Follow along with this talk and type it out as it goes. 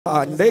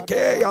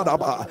Andeke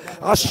Yadaba,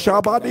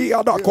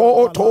 Ashabadia da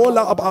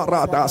Kotola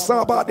Barada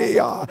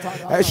Sabadia,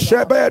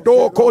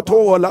 Eshebedo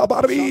Kotola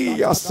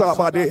Baria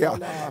Sabadia,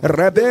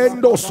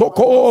 Rebendo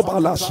Sokoba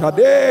la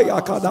Shadea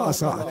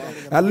Kadasa,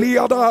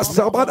 Aliada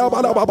Sabada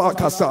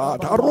Balabakasa,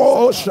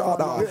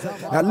 Roshada,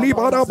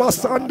 Alibada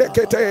Basande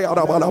Kete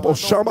Arabalabo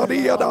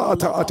Shamadia da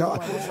Tata,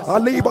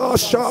 Aliba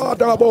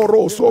Shada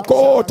Boroso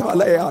Kota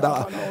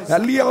Leada,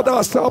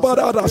 Aliada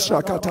Sabada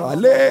Shakata,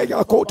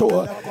 Leya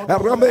Koto,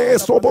 Rame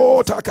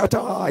Sobota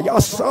Kata,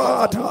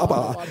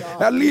 Yasataba,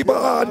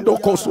 Alibando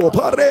Koso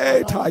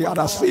Pareta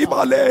Yada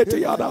Sibalete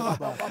Yada,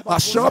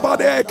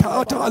 Ashabade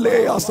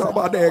Katale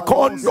Asabade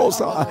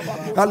Kondosa,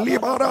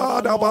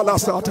 Alibarada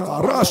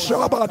Balasata,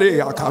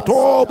 Rashabade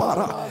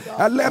Akatobara,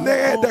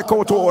 Aleme de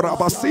Kotora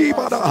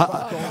Basibada,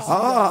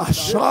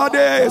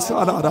 Shade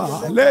Sanada,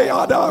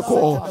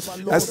 Leadako,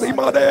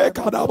 Esimade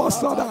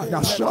Kadabasada,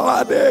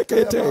 Yashade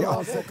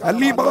Ketea,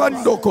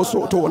 Alimando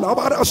Kosoto,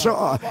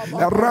 Labarasha,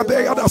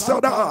 Rabeada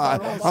Sada,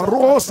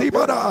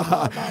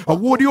 Rosibada.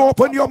 Would you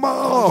open your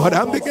mouth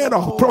and begin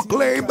to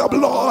proclaim the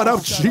blood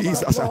of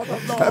Jesus?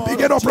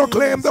 Begin to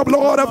proclaim the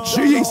blood of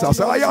Jesus.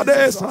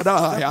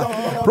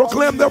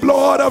 Proclaim the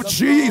blood of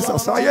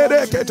Jesus.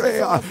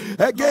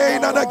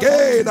 Again and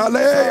again.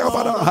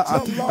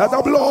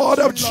 The blood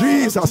of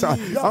Jesus.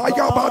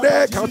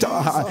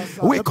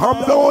 We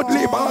come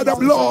boldly by the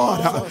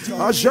blood.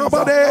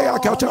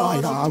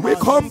 We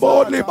come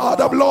boldly by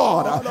the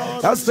blood.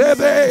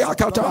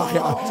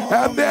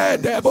 And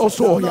then the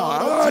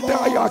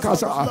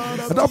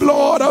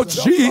blood of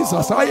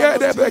Jesus.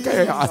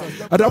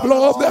 The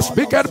blood that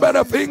speaketh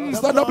better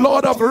things than the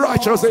blood of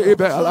righteous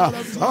Abel.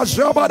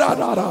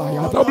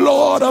 The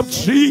blood of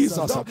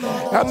Jesus.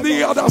 And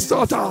the other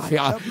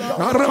Sataya.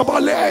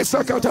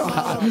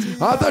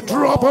 The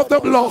drop of the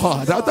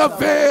blood, the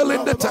veil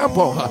in the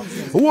temple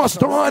was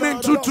torn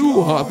into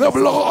two. The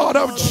blood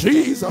of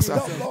Jesus.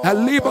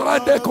 And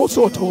Libande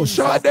Kosoto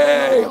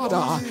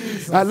Shadeada.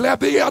 And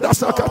Lebiada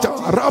Sakata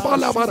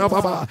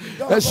Rabalabarababa.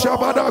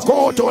 Shabada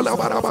Koto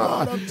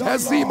Labaraba.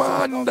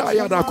 Zimanda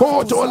Yada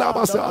Koto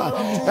Labasa.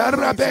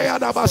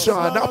 Rabeada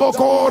Basha.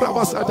 Naboko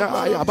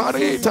Rabasataya.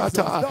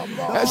 Baritata.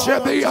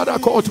 Shebiada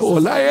Koto.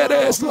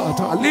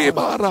 Laeresata.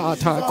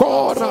 Libarata.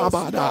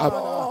 Korabada.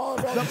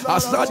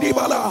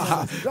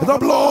 Asadibala, the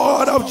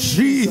blood of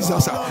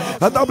Jesus,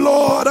 the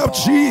blood of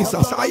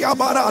Jesus,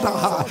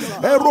 Ayamarada,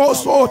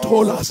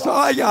 Erosotola,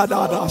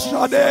 Sayada,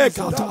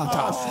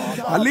 Shadekatata,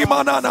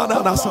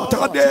 Alimanana,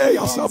 Satade,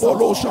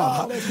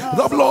 Sabolosha,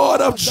 the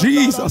blood of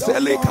Jesus,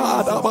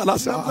 Elikada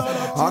Balasa,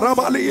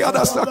 Aramalia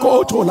da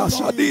Sakotola,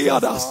 Shadia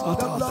da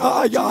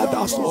Sataya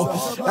daso,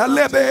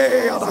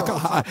 Elebe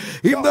Adaka,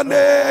 in the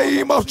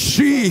name of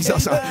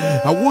Jesus.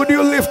 Would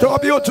you lift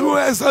up your two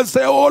hands and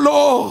say, oh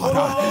Lord?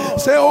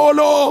 Say, oh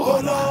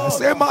Lord,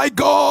 say, my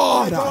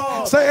God,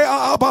 say,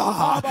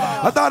 Abba,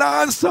 that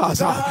answers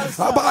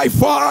by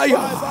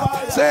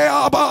fire. Say,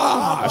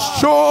 Abba,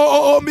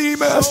 show me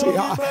mercy.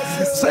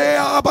 Say,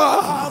 Abba,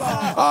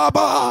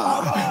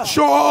 Abba,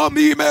 show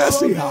me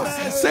mercy.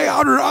 Say,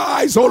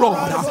 arise, oh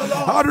Lord,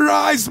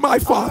 arise, my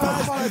Father,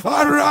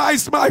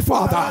 arise, my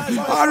Father,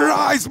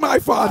 arise, my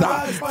Father,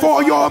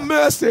 for your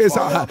mercies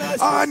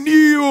are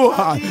new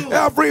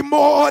every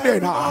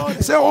morning.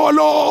 Say, oh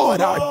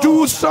Lord,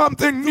 do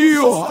something new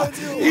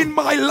in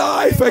my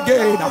life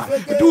again.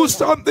 Do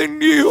something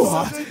new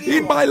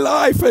in my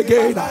life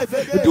again.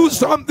 Do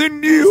something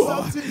new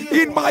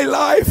in my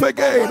life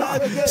again.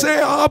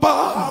 Say,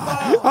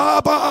 Abba,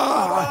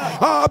 Abba,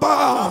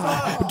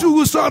 Abba,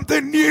 do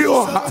something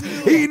new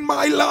in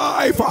my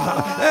life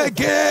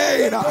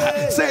again.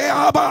 Say,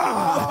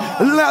 Abba,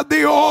 let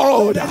the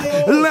old,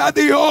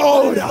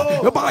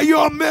 by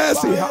your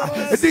mercy,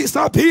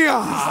 disappear.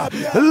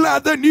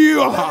 Let the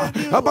new,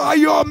 by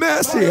your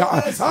mercy,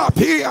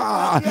 appear.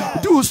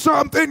 Do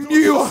something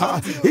new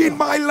in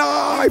my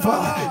life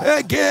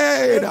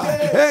again,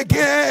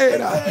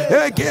 again,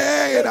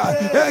 again,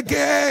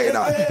 again,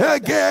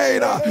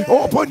 again.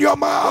 Open your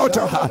mouth.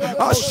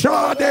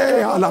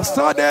 Ashade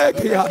alasade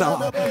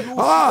kiada.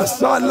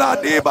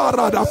 Asaladi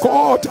barada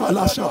kota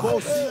lasha.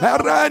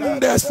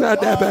 Erende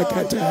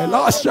sedebekete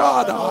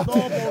lashada.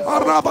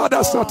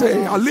 Arabada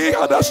sate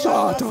aliada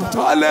shata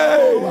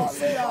tale.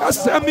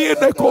 Asemi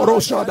de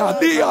koroshada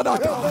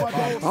diadaka.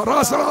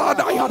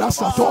 Razada yada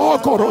sato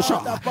korosha.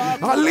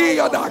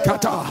 Alia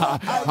dakata.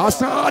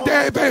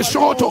 Asade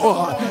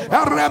beshoto.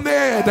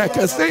 Ereme de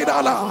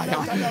kesida laya.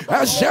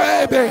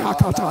 Eshebe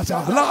akatata.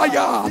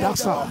 Laya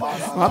dasa.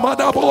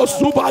 Amadabo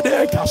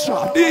subade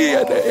kasha.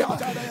 Diede.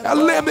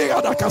 Eleme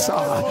adakasa.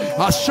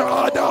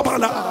 Ashada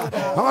bala.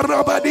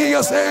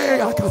 Arabadia se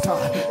akata.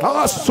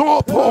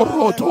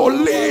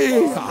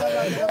 Asoporotolia.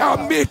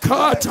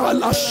 Amikata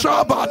la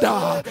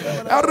shabada.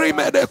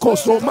 Erimede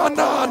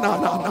kosomana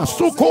na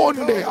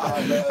sukonde.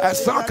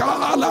 Esaka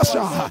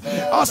alasha.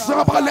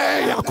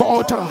 Asabale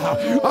kota.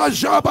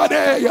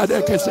 Ajabade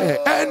yadekese.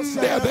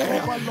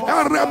 Endebe.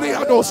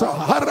 Eremiadosa.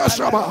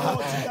 Harashaba.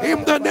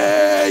 In the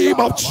name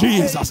of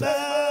Jesus.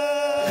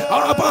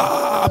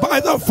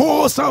 by the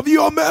force of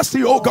your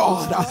mercy, O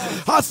God.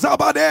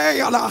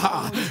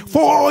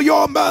 For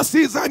your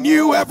mercies are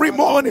new every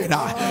morning.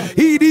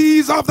 It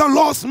is of the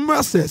Lord's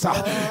mercies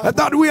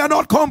that we are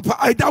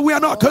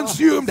not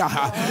consumed,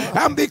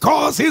 and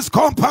because his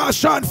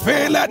compassion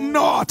faileth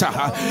not,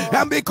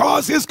 and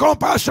because his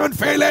compassion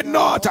faileth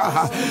not,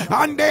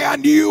 and they are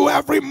new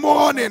every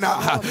morning.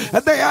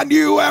 They are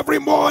new every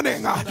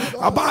morning.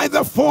 By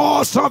the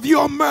force of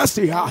your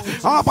mercy,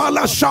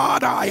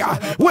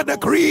 we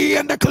decree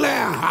and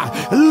declare,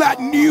 let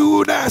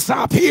newness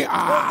appear.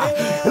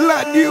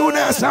 Let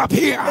newness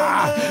appear,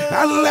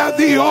 and let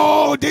the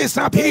old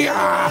disappear.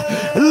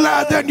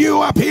 Let the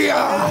new appear.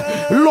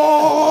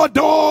 Lord,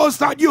 those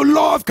that you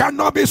love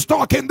cannot be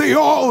stuck in the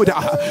old.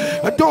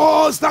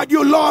 Those that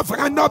you love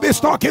cannot be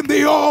stuck in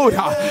the old.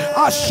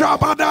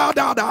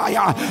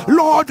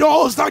 Lord,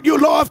 those that you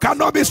love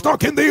cannot be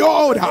stuck in the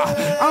old.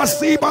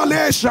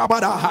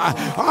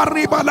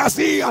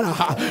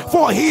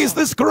 For he is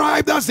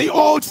described as the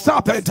old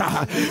serpent.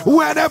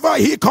 Whenever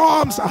he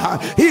comes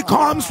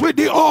with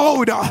the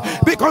old,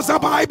 because the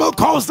Bible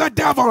calls the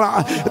devil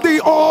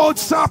the old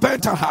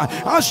serpent.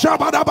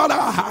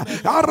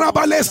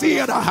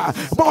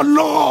 But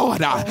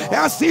Lord,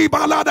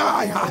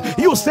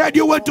 you said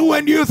you will do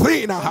a new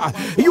thing.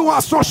 You are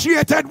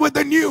associated with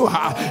the new,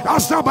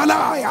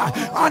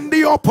 and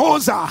the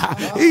opposer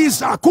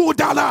is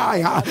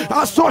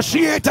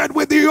associated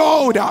with the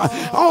old.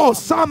 Oh,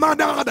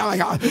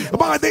 Samanadaya,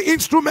 by the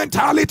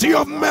instrumentality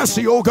of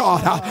mercy, oh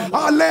God,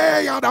 by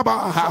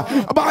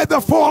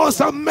the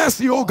force of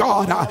mercy, oh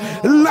God,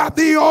 let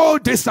the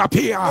old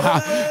disappear.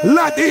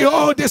 Let the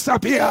old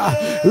disappear.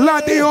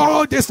 Let the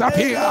old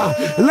disappear.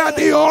 Let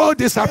the old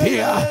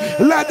disappear.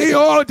 Let the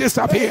old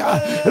disappear.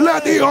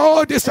 Let the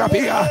old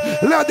disappear.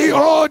 Let the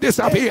old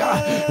disappear.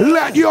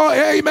 Let your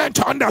amen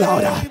thunder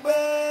louder.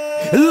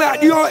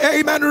 Let your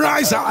amen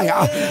rise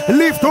higher.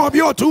 Lift up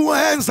your two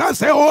hands and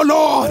say, oh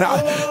Lord,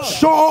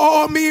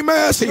 show me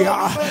mercy.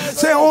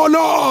 Say, oh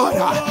Lord,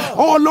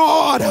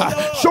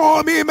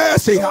 show me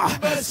mercy.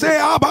 Say,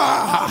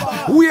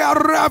 Abba,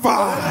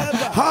 wherever,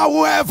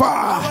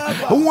 however,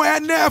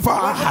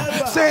 whenever.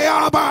 Say,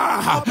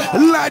 Abba,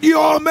 let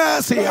your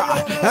mercy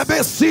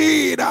be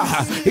seen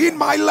in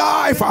my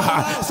life.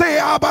 Say,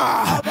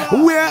 Abba,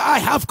 where I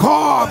have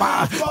come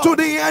to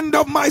the end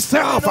of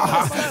myself.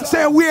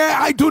 Say, where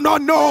I do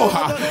not know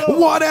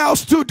what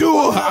else to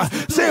do.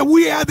 Say,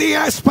 where the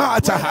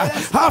experts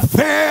have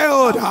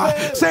failed.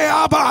 Say,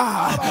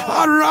 Abba,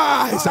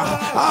 arise.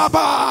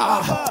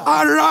 Abba,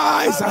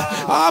 arise.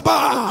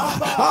 Abba,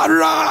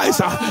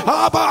 arise.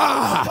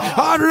 Abba,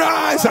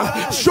 arise.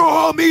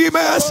 Show me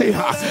mercy.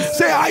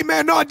 Say, I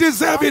may not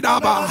deserve it,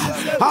 Abba.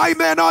 I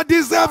may not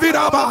deserve it,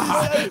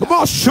 Abba,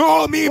 but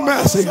show me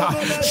mercy.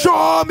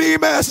 Show me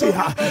mercy.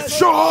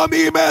 Show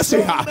me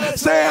mercy.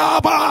 Say,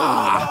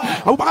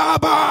 Abba,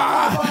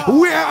 Abba,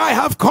 where I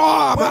have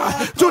come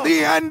to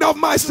the end of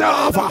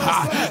myself.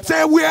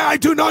 Say, where I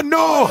do not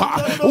know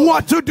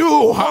what to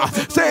do.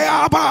 Say,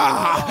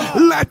 Abba,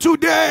 let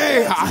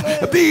today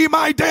be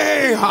my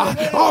day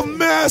of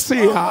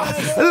mercy.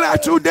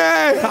 Let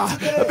today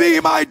be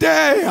my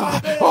day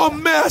of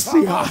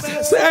mercy.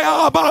 Say,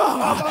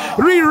 Abba,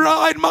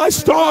 rewrite my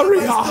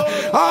story.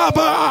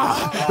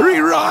 Abba,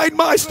 rewrite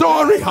my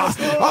story.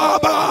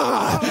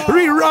 Abba,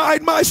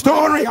 rewrite my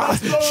story.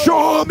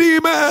 Show me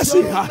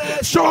mercy.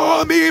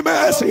 Show me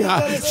mercy.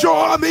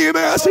 Show me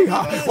mercy.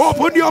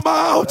 Open your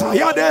mouth.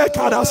 Yade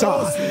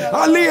kadasa.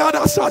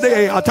 Aliada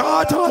sade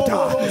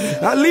atata.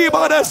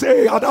 Alibada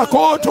se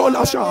adakoto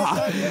lasha.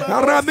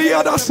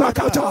 Ramiada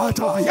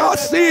sakatata.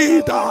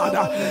 Yasida.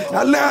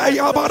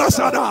 Aleya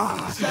barasada.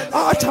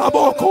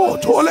 Ataboko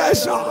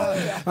tolesa.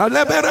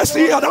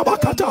 Aleberesi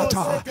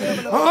adabakatata.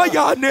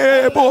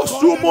 Ayane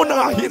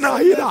bosumuna hina.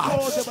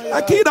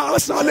 Akida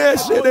sale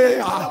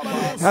sedea.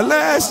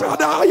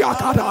 Alesada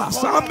yakada.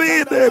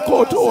 Samide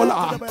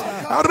kotola.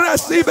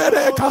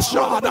 Recibere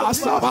kashada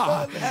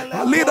saba.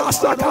 Alida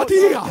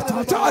sakadia.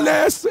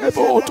 Tatale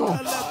sevoto.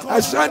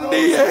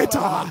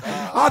 Ashandieta.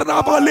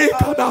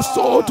 Arabalika da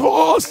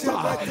sotosa.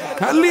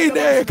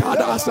 Aline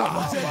kadasa.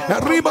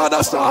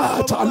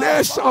 Rimadasa.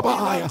 Tale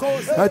sabaya.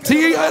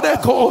 Tia de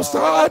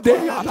cosa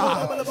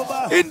deana.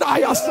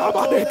 Indaya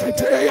sabade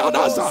ketea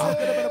daza.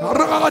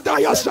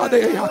 Radaya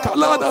sadea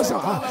kaladaza.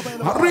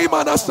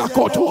 Rimadasa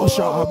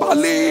kotosha.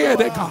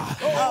 Baliedeka.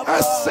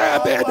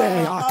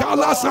 Asebede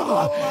kalasa.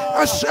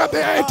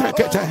 Asebete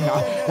ketea.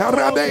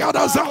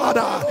 Rabeada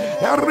zada.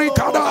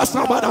 Ricada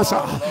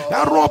sabadasa.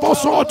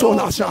 Robosoto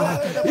lasha.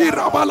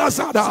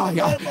 Irabalazada.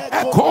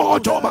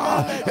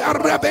 Ekotoba.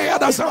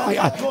 Rabeada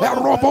zaya.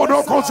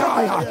 Robodo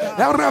zaya.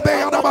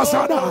 Rabeada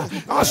basada.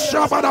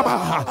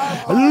 Ashabadaba.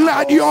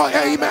 Let your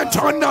amen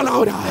thunder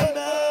louder.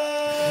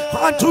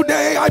 And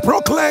today I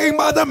proclaim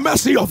by the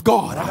mercy of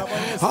God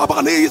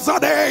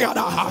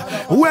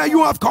where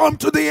you have come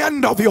to the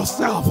end of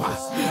yourself,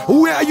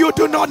 where you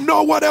do not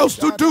know what else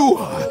to do,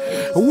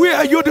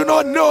 where you do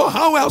not know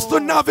how else to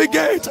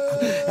navigate,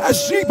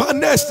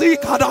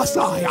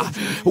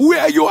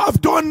 where you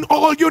have done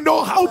all you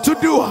know how to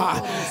do,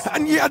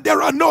 and yet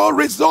there are no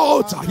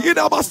results.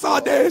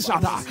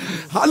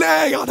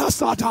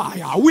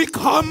 We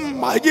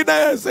come by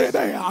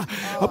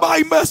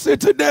mercy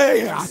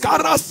today,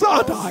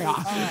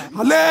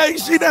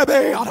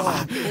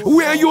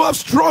 where you have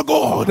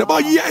struggled,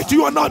 but yet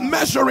you are not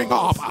measuring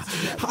up.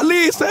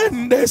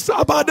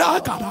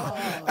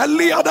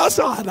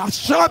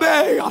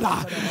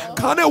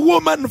 Can a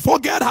woman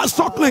forget her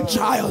suckling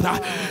child?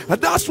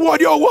 That's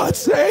what your word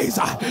says.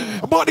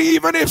 But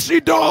even if she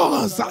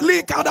does,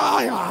 hey,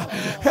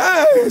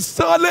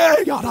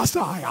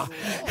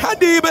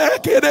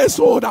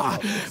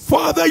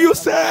 Father, you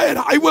said,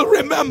 I will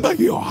remember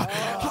you.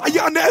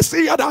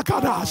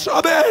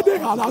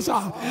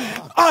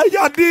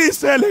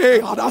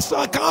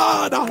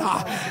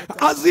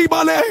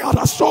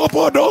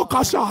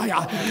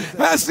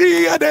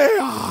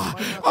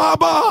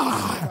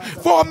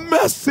 For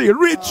mercy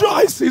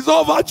rejoices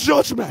over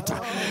judgment.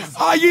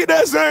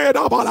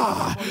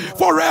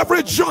 For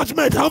every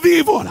judgment of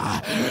evil,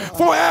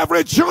 for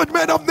every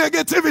judgment of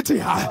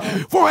negativity,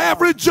 for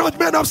every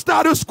judgment of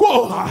status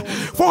quo,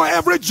 for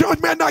every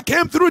judgment that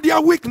came through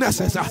their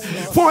weaknesses,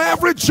 for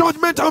every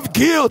judgment of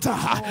guilt,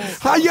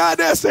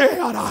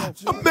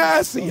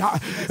 mercy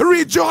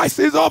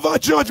rejoices over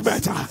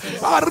judgment.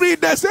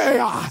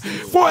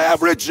 For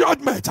every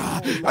judgment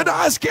that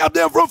has kept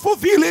them from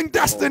fulfilling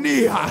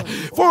destiny,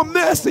 for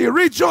mercy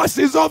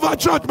rejoices over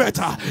judgment.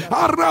 By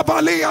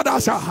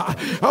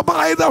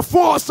the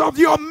force of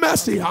your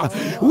mercy,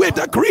 we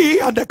decree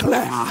and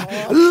declare,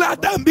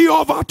 let them be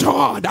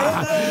overturned.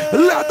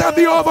 Let them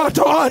be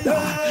overturned.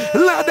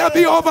 Let them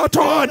be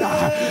overturned.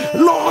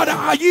 Lord,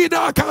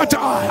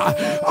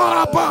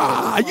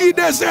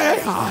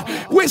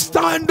 we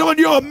stand on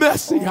your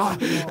mercy.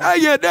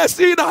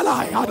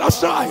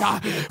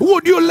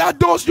 Would you let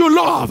those you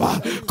love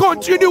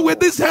continue with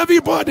this heavy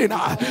burden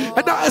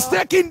that is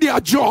taking their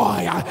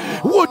joy?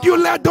 Would you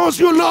let those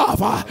you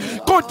love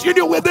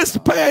continue with this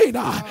pain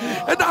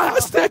that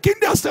is taking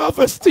their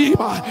self-esteem?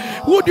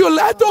 Would you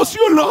let those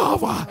you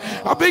love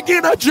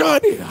begin a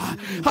journey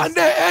and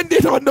they end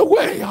it on the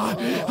way?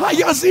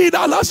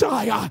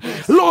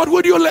 Lord,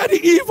 would you let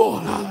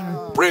evil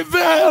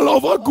prevail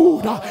over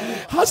good?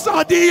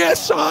 Hasadia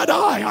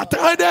Shadaya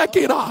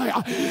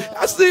Tadekinaya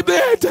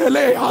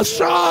Asibetele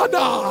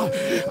Ashada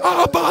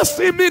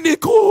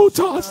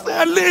Abasimikuta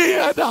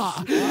Seleda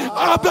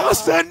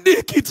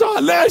Abasendikita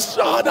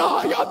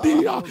Leshada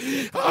Yadia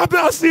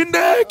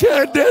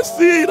Abasineke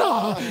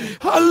Desira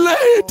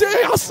Halete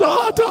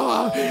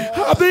Asata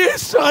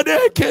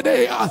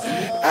Abishadekedea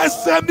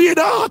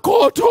Esemida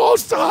Koto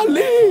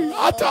Sali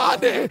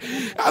Atade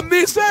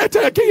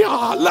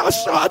Amisetekia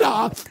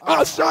Lashada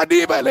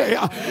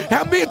Ashadibelea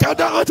Amita.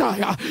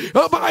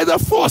 By the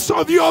force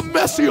of your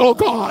mercy, O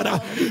God,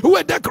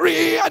 we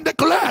decree and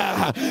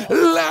declare,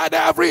 let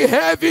every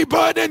heavy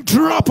burden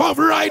drop off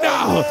right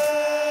now.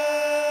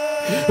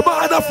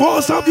 By the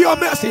force of your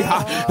mercy,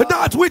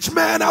 that which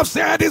men have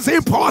said is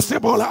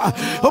impossible,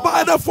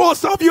 by the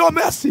force of your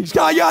mercy,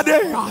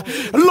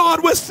 Lord,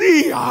 we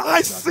see,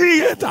 I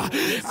see it,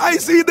 I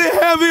see the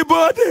heavy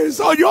burdens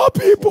on your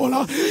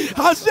people.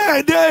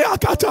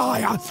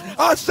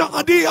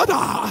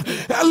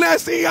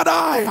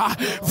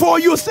 For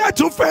you said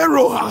to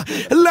Pharaoh,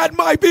 let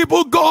my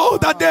people go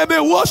that they may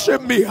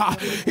worship me.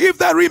 If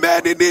they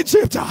remain in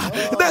Egypt,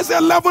 there's a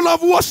level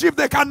of worship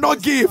they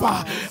cannot give.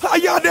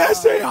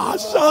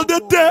 Shall the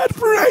dead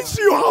praise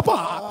you,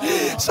 Abba?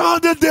 Shall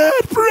the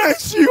dead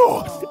praise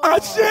you?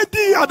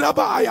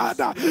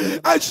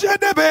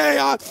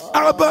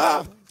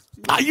 Abba.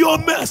 Your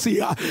mercy,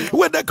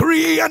 we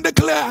decree and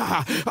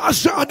declare,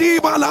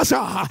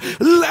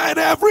 let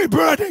every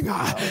burden,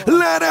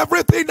 let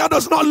everything that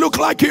does not look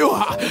like you,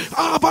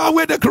 Abba,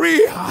 we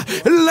decree,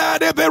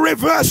 let it be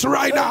reversed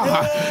right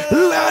now.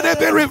 Let it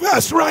be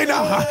reversed right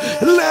now.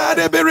 Let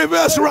it be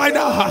reversed right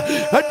now.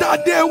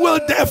 That they will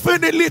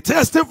definitely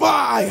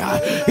testify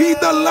in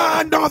the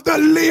land of the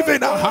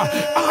living.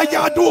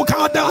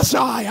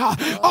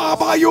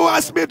 Abba, you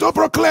asked me to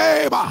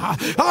proclaim,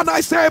 and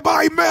I say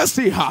by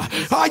mercy, by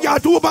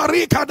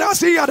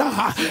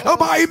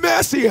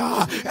mercy,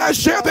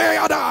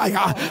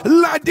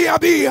 let there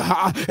be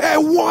a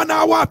 1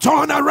 hour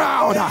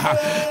turnaround.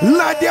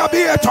 Let there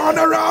be a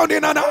turnaround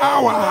in an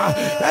hour.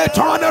 A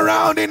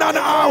turnaround in an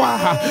hour.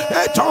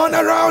 A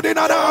turnaround in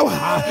an hour.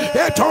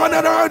 A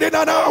turnaround in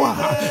an hour.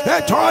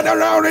 A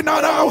turnaround in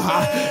an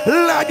hour.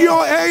 Let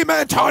your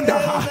amen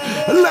thunder.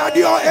 Let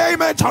your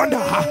amen thunder.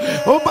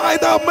 By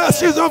the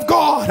mercies of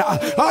God,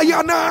 I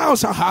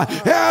announce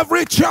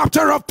every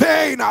chapter of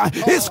pain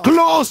is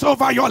closed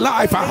over your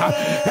life.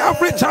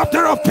 Every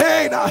chapter of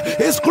pain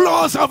is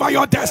closed over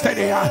your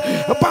destiny.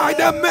 By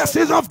the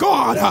mercies of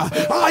God,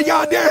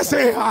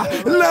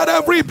 let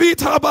every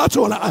bitter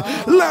battle,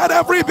 let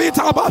every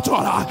bitter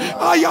battle,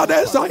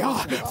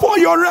 for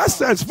your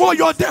essence, for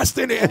your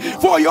destiny,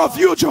 for your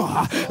future,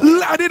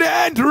 let it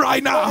end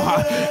right now.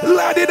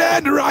 Let it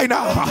end right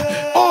now.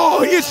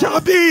 Oh, it shall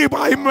be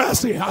by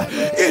mercy.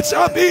 It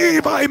shall be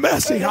by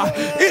mercy.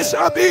 It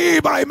shall be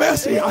by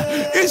mercy.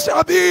 It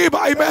shall be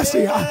by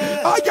mercy.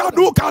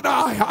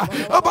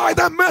 By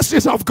the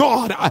mercies of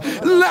God,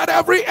 let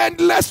every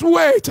endless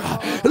wait,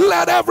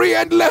 let every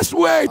endless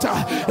wait,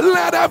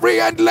 let every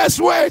endless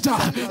wait.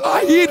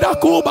 Aida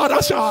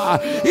kubarasha,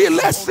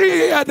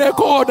 ilesi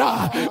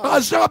adekoda,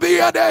 ashabi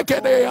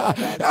adekedea,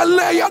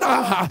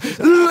 alayana.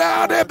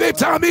 Let it be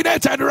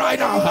terminated right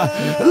now.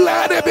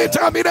 Let it be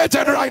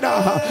terminated right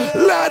now.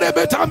 Let it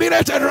be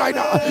terminated right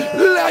now.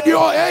 Let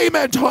your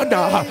amen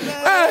thunder.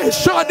 Hey,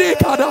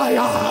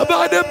 Shadikadaya,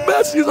 by the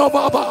mercies of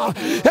Abba,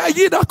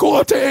 Ayida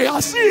Kote,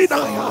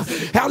 Asinaya,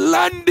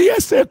 Alandia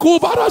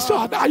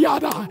Sekubarasha,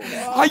 Ayada,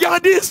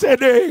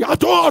 Ayadisene,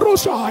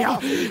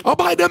 Adoroshaya,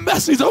 by the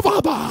mercies of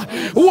Abba,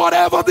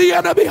 whatever the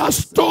enemy has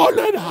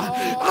stolen,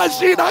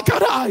 Ashina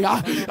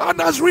Kadaya,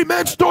 and has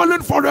remained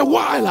stolen for a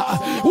while,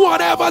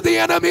 whatever the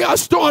enemy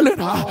has stolen,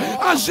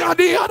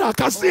 Ashadiana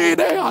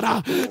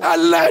Kasineana,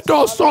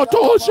 Aledo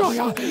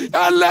Sotoshaya,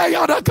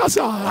 Alayana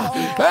Kasa,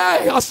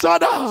 hey,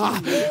 Asada,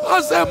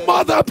 as a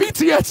mother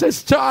pitieth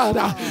his child,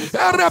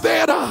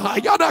 Arabena,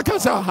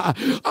 Yanakasa,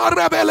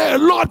 Arabele,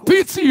 Lord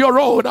pity your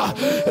own,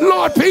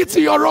 Lord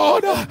pity your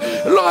own,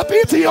 Lord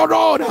pity your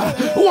own,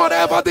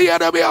 whatever the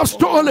enemy has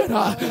stolen,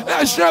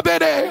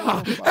 Shabede,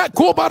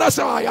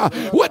 Kubarasaya,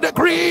 we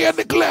decree and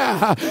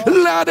declare,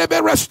 let it be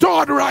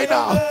restored right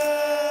now.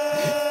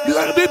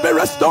 Let it be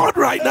restored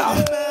right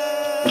now.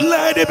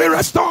 Let it be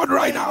restored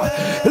right now.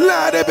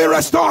 Let it be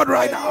restored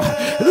right now.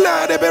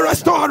 Let it be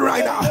restored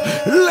right now.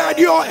 Let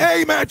your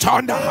amen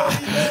thunder.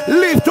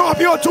 Lift up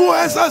your two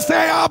hands and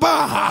say,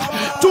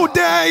 Abba,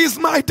 today is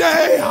my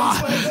day.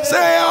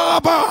 Say,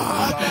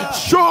 Abba,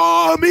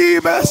 show me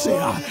mercy.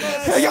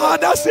 Say,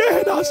 Abba,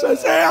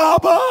 say,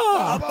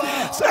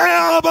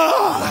 Abba,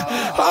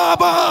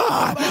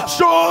 Abba,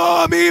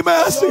 show me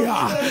mercy.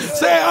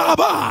 Say,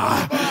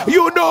 Abba,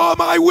 you know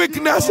my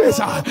weaknesses.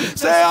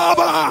 Say,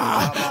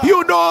 Abba,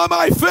 you know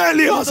my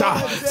failures.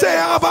 Say,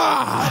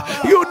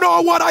 Abba, you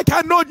know what I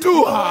cannot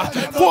do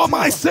for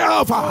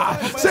myself.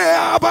 Say,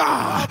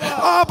 Abba,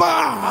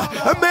 Abba,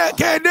 make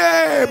a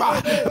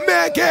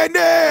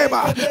name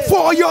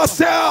for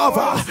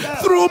yourself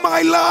through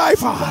my life.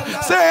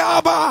 Say,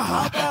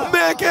 Abba,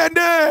 make a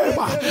name.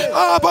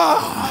 Abba,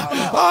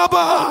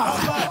 Abba,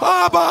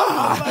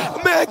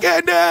 Abba, make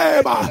a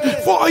name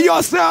for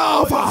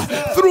yourself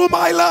through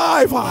my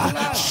life.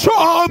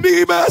 Show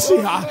me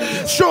mercy.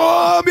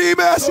 Show me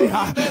mercy.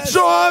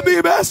 Show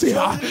me mercy.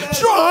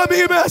 Show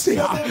me mercy.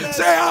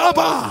 Say,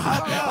 Abba,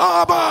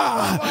 Abba,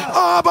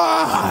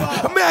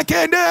 Abba, make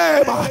a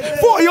name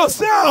for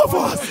yourself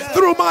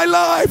through my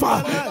life.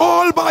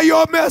 All by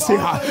your mercy.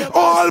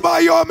 All by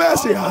your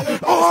mercy.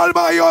 All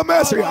by your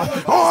mercy.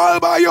 All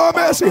by your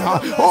mercy.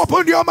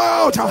 Open your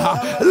mouth.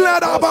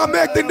 Let Abba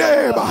make the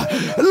name.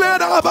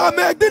 Let Abba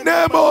make the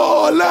name.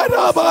 Oh, let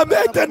Abba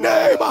make the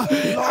name.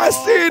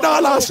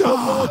 Asinalasha,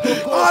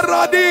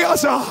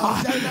 Aradiasa,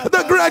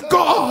 the great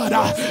God,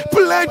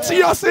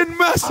 plenteous in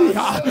mercy.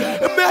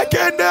 Make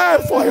a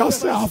name for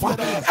yourself.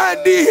 And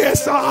he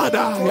is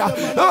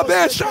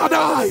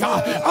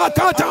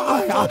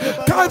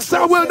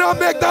cancer will not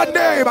make that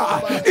name.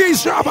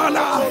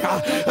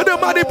 The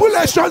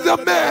manipulations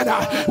of men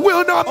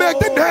will not make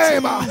the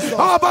name.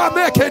 Abba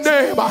make a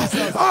name.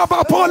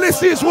 Abba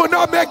policies will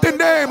not make the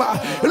name.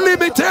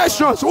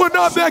 Limitations will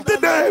not make the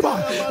name.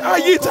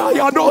 Ayita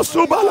ya no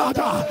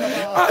subalada.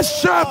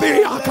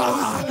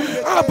 Ashabiaka.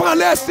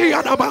 Abalesi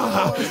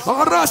anaba.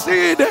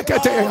 Araside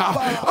ketea.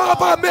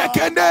 Abba make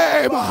a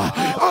name.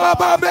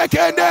 Abba make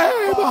a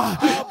name.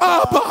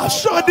 Abba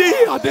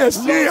shadia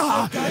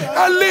desia.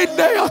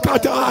 Alinde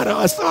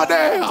akatara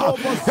sadea.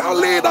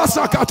 Alida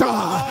sakata.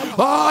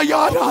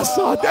 Ayada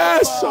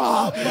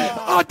sadesa.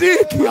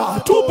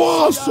 Adikia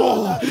tuboso.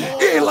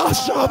 Ila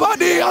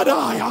shabadi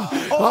adaya.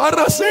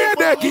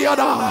 Araside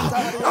kiada.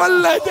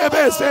 Alete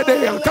besede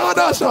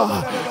kadasa.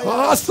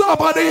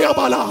 Asabadi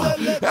abala.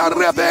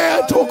 Rebe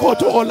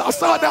tokoto la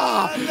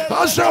sada.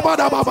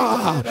 Ashabada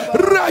baba.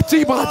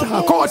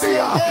 Ratibata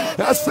kodia.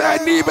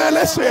 Seni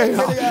belese.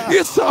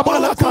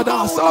 Isabala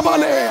kada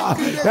sabalea.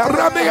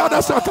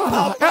 Rameada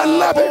sakana.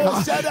 Elebea.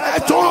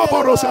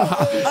 Etoborosa.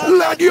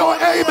 Let your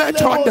amen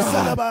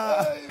thunder.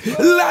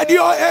 Let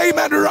your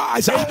amen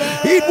rise.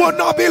 It will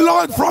not be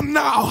long from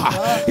now.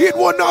 It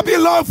will not be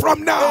long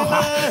from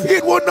now.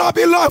 It will not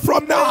be long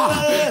from now.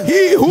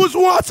 He whose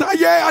words are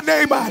yea and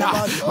amen.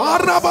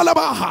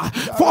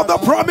 For the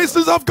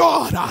promises of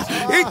God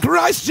in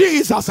Christ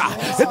Jesus,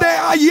 they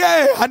are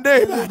yea and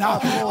amen.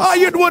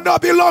 It will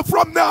not be long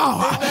from now.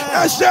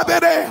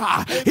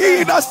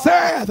 He that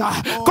said,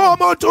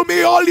 come unto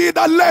me all ye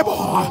that labor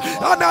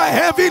and are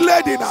heavy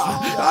laden,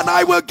 and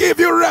I will give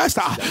you rest.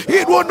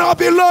 It will not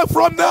be long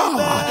from now.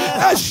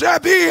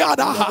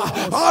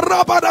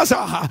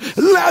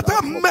 Let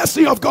the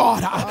mercy of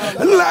God,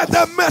 let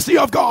the mercy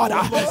of God,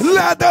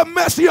 let the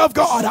mercy of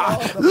God,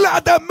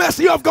 let the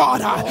mercy of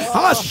God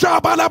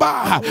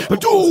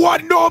do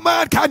what no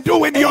man can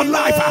do in your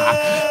life.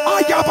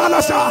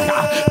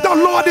 The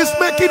Lord is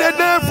making a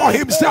name for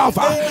himself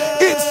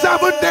in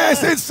 7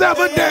 days, in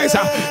 7 days,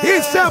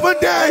 in 7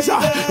 days,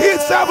 in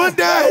 7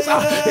 days,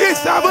 in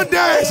 7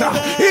 days,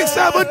 in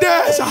 7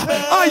 days.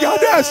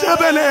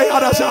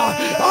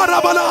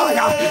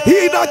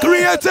 He that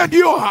created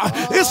you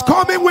is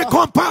coming with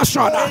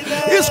compassion.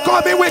 He's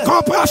coming with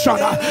compassion.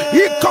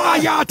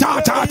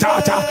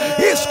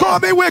 He's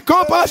coming with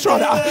compassion.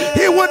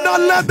 He will not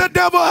let the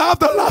devil have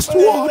the last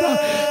word.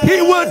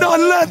 He will not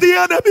let the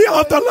enemy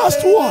have the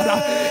last word.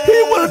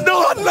 He will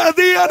not let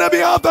the enemy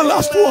have the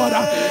last word.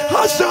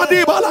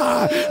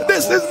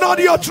 This is not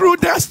your true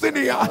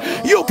destiny.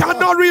 You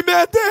cannot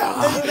remain there.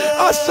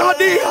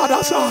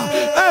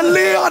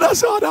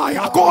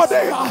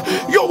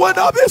 You will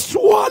not be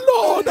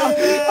swallowed.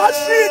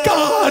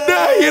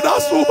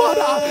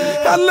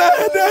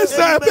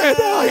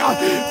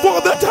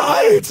 For the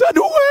tides and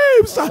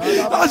waves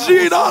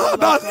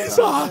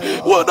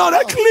will not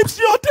eclipse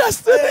your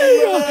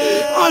destiny.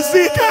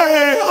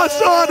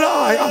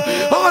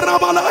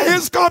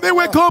 He's coming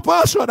with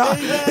compassion.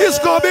 He's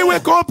coming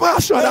with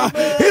compassion.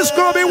 He's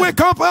coming with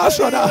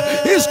compassion.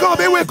 He's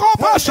coming with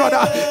compassion.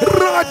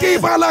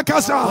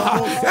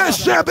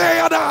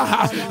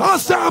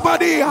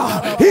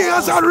 He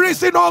has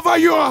arisen over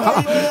you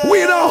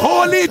with a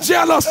holy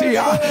jealousy. He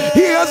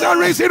has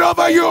arisen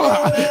over you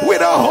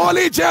with a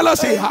holy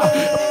jealousy.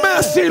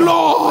 Mercy,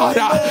 Lord.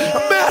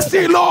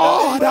 Mercy,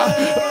 Lord.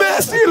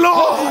 Mercy,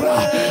 Lord.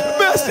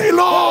 Mercy,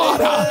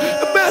 Lord.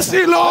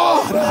 Mercy,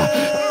 Lord.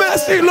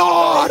 Mercy,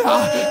 Lord.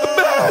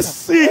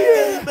 Mercy.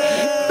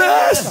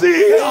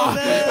 Mercy.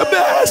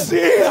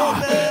 Mercy.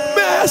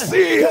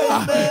 Mercy.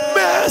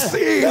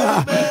 Mercy.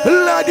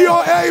 Let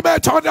your amen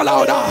thunder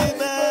louder.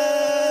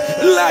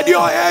 Let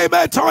your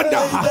amen thunder.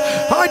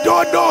 I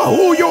don't know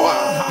who you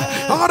are,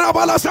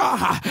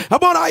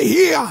 but I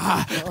hear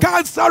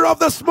cancer of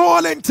the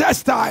small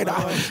intestine.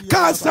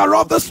 Cancer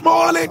of the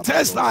small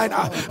intestine.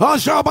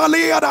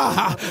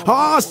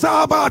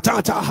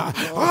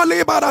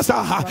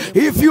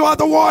 If you are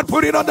the one,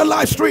 put it on the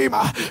live stream.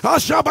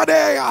 Cancer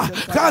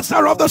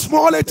of the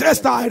small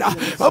intestine.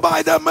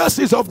 By the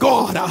mercies of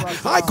God,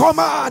 I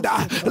command,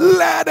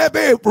 let it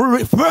be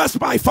reversed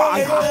by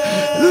fire.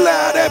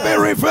 Let it be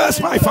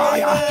reversed by fire.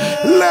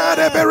 Let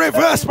it be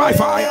reversed by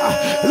fire.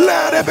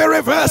 Let it be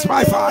reversed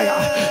by fire.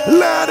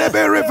 Let it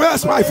be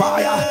reversed by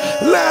fire.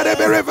 Let it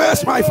be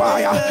reversed by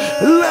fire.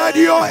 Let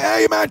your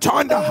amen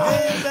thunder.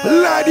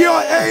 Let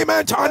your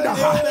amen thunder.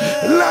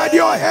 Let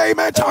your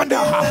amen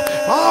thunder.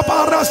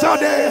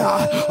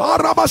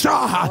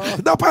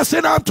 The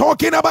person I'm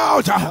talking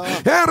about,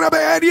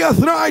 the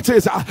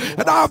arthritis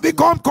that have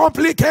become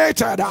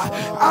complicated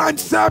and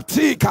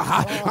septic.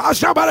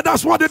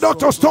 That's what the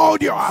doctors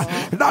told you,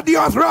 that the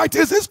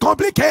arthritis is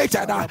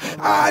complicated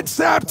and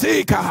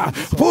septic.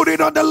 Put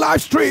it on the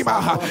live stream.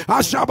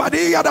 By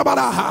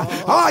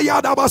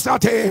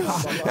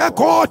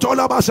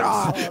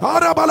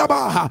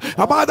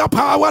the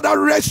power that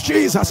raised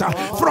Jesus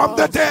from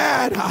the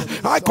dead,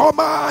 I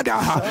command,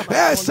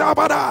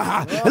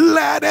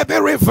 let it be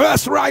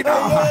reversed right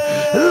now.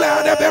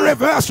 Let it be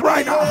reversed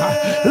right now.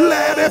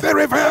 Let it be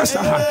reversed.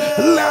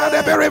 Let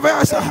it be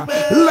reversed.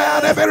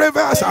 Let it be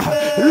reversed.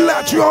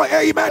 Let your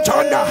amen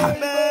thunder.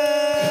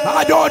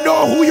 I don't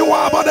know who you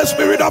are, but the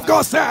Spirit of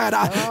God said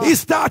He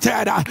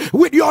started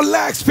with your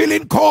legs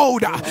feeling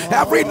cold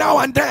every now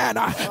and then,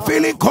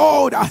 feeling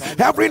cold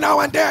every now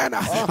and then,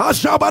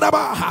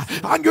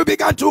 and you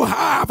began to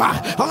have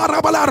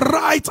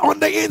right on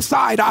the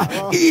inside,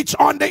 each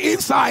on the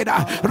inside,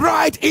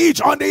 right each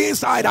on the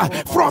inside.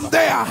 From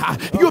there,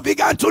 you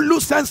began to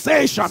lose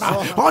sensation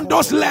on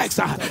those legs.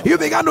 You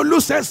began to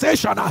lose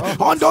sensation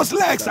on those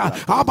legs.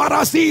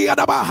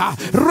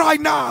 Right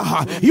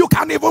now, you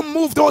can't even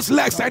move those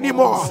legs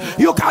anymore.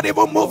 You can't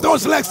even move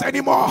those legs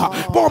anymore.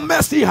 But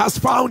mercy has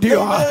found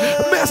you.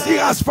 Mercy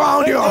has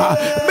found you.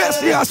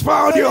 Mercy has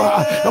found you.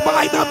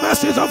 By the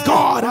mercies of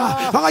God,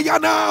 I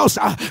announce,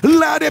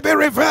 let it be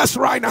reversed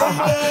right now.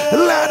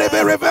 Let it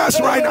be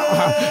reversed right now.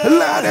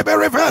 Let it be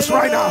reversed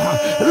right now.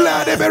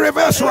 Let it be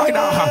reversed right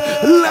now.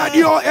 Let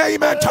your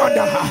amen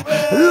thunder.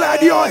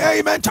 Let your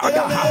amen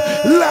thunder.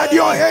 Let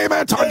your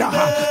amen thunder.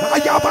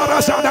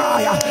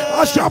 Ayabarasada,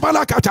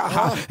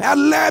 Ashabalakata,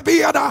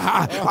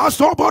 Elebiada,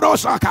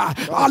 Asoboros.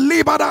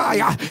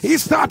 He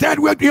started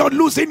with you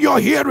losing your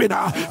hearing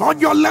on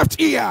your left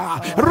ear.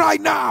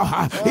 Right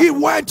now, he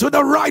went to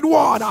the right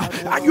one,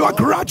 and you are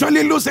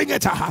gradually losing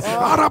it.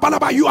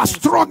 You are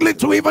struggling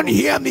to even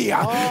hear me.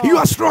 You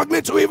are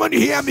struggling to even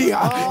hear me.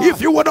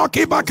 If you will not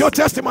give back your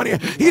testimony,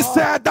 he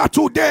said that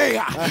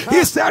today,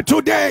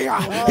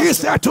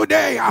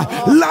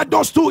 let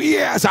those 2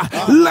 ears,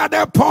 let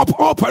them pop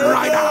open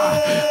right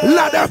now.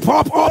 Let them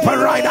pop open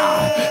right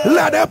now.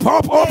 Let them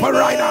pop open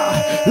right now.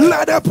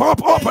 Let them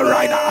pop open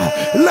right now.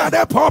 Let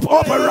them pop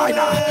open right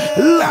now.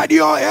 Let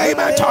your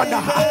amen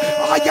thunder.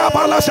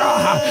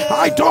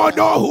 I don't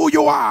know who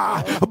you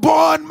are.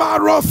 Bone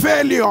marrow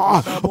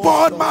failure.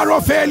 Bone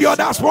marrow failure.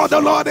 That's what the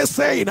Lord is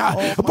saying.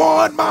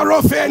 Bone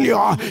marrow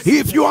failure.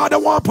 If you are the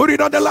one, put it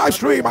on the live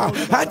stream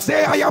and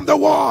say, I am the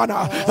one.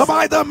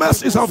 By the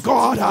mercies of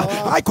God,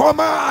 I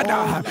command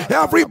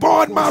every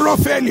bone marrow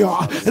failure,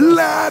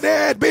 let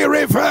it be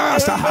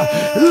reversed.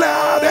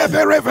 Let it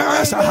be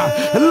reversed.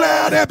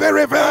 Let it be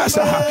reversed.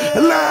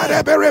 Let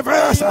it be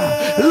reversed.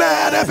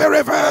 Let it be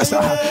reversed.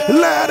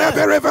 Let it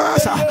be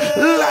reversed.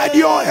 Let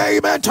your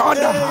amen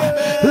thunder.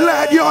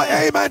 Let your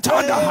amen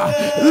thunder.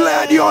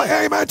 Let your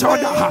amen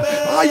thunder.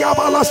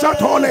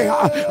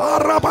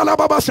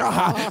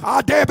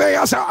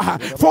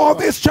 For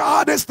this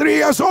child is 3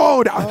 years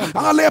old,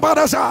 and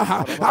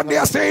they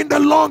are saying the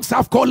lungs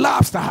have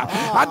collapsed,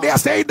 and they are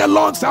saying the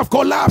lungs have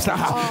collapsed.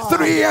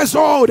 3 years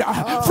old,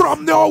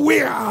 from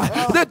nowhere,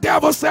 the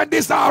devil sent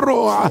this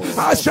arrow.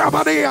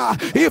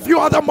 If you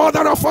are the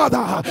mother or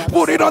father,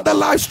 put it on the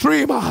live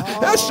stream.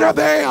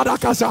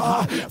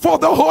 For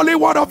the Holy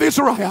One of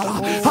Israel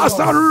has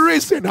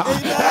arisen to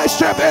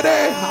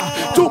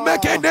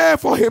make a name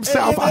for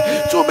himself.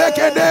 To make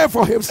a name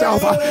for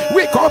himself.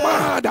 We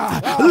command,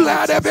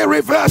 let it be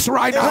reversed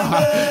right now.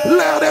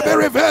 Let it be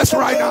reversed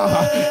right now.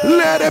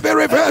 Let it be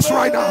reversed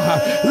right now.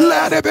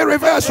 Let it be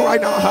reversed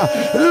right now.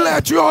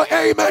 Let your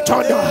amen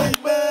thunder.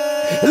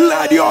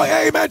 Let your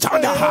amen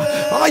thunder.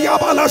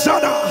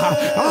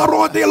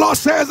 The Lord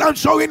says, I'm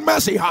showing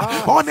mercy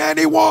on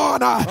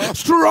anyone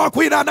struck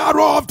with an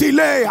arrow of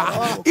delay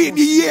in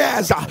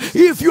years.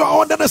 If you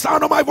are under the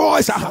sound of my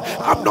voice,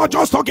 I'm not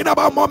just talking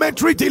about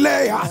momentary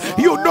delay.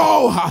 You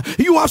know,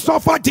 you have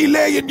suffered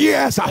delay in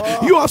years.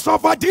 You have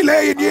suffered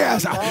delay in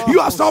years. You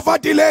have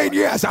suffered delay in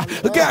years.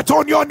 Get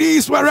on your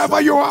knees wherever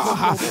you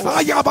are.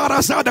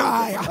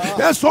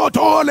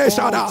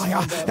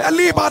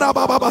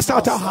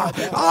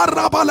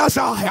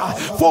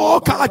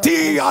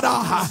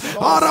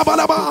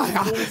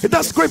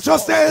 The scripture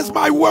says,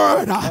 my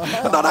word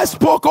that I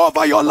spoke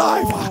over your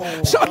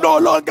life shall no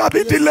longer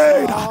be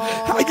delayed.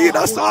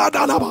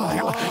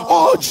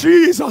 Oh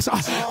Jesus,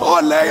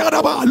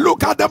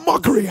 look at the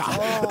mockery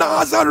that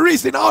has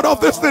arisen out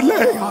of this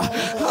delay.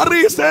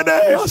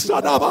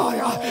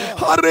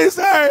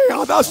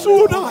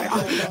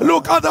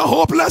 Look at the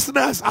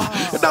hopelessness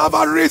that have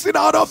arisen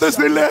out of this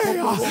delay.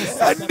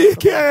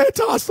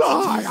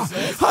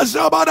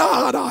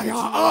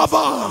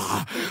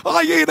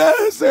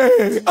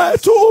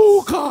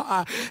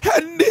 Etuka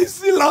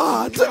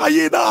Henisilat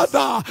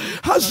Ayinada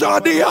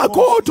Hajadia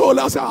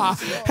Kotolasa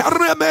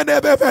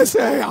Hermene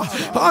Bebesea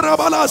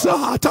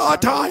Arabalasa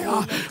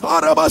Tataya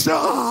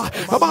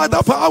Arabasa. By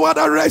the power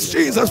that raised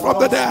Jesus from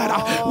the dead,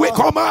 we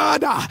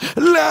command,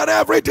 let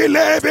every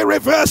delay be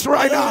reversed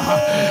right now.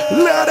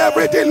 Let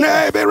every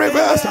delay be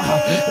reversed.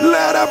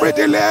 Let every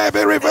delay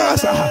be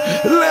reversed.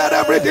 Let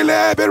every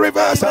delay be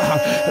reversed.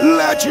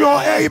 Let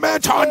your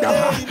amen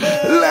thunder.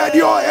 Let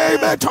your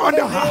amen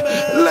thunder.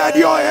 Let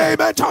your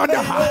amen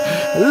thunder.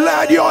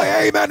 Let your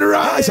amen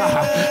rise.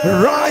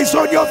 Rise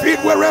on your feet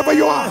wherever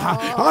you are.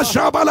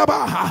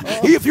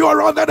 If you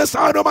are under the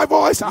sound of my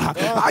voice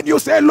and you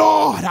say,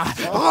 Lord,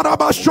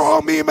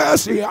 show me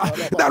mercy.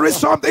 There is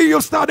something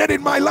you started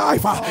in my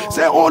life.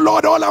 Say, oh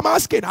Lord, all I'm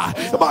asking,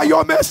 by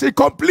your mercy,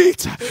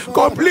 complete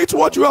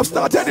what you have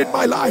started in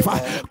my life.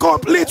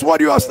 Complete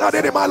what you have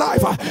started in my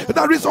life.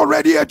 There is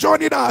already a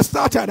journey that has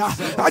started,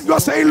 and you are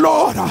saying,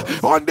 Lord,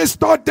 on this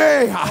third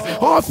day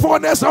of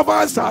fullness of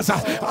answers,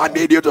 I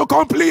need you to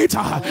complete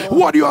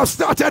what you have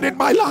started in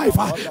my life.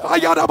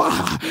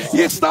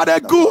 It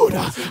started good,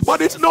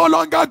 but it's no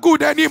longer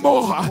good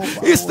anymore.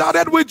 It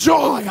started with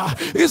joy.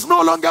 It's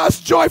no longer as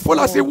joyful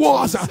as it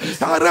was.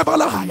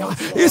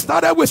 It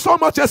started with so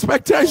much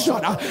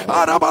expectation,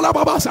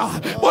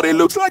 but it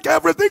looks like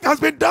everything has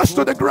been dashed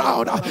to the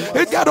ground.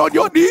 Get on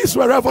your knees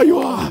wherever you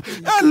are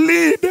and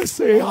lead this.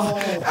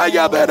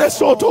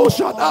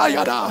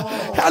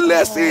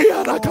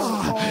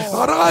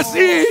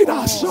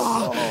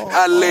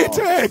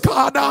 Elite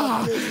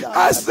Kana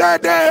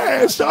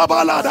Asede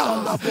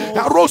Shabalada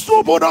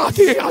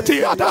Rosubonaki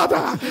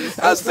Atiadada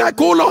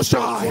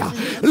Ezekulosha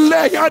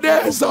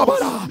Legade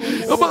Zabala.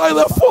 By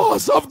the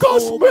force of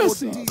God's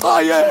mercy,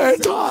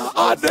 Ayeta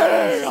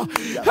Ade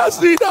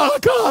Hasina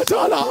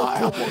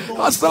Katala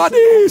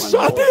Asadi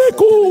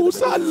Shadeku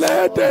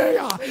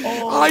Saledea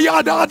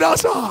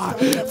Ayadadasa.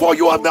 For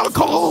you are not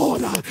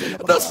called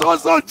the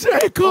sons of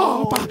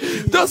Jacob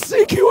to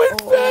seek you in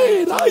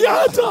vain.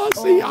 Ayata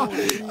Sia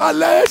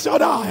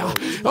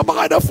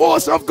By the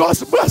force of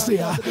God's mercy,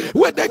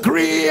 we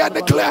decree and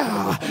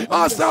declare,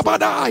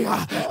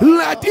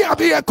 let there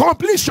be a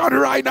completion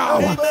right now.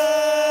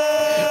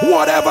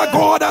 Whatever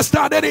God has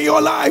started in your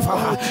life,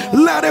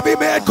 let it be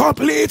made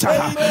complete.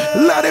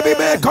 Let it be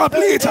made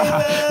complete.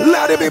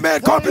 Let it be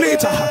made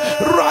complete.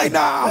 Right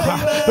now.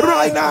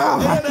 Right now.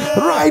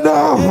 Right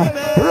now.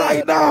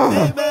 Right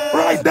now.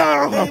 Right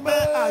now.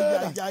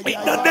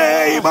 In the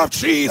name of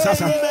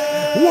Jesus.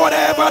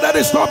 Whatever that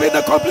is stopping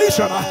the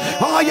completion,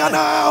 I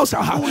announce,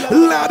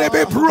 let it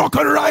be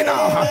broken right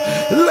now.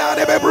 Let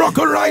it be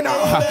broken right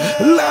now.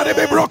 Let it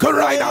be broken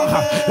right now.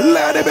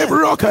 Let it be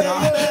broken.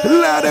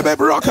 Let it be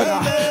broken.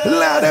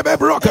 Let it be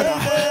broken.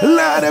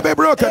 Let it be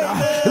broken.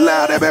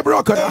 Let it be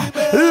broken.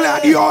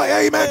 Let your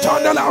amen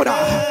turn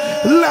louder.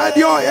 Let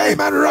your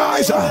amen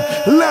rise.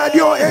 Let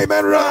your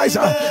amen rise.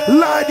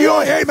 Let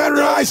your amen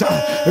rise.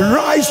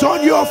 Rise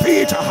on your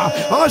feet.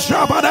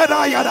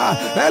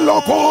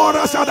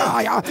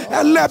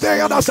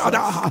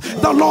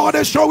 The Lord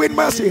is showing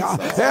mercy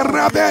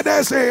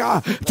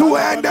to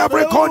end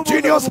every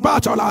continuous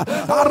battle.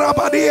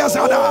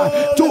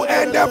 To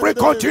end every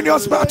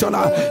continuous battle.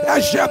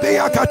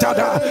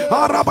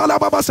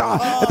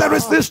 There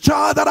is this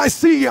child that I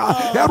see.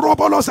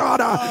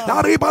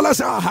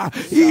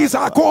 He's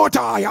a quarter.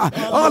 I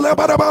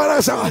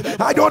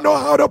don't know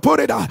how to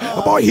put it,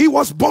 but he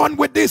was born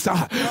with this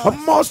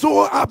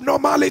muscle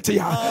abnormality,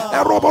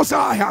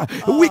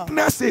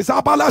 weaknesses.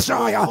 The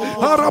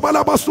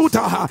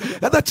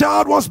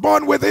child was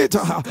born with it.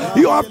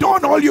 You have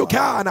done all you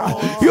can.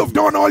 You've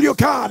done all you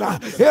can.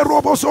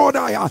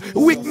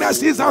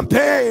 Weaknesses and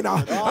pain.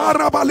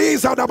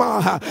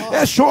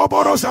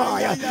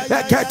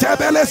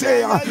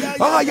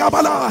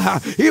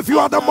 If you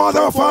are the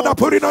mother or father,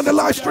 put it on the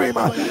live stream.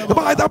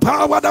 By the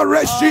power that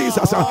raised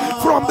Jesus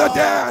from the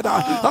dead,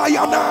 I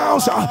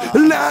announce,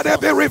 let it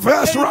be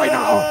reversed right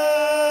now.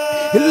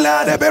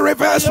 Let it be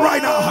reversed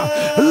right now.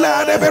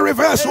 Let it be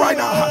reversed right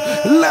now.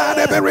 Let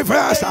it be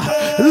reversed.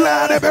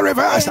 Let it be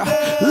reversed.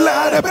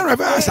 Let it be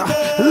reversed.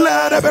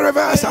 Let it be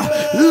reversed.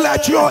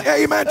 Let your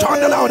amen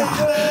turn louder.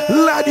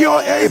 Let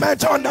your amen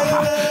turn.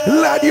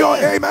 Let your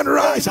amen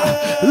rise.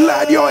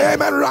 Let your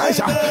amen rise.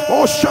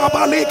 Oh,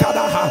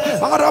 Shabalikada.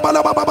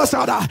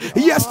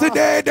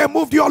 Yesterday they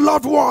moved your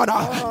loved one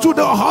to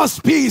the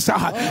hospice.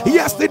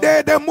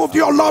 Yesterday they moved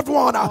your loved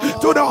one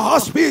to the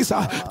hospice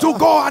to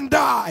go and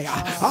die.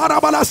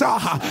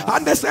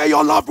 And they say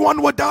your loved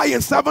one will die in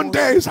 7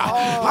 days.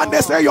 And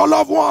they say your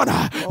loved one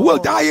will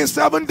die in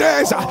 7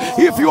 days.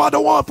 If you are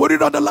the one, put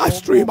it on the live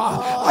stream.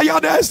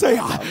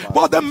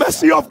 But the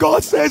mercy of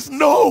God says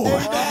no.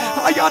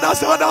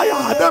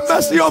 The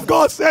mercy of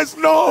God says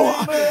no.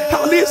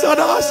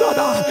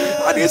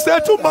 And he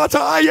said to Martha,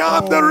 I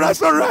am the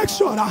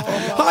resurrection.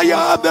 I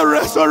am the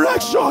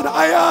resurrection.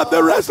 I am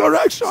the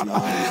resurrection.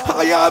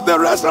 I am the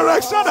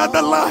resurrection and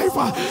the life.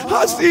 By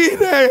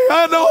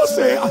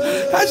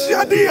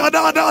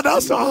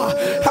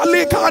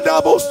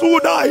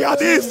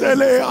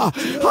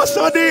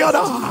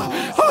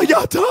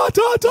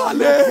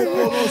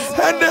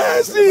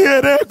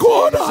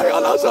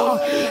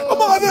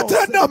the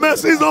tender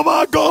mercies of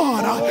our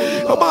God,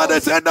 by the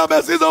tender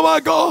mercies of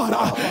our God,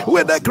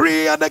 we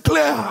decree and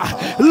declare,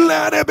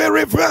 let it be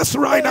reversed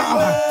right now.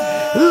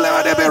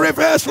 Let it be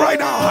reversed right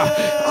now.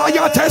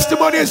 Your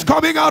testimony is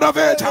coming out of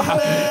it.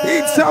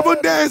 In 7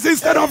 days,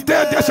 instead of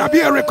death, there shall be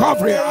a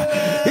recovery.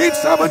 In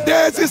 7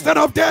 days, instead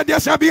of death, there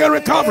shall be a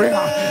recovery.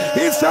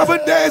 In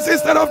 7 days,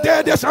 instead of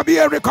death, there shall be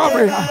a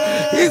recovery.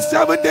 In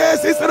 7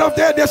 days, instead of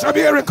death, there shall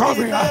be a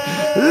recovery.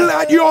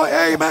 Let your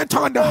amen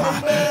thunder.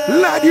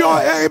 Let your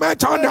amen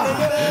thunder.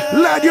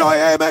 Let your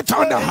amen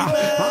thunder.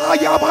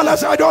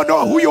 I don't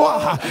know who you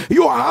are.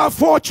 You have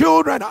 4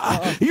 children.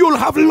 You'll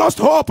have lost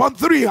hope on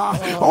 3.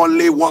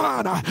 Only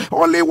one,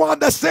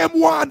 the same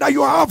one that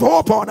you have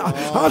hope on.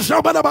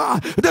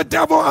 The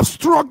devil has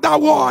struck that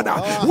one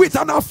with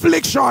an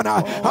affliction.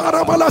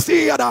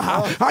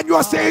 And you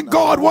are saying,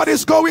 God, what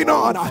is going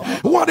on?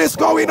 What is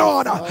going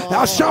on?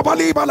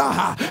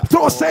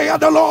 So say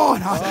the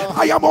Lord,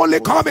 I am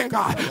only coming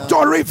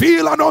to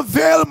reveal and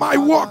unveil my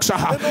works.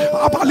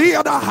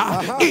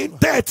 In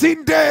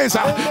 13 days,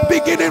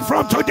 beginning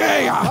from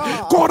today,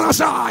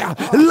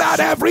 let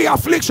every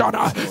affliction,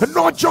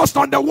 not just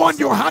on the one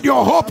you had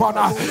your hope on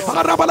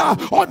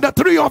the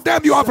 3 of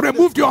them you have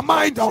removed your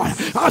mind on.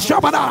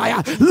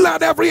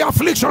 Let every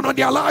affliction on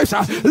their lives,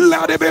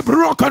 let it be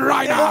broken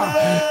right now.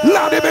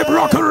 Let it be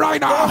broken right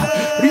now.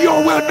 You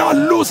will not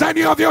lose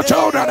any of your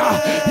children.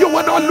 You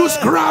will not lose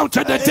ground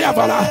to the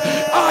devil.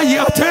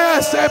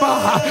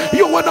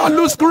 You will not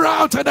lose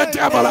ground to the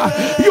devil.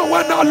 You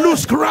will not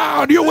lose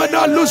ground. You will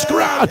not lose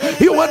ground.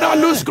 You will not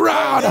lose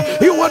ground.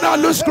 You will not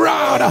lose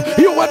ground.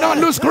 You will not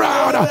lose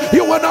ground.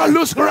 You will not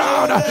lose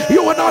ground. You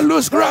will not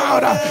lose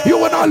ground. You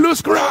will not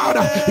lose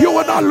ground. You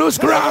will not lose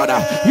ground.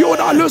 You will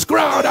not lose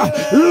ground.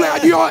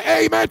 Let your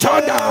amen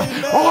thunder.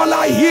 All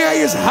I hear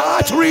is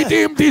heart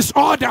redeemed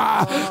disorder.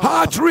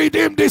 Heart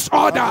redeemed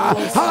disorder.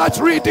 heart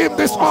redeem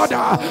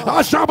disorder.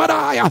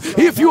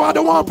 If you are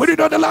the one put it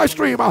on the live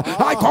stream,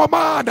 I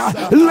command,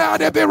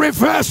 let it be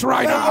reversed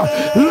right now.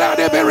 Let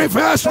it be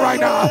reversed right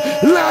now.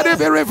 Let it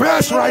be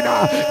reversed right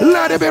now.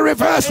 Let it be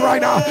reversed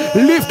right now.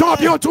 Lift up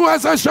your two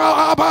hands and shout,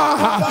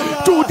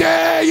 Abba,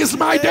 today is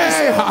my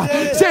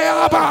day. Say,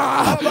 Abba,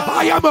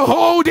 I am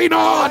holding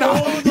on.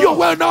 You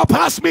will not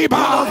pass me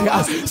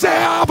by. Say,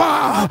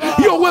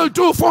 Abba, you will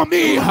do for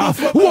me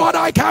what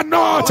I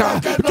cannot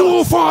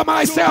do for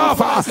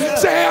myself.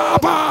 Say,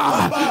 Abba,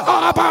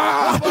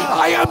 Abba,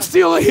 I am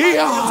still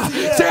here.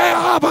 Say,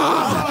 Abba,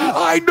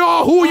 I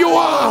know who you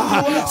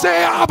are.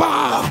 Say,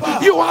 Abba,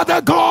 you are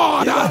the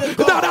God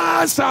that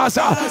answers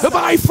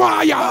by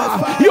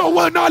fire. You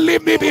will not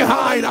leave me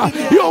behind.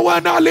 You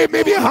will not leave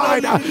me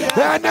behind.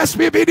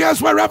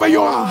 nsppd, wherever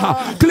you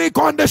are, click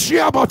on the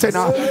share button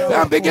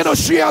and begin to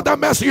share the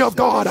mercy of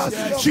God.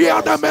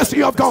 Share the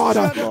mercy of God.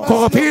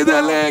 Copy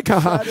the link.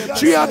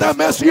 Share the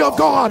mercy of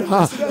God.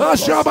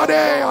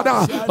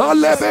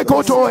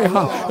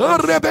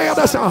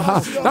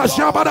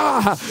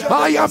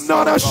 I am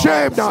not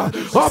ashamed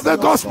of the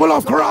gospel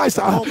of Christ.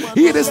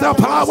 It is the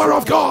power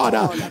of God.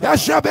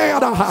 Share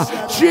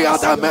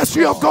the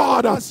mercy of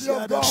God.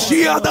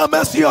 Share the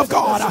mercy of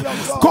God.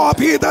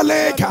 Copy the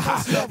link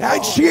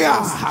and share.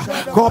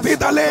 Copy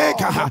the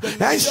link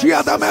and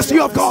share the mercy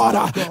of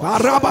God.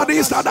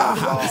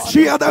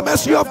 Share the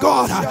mercy of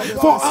God.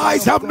 For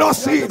eyes have not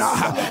seen,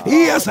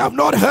 ears have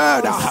not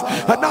heard,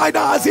 neither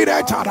has it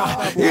entered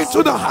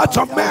into the heart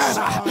of man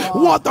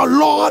what the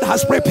Lord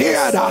has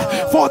prepared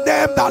for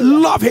them that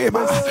love him.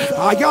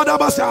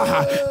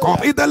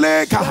 Copy the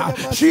link.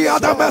 Share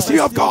the mercy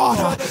of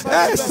God.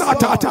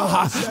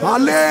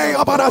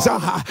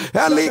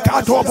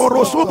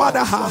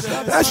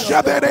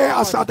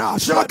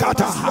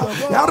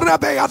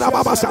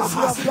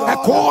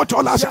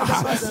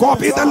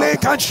 Copy the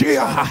link and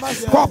share.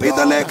 Copy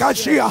the link and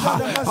share.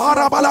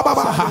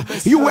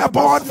 You were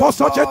born for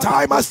such a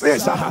time as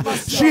this.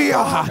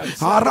 Share.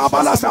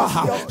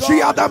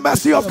 Share the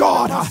mercy of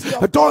God.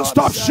 Don't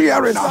stop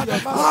sharing.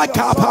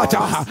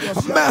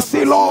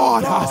 Mercy,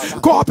 Lord.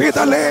 Copy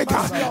the link.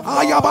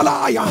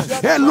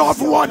 A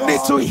loved one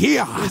needs to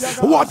hear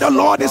what the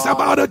Lord is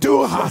about to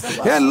do.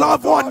 A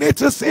loved one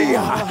needs to see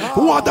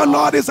what the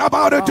Lord is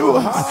about to do.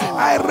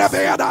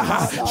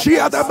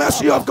 Share the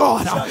mercy of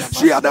God.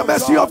 Share the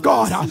mercy of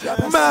God.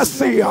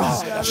 Mercy.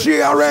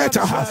 Share it.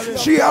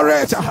 Share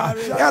it.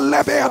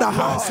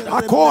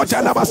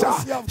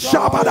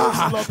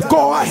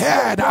 Go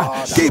ahead.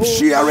 Keep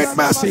sharing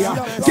mercy.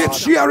 Keep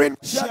sharing.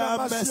 Share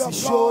the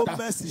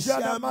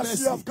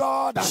mercy of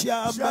God.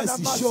 Share the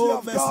mercy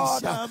of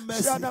God.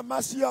 Share the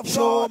mercy of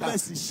God.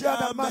 Share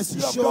the mercy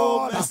of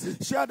God.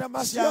 Share the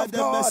mercy of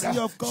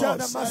God. Share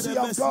the mercy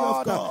of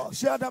God.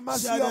 Share the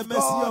mercy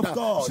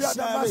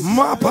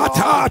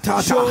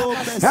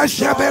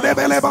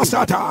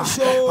of God.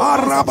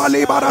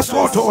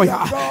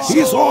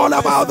 He's all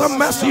about the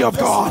mercy of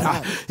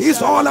God.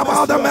 He's all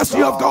about the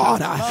mercy of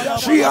God.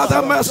 Share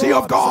the mercy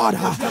of God.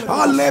 I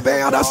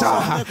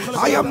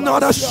am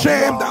not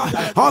ashamed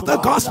of the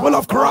gospel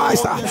of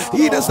Christ.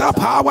 It is the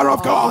power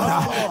of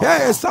God.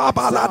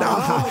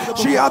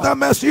 Share the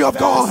mercy of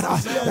God.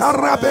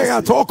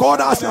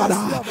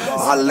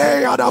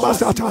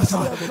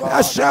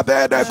 Share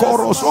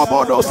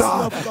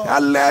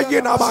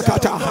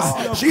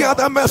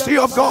the mercy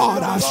of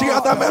God.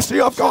 Share the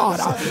mercy of God.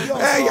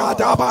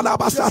 Share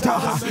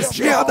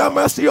the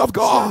mercy of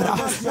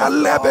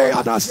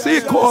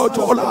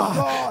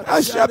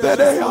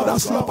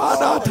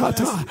God.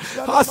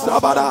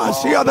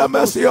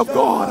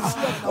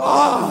 Share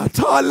the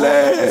mercy of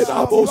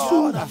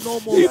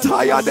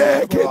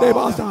God.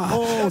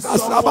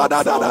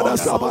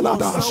 Share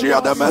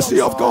the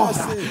mercy of God.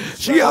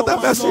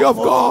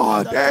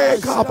 Share the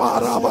mercy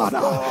of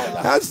God.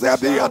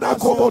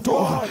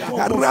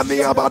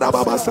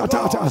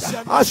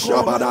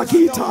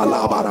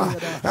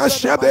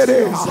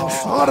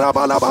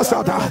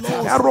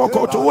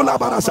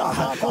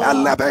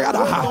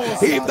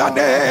 In the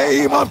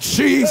name of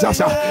Jesus,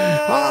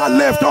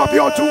 lift up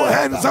your two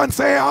hands and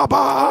say,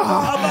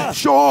 Abba,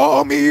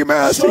 show me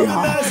mercy. Say,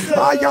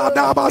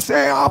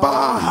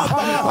 Abba,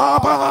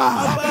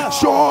 Abba,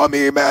 show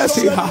me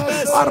mercy.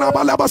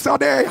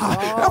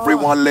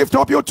 Everyone lift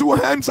up your two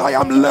hands. I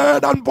am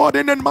led and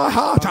burdened in my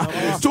heart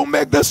to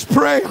make this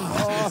prayer.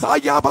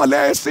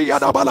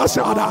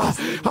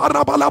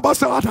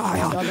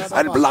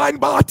 And blind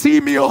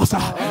Bartimaeus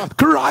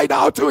cried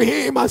out to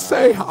him and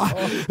say,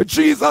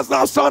 Jesus,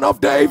 thou son of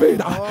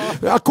David,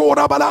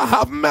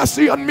 have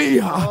mercy on me.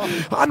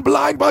 And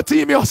blind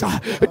Bartimaeus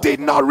did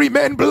not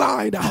remain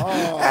blind.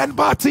 And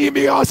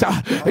Bartimaeus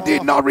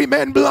did not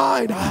remain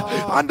blind.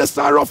 And the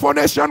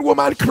Syrophoenician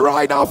woman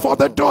cried out for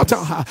the daughter.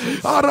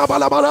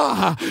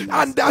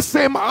 And that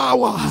same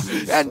hour,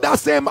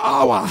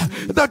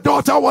 the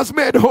daughter was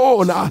made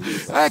whole. And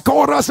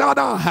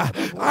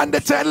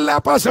the 10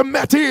 lepers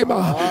met him.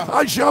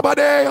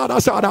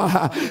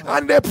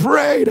 And they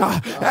prayed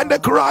and they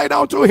cried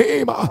out to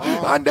him.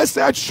 And they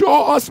said,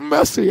 show us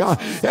mercy. While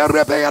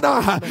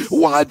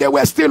they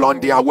were still on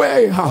their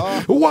way,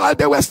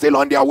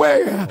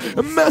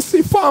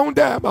 mercy found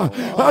them.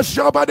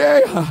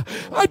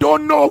 I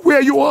don't know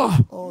where you are.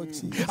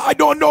 I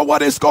don't know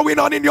what is going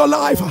on in your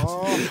life.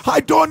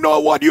 I don't know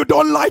what you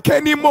don't like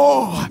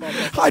anymore.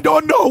 I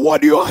don't know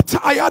what you are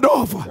tired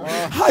of.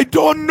 I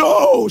don't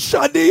know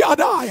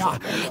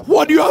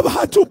what you have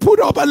had to put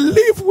up and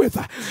live with.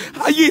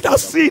 I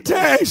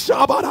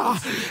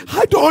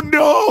don't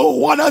know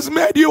what has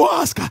made you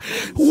ask,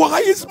 why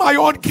is my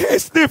own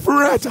case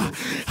different?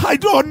 I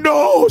don't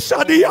know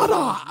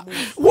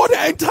what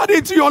entered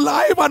into your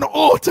life and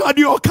altered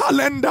your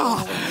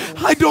calendar.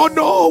 I don't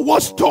know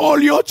what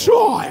stole your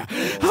joy.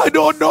 I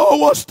don't know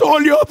what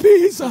stole your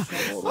peace.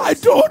 I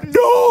don't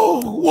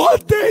know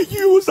what they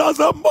use as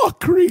a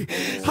mockery.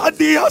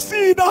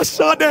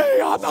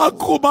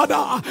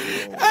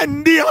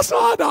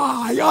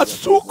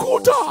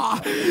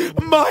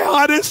 My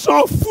heart is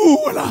so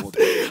full.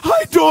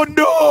 I don't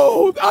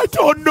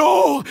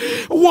know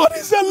what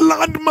is a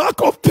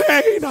landmark of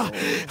pain.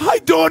 I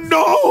don't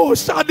know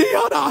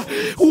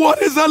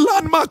what is a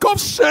landmark of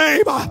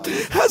shame. But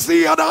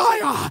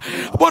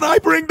I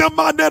bring the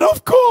mandate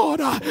of God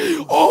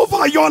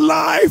over your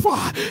life.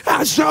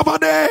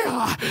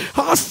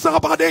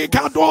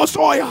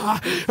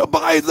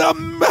 By the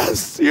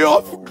mercy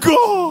of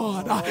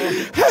God,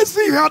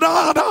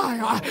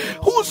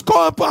 whose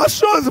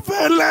compassions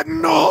fail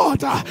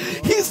not.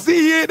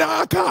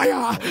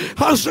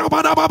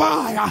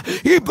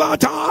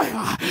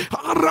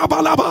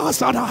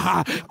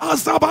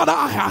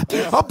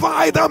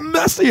 By the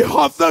mercy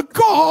of the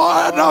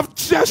God of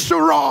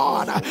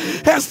Jeshurun,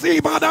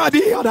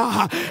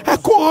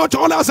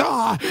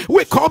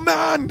 we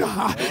command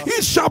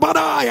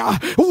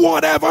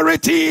whatever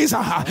it is,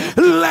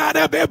 let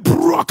it be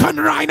broken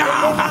right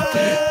now.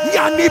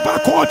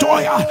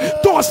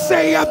 Thus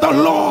saith the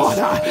Lord,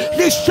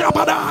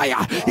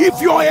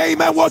 if your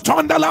amen will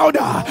turn the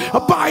louder,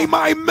 by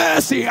my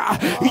mercy,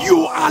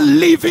 you are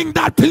leaving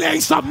that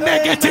place of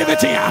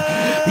negativity.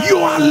 You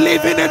are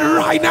living it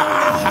right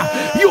now.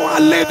 You are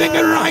living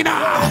it right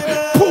now.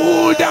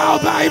 Pulled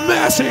out by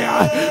mercy.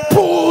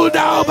 Pulled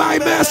out by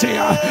mercy.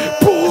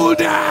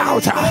 Pulled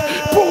out.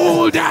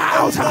 Pulled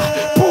out.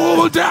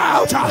 Pulled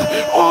out.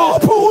 Oh,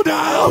 pulled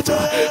out.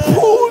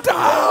 Pulled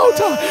out.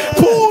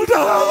 Pulled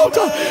out.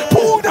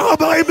 Pulled out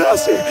by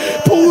mercy.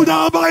 Pulled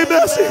out by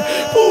mercy.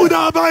 Pulled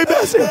out by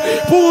mercy.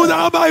 Pulled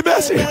out by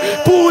mercy.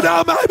 Pulled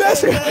out by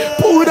mercy.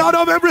 Pulled out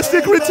of every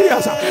secret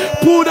tears.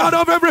 Pulled out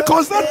of every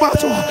constant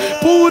battle.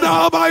 Pulled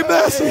out by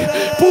mercy.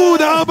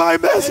 Pulled out by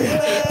mercy.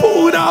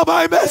 Pulled out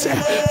by mercy.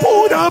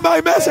 Pulled out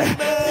by mercy.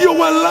 You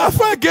will laugh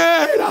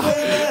again.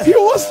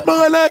 You will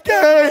smile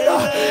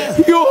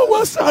again. You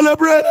will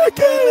celebrate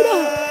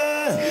again.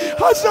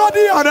 For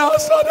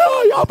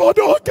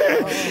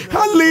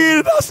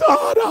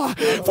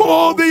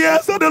all the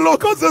years that the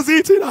locusts has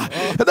eaten,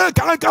 the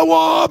canker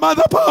worm and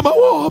the palmer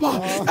worm,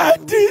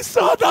 and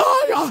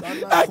Disadaya,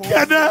 and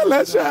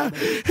Kenelesha,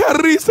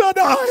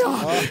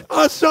 Herisadaya,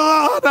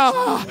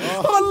 Ashana,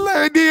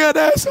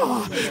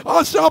 Aledianesa,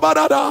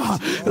 Ashabadada.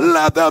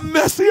 Let the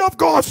mercy of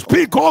God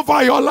speak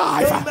over your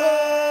life.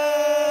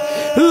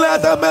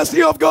 Let the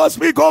mercy of God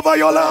speak over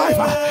your life.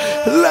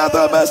 Let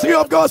the mercy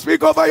of God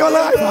speak over your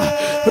life.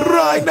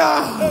 Right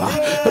now.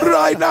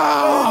 Right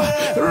now.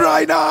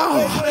 Right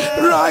now.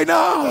 Right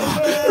now.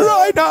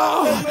 Right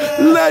now.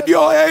 Let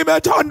your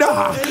amen thunder.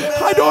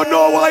 I don't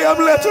know why I'm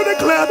led to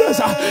declare this,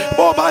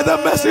 but by the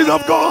mercies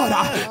of God,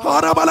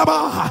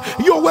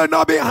 you will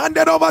not be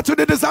handed over to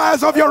the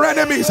desires of your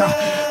enemies.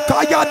 So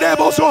I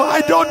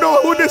don't know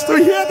who needs to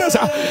hear this.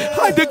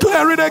 I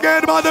declare it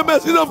again by the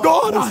mercies of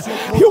God.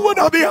 You will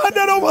not be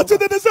handed over to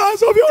the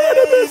desires of your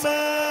enemies.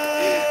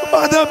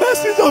 By the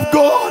mercies of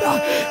God,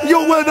 you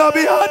will not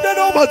be handed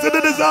over to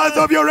the desires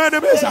of your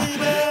enemies.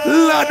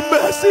 Let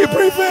mercy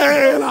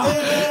prevail.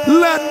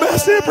 Let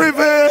mercy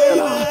prevail.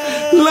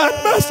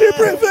 Let mercy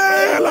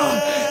prevail.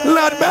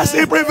 Let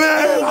mercy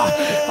prevail.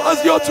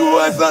 As your two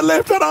hands are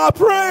lifted, I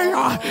pray,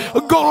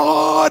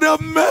 God of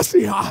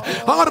mercy,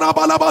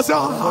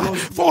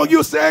 for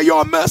you say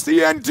your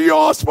mercy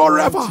endures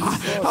forever.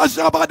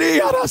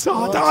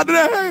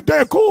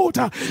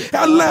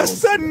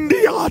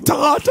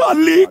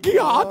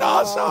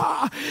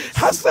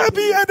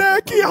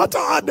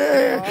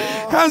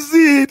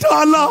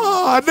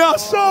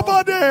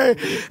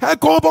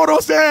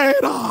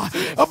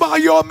 By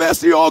your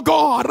mercy, oh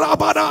God,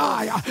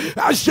 Rabbanaya,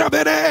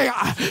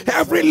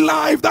 every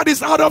life that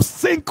is out of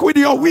sync with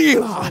your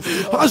will,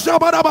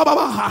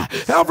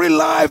 every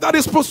life that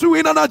is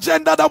pursuing an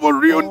agenda that will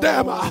ruin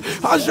them,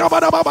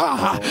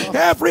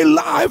 every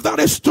life that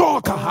is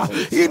stuck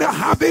in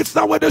habits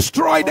that will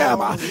destroy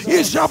them,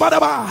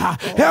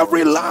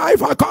 every life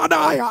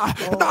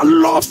that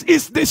loves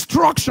its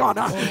destruction,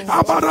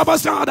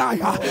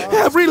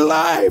 every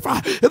life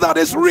that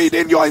is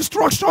reading your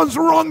instructions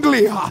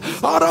wrongly,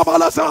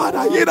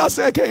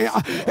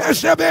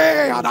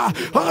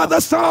 the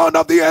sound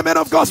of the amen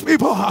of God's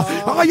people,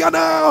 I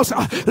announce,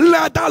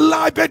 let that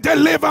life be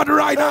delivered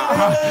right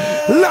now.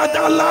 Let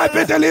that life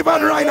be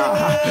delivered right now.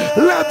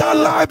 Let that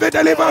life be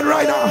delivered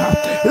right now.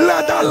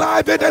 Let that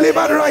life be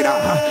delivered right now.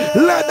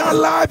 Let that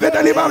life be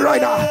delivered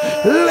right now.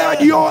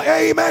 Let your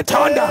amen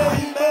thunder.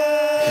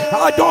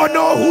 I don't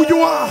know who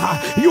you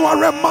are. You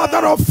are a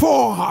mother of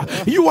 4.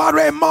 You are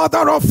a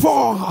mother of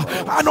 4.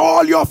 And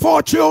all your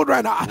 4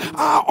 children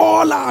are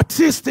all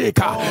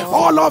autistic.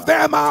 All of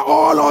them are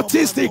all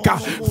autistic.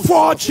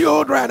 4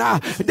 children,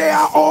 they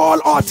are all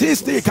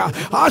autistic.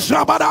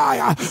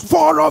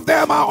 4 of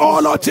them are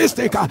all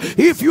autistic.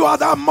 If you are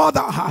the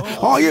mother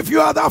or if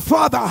you are the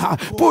father,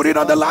 put it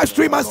on the live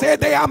stream and say,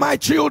 they are my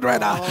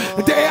children.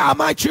 They are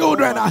my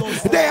children.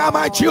 They are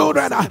my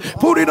children.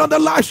 Put it on the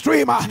live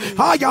stream.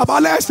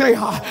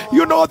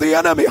 You know the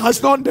enemy has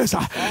done this.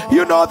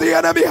 You know the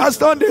enemy has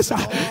done this.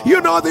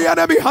 You know the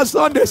enemy has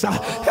done this.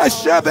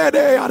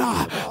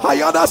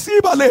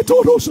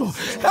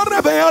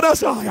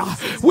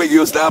 We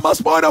use them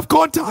as point of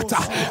contact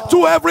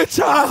to every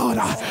child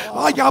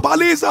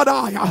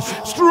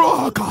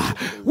struck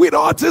with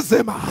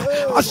autism.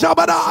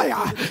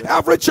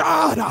 Every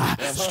child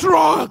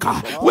struck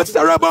with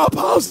cerebral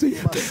palsy.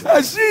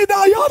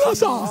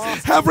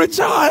 Every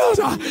child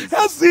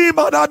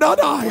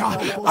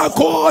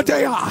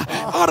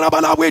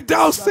with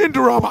Down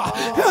syndrome.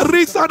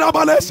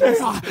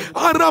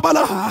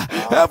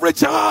 Every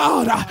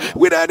child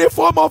with any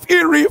form of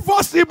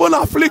irreversible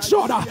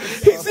affliction.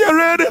 Is there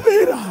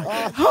anything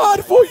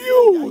hard for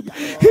you?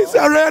 Is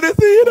there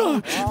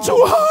anything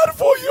too hard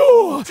for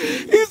you?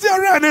 Is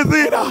there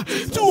anything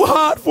too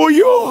hard for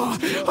you?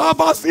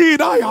 As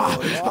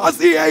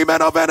the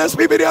amen of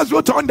nsppd as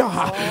you thunder,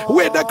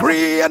 we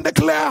decree and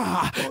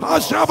declare,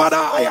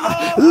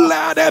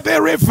 let it be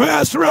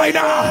reversed right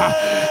now.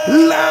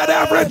 Let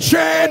every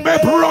chain be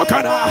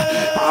broken.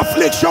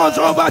 Afflictions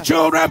over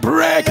children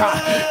break.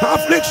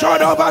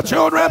 Affliction over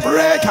children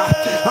break.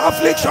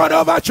 Affliction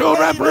over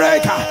children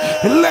break.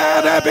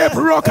 Let it be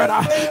broken.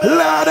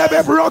 Let it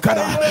be broken.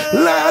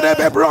 Let it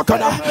be broken.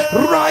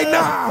 Right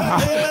now.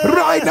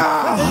 Right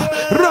now.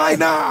 Right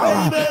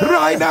now.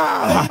 Right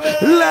now.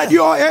 Let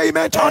your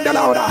amen turn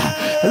louder.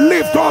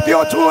 Lift up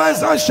your 2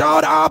 hands and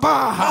shout,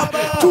 Abba.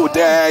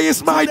 Today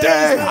is my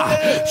day.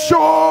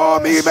 Show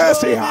me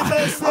mercy.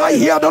 I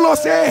hear the Lord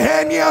say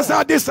hernias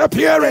are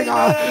disappearing,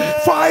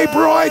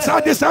 fibroids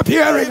are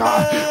disappearing,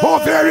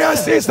 ovarian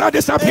cysts are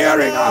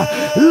disappearing.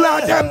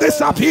 Let them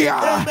disappear.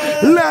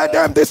 Let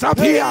them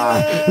disappear.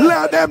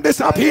 Let them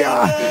disappear.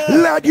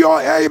 Let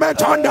your amen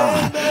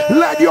thunder.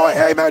 Let your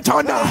amen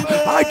thunder.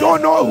 I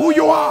don't know who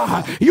you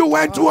are. You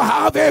went to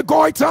have a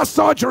goiter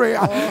surgery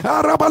and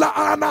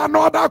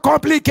another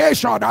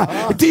complication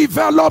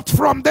developed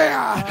from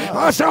there.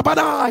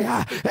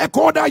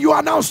 You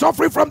are now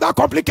suffering from that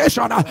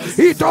complication.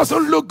 It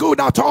doesn't look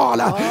good at all.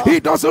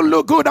 It doesn't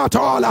look good at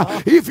all.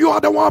 If you are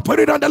the one, put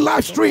it on the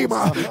live stream.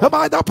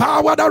 By the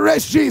power that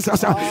raised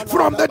Jesus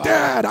from the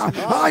dead,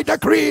 I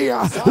decree,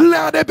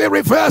 let it be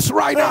reversed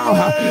right now.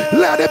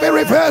 Let it be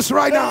reversed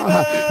right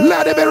now.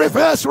 Let it be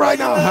reversed right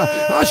now.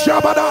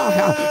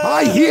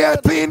 I hear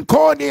thin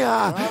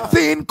cornea,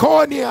 thin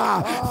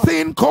cornea,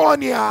 thin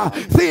cornea,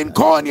 thin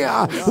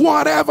cornea.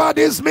 Whatever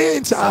this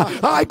means,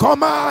 I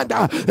command,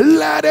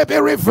 let it be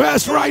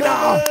reversed right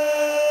now.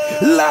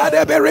 Let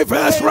it be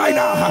reversed right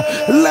now.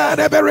 Let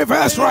it be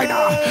reversed right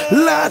now.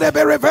 Let it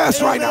be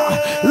reversed right now.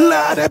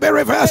 Let it be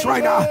reversed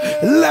right now.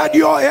 Let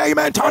your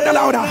amen turn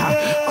louder.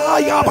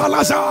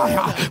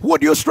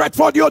 Would you stretch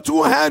forth your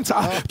 2 hands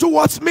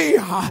towards me?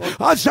 Let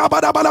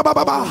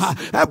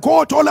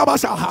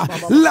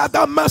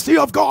the mercy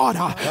of God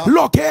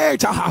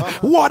locate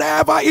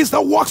whatever is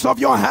the works of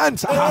your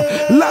hands.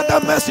 Let the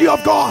mercy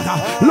of God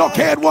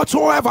locate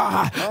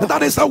whatsoever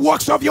that is the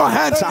works of your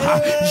hands.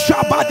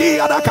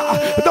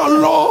 The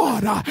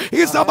Lord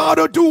is about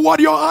to do what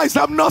your eyes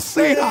have not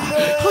seen.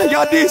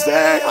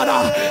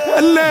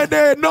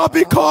 Not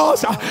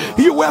because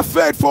you were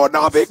faithful,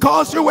 not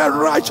because you were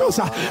righteous.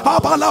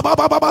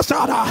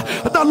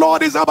 The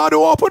Lord is about to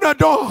open a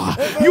door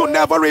you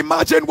never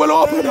imagined will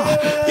open.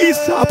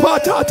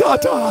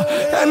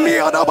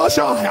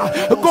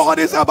 God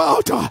is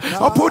about to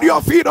put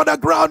your feet on the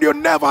ground you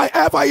never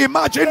ever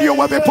imagined you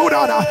will be put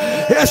on.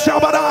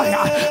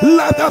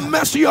 Let the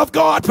mercy of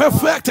God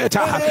perfect it.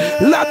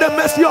 Let the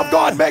mercy of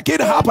God make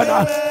it happen.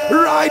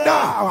 right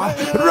now,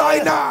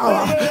 right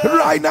now,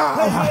 right now,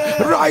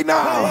 right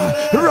now,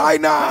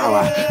 right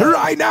now,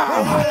 right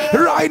now,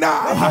 right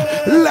now.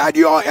 Let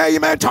your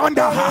amen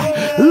thunder.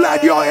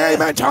 Let your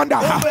amen thunder.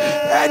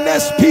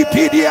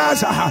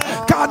 NSPPDs,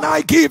 can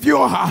I give you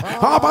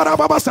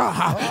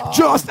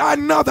just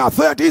another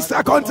 30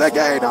 seconds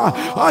again?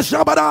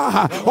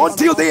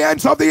 Until the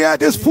ends of the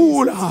earth is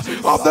full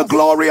of the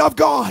glory of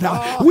God.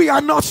 We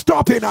are not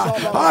stopping.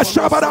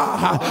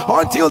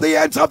 Until the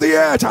ends of the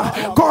earth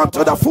come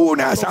to the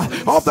fullness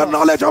of the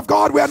knowledge of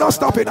God. We are not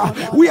stopping.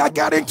 We are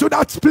getting to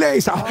that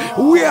place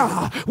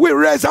where we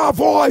raise our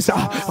voice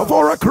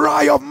for a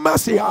cry of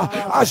mercy.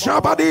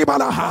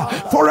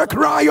 For a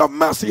cry of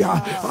mercy.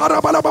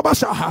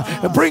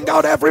 Bring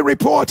out every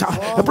report.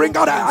 Bring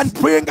out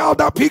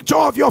the picture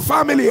of your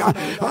family.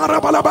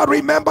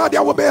 Remember,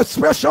 there will be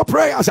special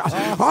prayers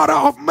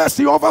of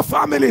mercy over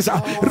families.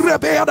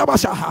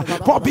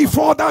 But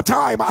before that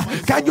time,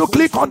 can you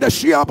click on the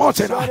share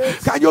button?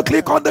 Can you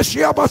click on the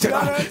share button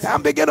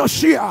and begin to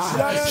share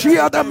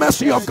the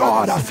mercy of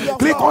God?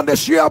 Click on the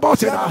share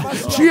button.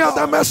 Share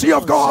the mercy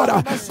of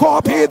God.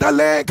 Copy the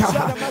link.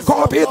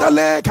 Copy the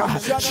link.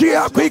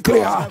 Share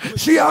quickly.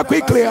 Share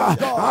quickly.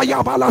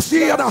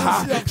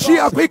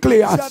 Share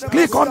quickly.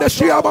 Click on the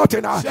share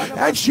button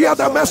and share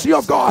the mercy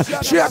of God.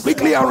 Share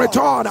quickly and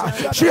return.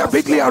 Share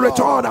quickly and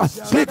return.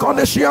 Click on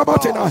the share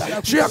button.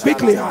 Share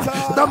quickly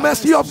the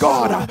mercy of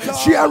God.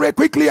 Share it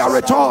quickly and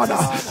return.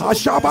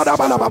 Share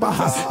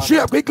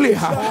quickly.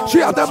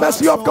 Share the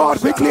mercy of God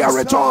quickly and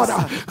return.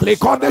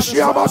 Click on the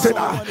share button.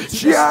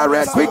 Share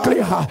it quickly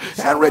and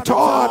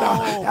return.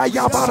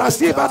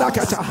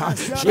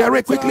 Share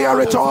it quickly and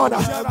return.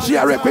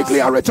 Share it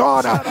quickly and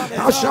return.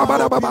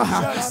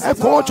 Share it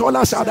quickly and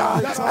return.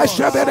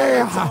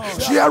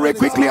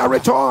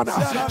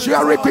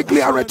 Share it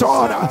quickly and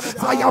return.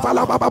 Share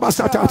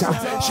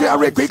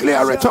it quickly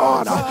and return.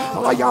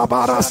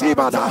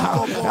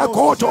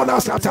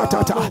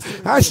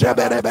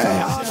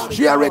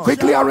 Share it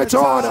quickly and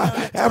return.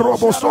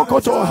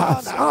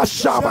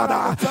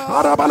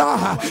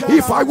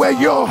 If I were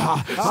you,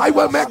 I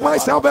will make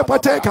myself a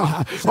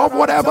partaker of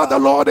whatever the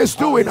Lord is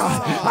doing.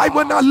 I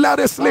will not let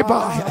it slip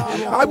by.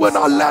 I will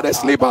not let it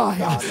slip by.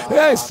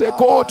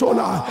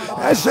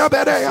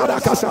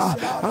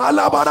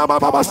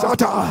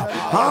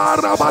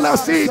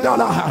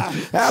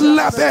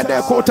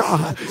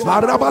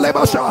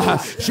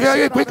 Share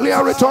it quickly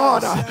and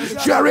return.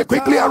 Share it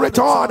quickly and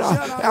return.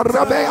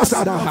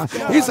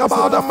 It's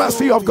about the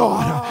mercy of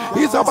God.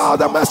 It's about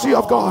the mercy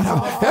of God.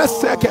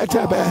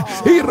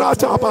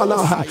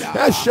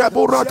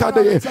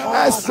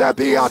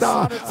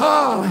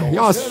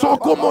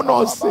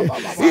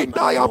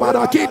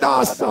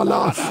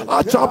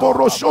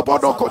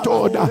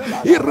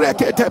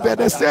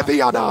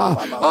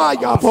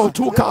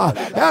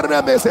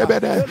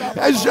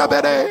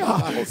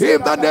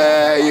 In the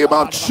name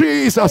of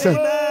Jesus.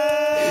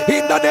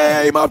 In the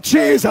name of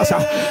Jesus,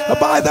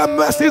 by the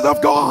mercies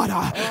of God,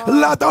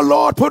 let the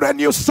Lord put a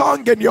new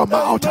song in your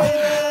mouth.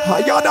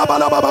 By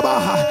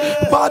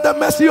the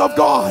mercy of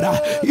God,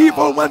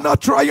 evil will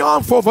not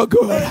triumph over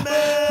good.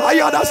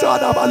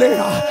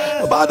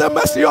 By the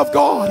mercy of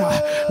God,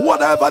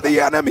 whatever the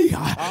enemy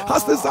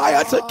has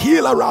desired to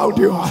kill around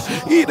you,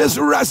 it is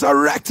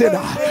resurrected.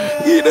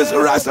 It is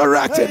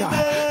resurrected.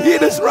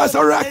 It is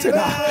resurrected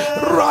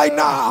right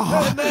now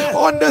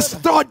on this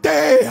third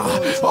day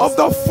of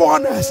the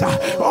furnace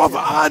of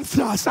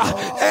answers.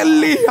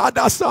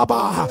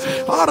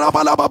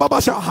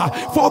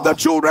 For the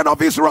children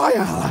of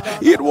Israel,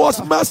 it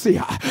was mercy.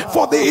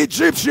 For the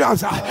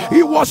Egyptians,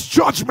 it was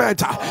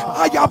judgment.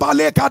 Let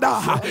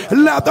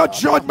the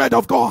judgment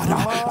of God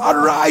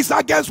arise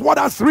against what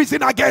has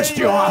risen against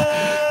you.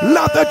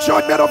 Let the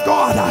judgment of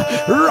God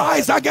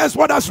rise against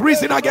what has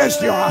risen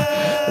against you.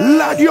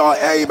 Let your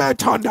amen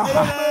thunder.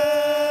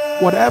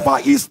 Whatever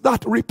is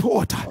that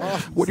report,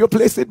 would you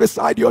place it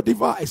beside your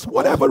device?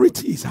 Whatever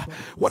it is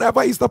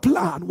the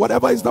plan,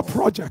 whatever is the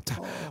project,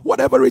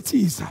 whatever it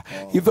is,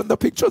 even the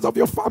pictures of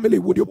your family,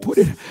 would you put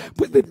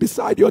it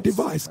beside your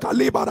device?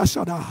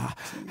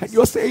 And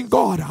you're saying,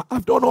 God,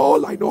 I've done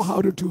all I know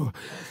how to do.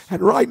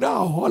 And right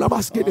now, all I'm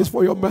asking is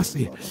for your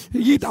mercy.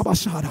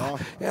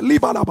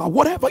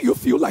 Whatever you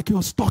feel like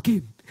you're stuck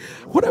in,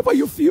 whatever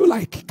you feel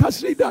like,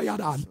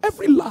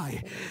 every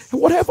lie,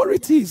 whatever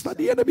it is that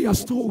the enemy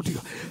has told you,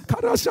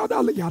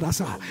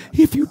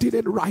 if you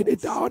didn't write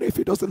it down, if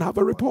it doesn't have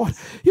a report,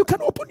 you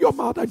can open your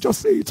mouth and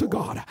just say it to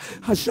God.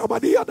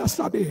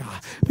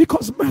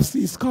 Because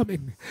mercy is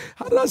coming.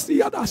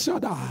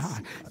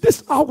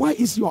 This hour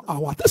is your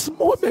hour. This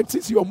moment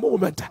is your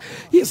moment.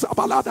 He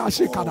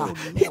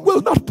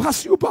will not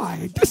pass you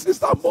by. This is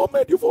the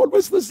moment you've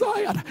always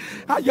desired.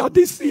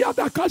 This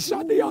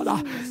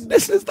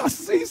is the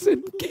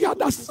season.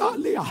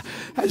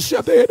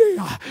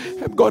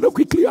 I'm going to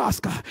quickly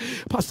ask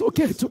Pastor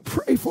K to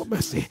pray for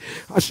mercy.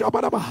 Pastor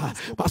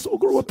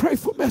Oguru will pray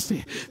for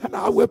mercy, and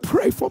I will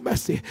pray for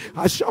mercy.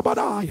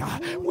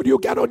 Would you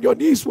get on your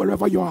knees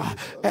wherever you are?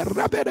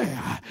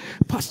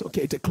 Pastor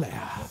K,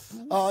 declare.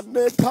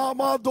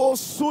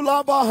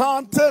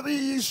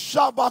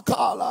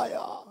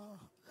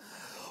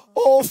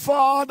 Oh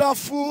Father,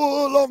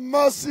 full of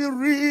mercy,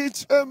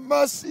 rich in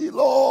mercy,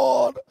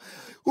 Lord,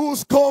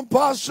 whose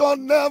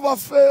compassion never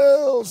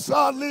fails.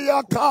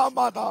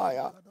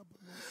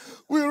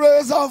 We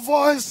raise our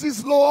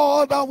voices,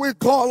 Lord, and we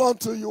call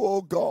unto you,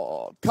 O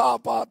God.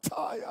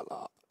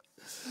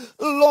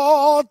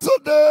 Lord,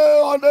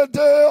 today on the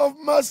day of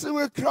mercy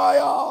we cry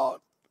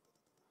out.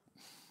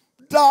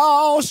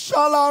 Thou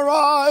shalt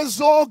arise,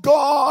 O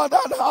God,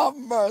 and have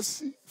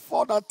mercy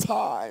for the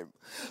time.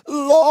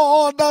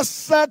 Lord, the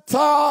set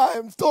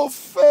time to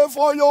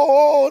favor your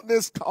own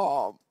is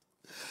come.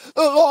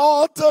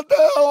 Lord,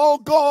 today, O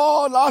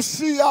God,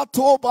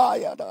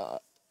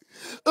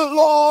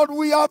 Lord,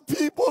 we are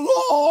people,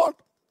 Lord,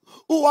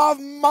 who have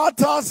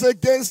matters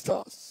against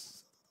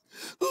us.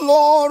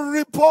 Lord,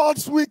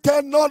 reports we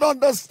cannot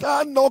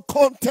understand nor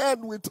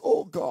contend with,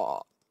 O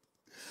God.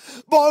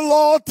 But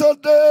Lord,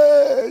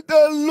 today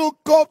they look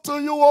up to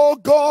you, O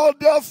God.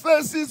 Their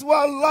faces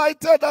were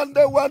lighted and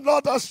they were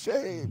not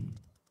ashamed.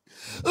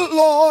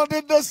 Lord,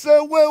 in the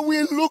same way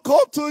we look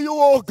up to you,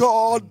 O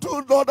God,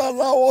 do not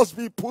allow us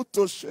be put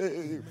to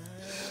shame.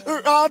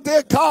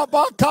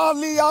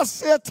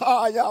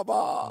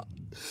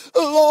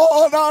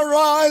 Lord,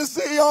 arise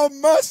in your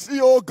mercy,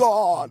 O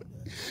God.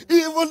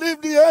 Even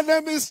if the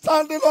enemy is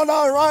standing on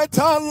our right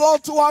hand,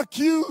 Lord, to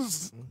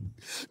accuse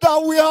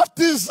that we are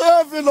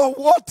deserving of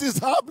what is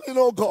happening,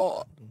 O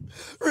God.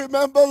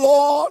 Remember,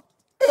 Lord,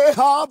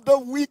 Ahab the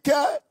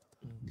wicked,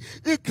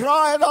 he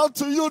cried out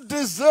to you,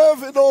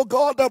 deserving, oh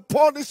God, the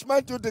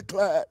punishment you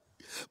declared.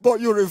 But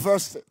you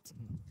reversed it.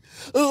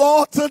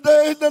 Lord,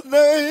 today in the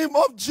name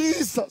of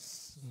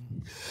Jesus,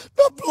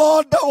 the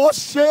blood that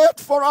was shed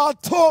for our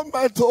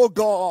torment, oh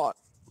God,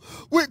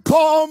 we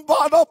come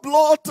by the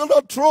blood to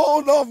the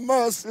throne of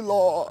mercy,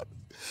 Lord.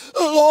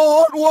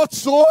 Lord,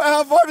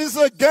 whatsoever is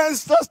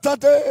against us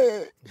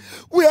today,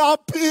 we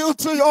appeal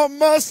to your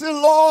mercy,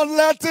 Lord.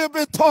 Let it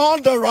be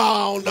turned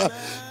around.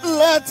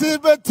 Let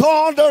it be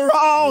turned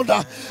around.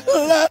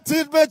 Let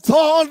it be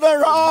turned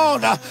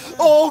around.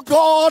 Oh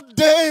God,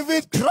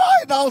 David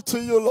cried out to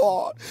you,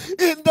 Lord.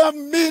 In the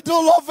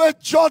middle of a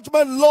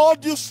judgment,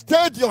 Lord, you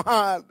stayed your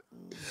hand.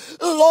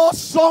 Lord,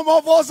 some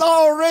of us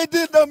are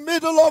already in the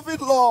middle of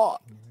it, Lord.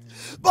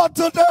 But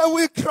today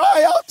we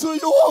cry out to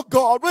you, oh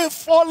God. We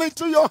fall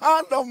into your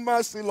hand of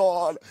mercy,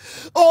 Lord.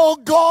 Oh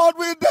God,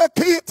 we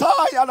declare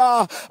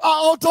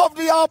out of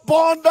the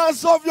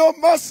abundance of your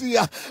mercy,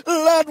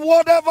 let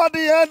whatever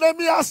the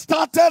enemy has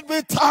started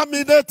be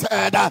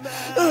terminated.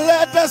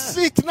 Let the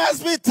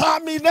sickness be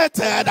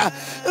terminated.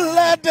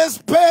 Let this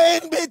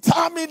pain be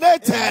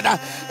terminated.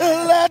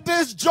 Let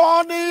this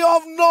journey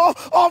of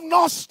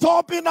not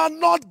stopping and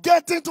not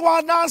getting to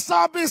an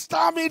answer be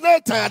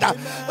terminated.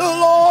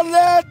 Lord,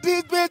 let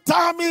it be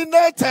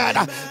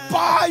terminated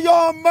by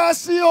your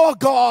mercy, oh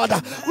God.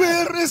 We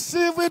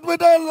receive it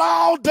with a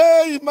loud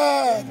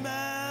amen.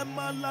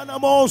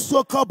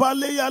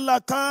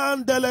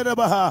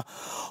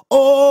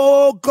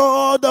 Oh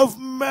God of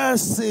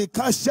mercy,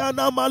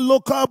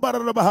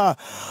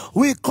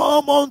 we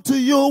come unto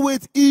you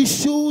with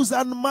issues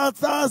and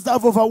matters that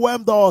have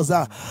overwhelmed us.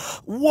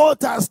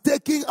 What has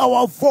taken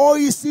our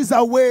voices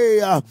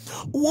away?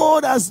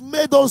 What has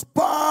made us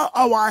bow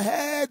our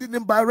head in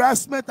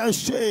embarrassment and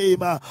shame?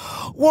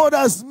 What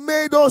has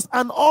made us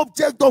an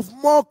object of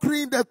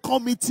mockery in the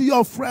committee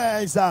of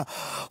friends?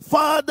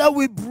 Father,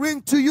 we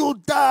bring to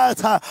you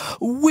that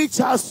which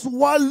has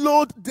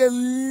swallowed the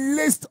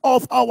list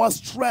of our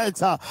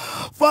strength.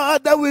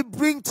 Father, we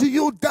bring to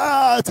you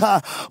that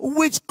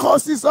which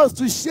causes us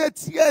to shed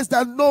tears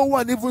that no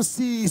one even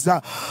sees.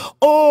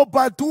 Oh,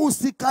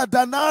 Badusi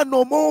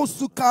Kadanano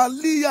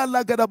Mosukalia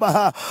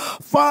Lagadabaha.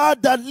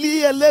 Father,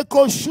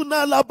 Lieleko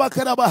Shunala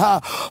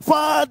Bakadabaha.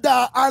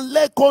 Father,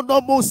 Aleko no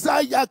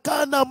Mosaya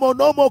Kana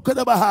Monomo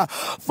Kadabaha.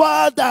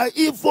 Father,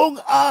 even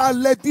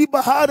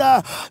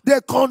Ledibahara,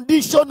 the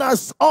condition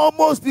has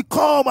almost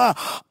become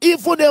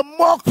even a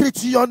mockery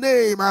to your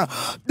name.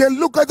 They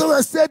look at us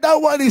and say, that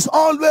one is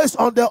always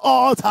on the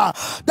altar.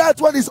 That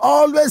one is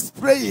always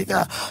praying.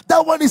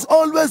 That one is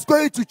always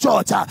going to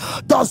church.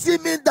 Does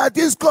it mean that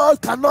this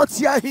God cannot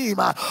hear him?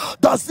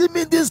 Does it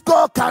mean this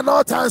God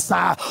cannot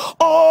answer?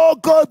 Oh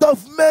God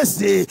of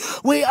mercy,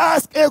 we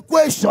ask a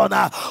question.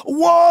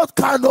 What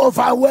can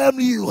overwhelm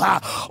you?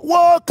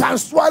 What can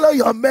swallow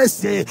your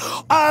mercy?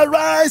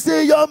 Arise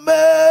in your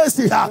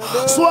mercy.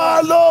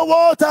 Swallow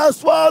what has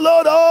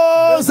swallowed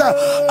us.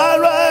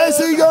 Arise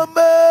in your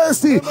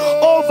mercy.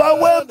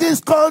 Overwhelm these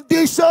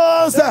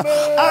conditions.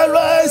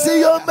 Arise in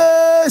your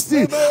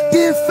mercy.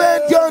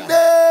 Defend your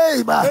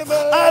name.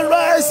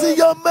 Arise in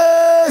your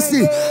mercy.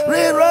 mercy.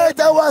 Rewrite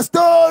our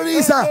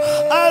stories.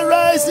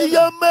 Arise in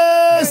your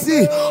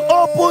mercy.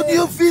 Open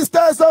you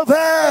vistas of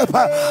help.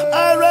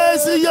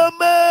 Arise in your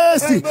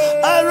mercy.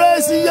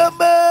 Arise in your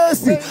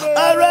mercy.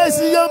 Arise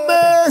in your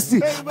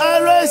mercy.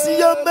 Arise in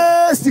your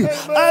mercy.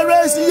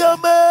 Arise in your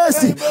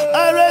mercy.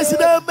 Arise in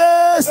your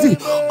mercy.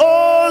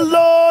 Oh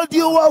Lord,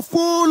 you are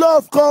full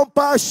of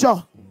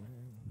compassion.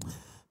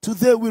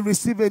 Today we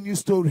receive a new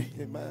story.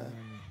 Amen.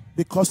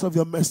 Because of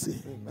your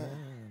mercy.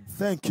 Amen.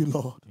 Thank you,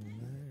 Lord.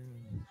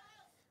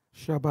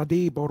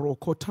 Shabadi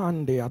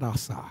borokotande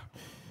adasa.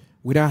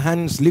 With our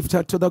hands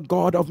lifted to the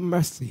God of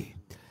mercy.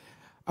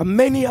 And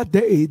many a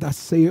day that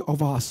say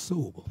of our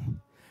soul,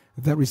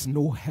 there is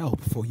no help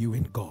for you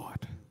in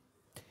God.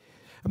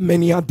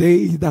 Many a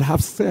day that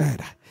have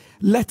said,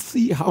 let's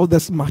see how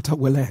this matter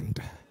will end.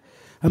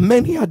 And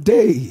many a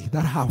day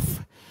that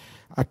have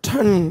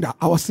turned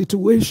our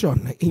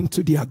situation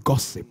into their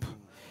gossip.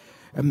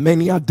 And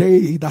many a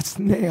day that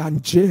snare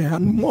and jeer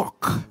and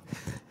mock.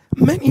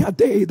 Many a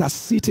day that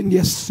sit in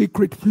their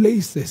secret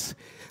places,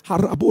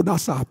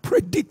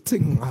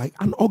 predicting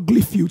an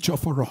ugly future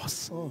for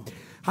us.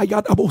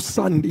 And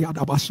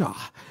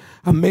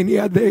many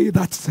a day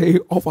that say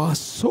of our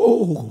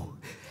soul,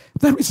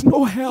 there is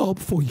no help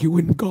for you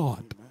in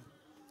God.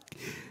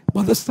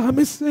 But the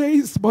psalmist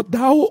says, but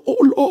thou, O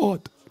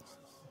Lord,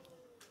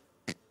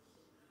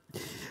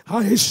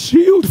 are a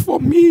shield for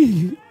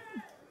me,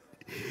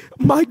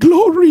 my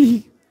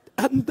glory,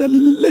 and the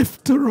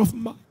lifter of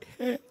my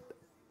head.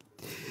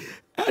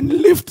 And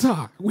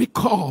lifter we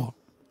call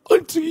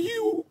unto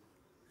you.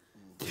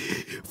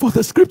 For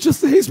the scripture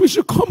says we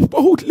should come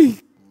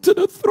boldly to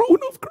the throne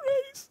of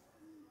grace,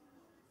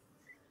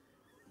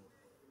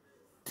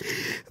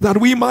 that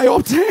we might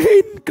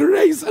obtain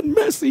grace and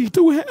mercy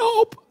to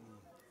help.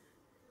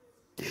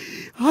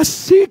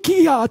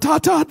 Asikia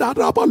tata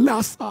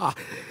darabalasa.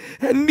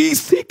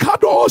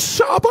 Nisikado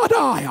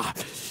Shabadaya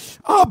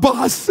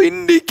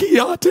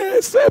Abasindikiate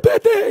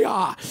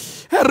Sebedea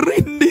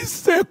Rindi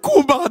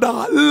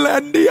Sekubada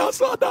Lendia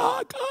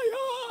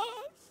Sadakaya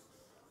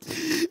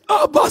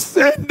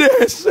Abasende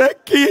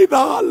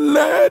Sekina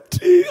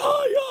Leti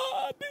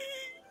Ayadi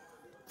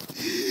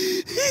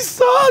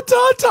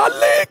Isata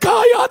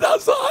Talekaya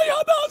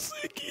Dasaya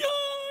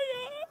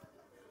Dasikiaya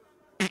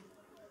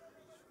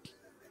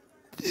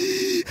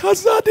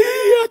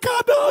Hasadia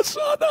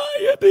Kadashana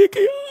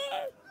Yadikia.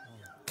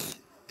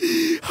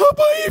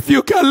 But if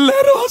you can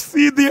let us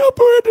see their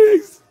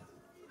burdens,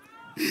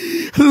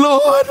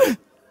 Lord,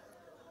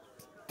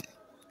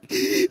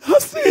 if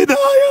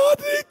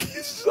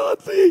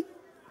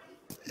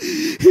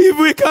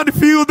we can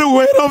feel the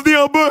weight of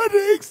their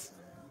burdens,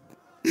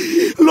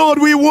 Lord,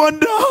 we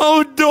wonder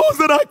how those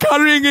that are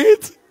carrying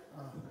it,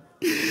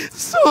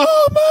 some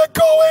are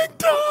going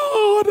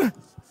down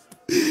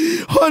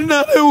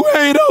under the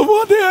weight of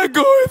what they are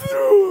going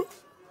through.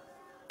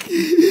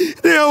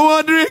 They are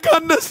wondering,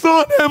 can the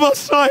sun ever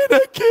shine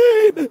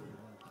again?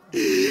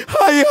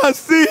 I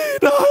see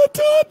that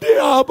the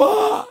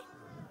Abba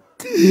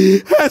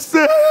has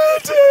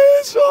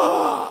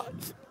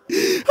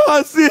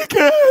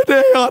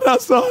Asikede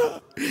Arasa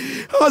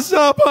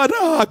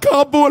Ashabada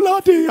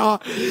Kabuladia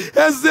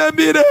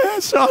Ezemire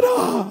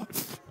Shara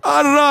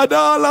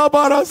Arada la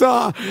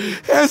barasa,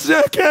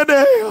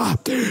 Ezekedea,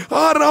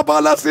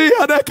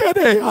 Arabalasia de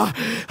Kedea,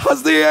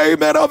 as the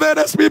amen of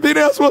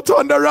nsppd will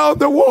turn around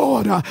the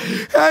world.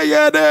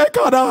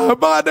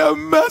 By the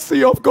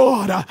mercy of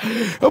God,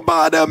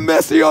 by the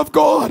mercy of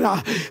God,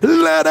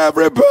 let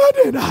every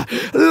burden,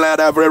 let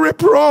every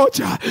reproach,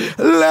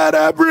 let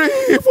every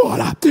evil,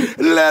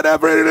 let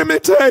every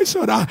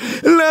limitation,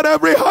 let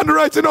every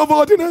handwriting of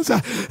ordinance,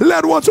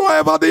 let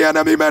whatsoever the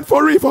enemy meant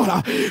for evil,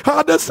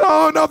 at the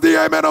sound of the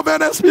amen of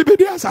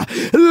nsppd,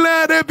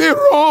 let it be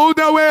rolled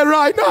away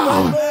right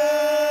now.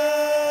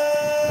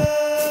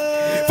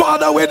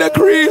 Father, we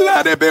decree,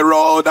 let it be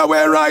rolled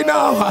away right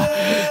now.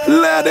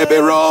 Let it be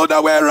rolled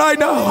away right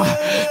now.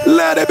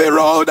 Let it be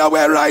rolled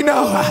away right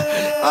now.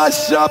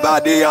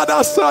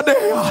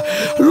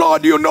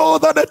 Lord, you know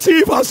that the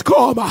thief has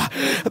come.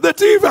 The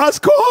thief has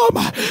come.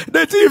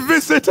 The thief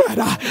visited.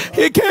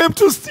 He came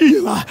to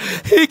steal.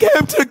 He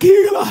came to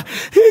kill.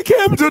 He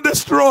came to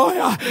destroy.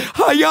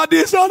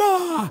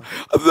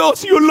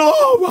 Those you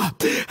love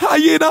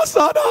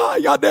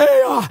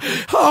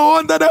are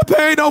under the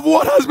pain of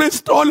what has been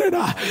stolen.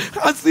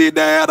 And see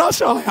the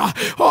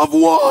of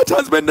what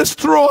has been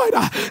destroyed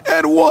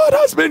and what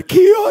has been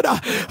killed.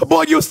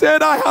 But you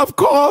said, I have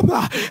come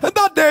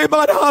that they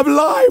might have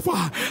life.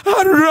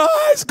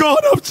 Arise,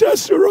 God of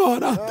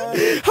Jeshurun.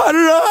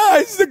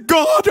 Arise,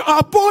 God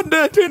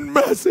abundant in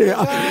mercy.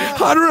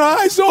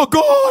 Arise, oh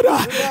God,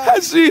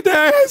 and see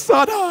the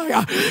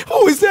Sadai,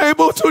 who is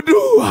able to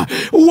do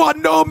what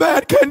no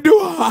man can do.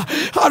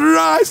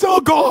 Arise, oh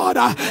God,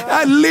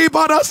 and leave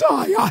us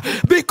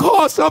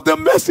because of the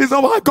mercies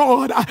of our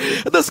God.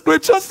 The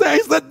scripture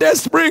says that the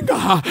spring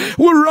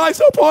will rise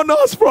upon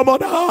us from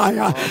on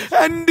high.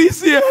 And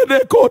this year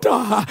the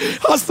kota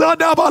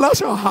asada balasha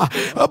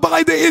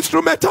by the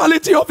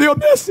instrumentality of your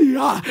mercy.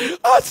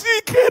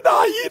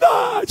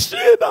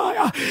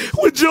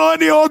 We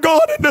journey, oh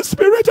God, in the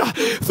spirit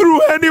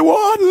through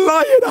anyone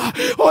lying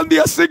on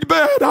their sick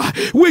bed.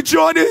 We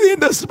journey in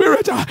the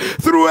spirit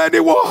through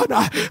anyone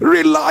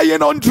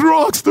relying on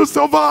drugs to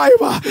survive.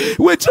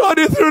 We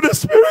journey through the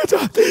spirit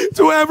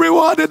to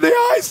everyone in the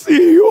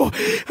ICU.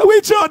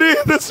 We journey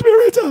in the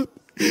spirit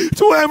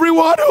to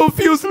everyone who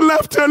feels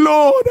left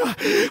alone,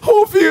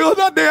 who feel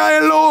that they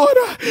are alone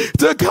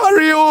to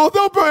carry all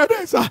the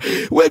burdens.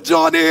 We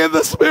journey in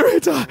the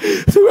spirit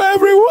to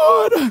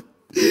everyone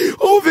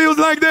who feels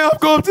like they have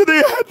come to the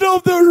end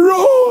of the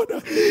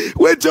road.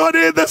 We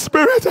journey in the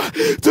spirit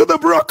to the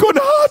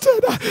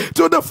brokenhearted,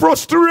 to the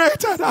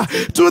frustrated,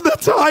 to the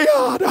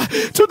tired,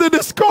 to the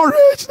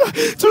discouraged,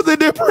 to the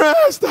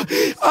depressed.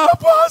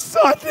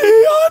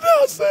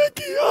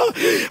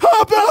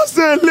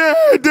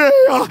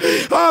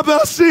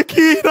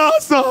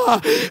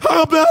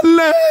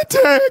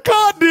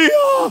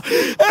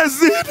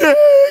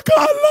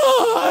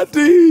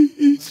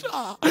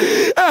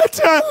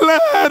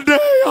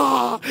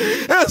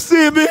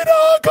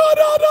 Esimina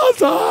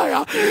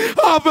kanadasaya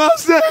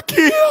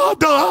abasekia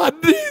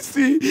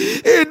dadisi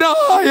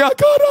inaya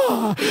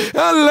kana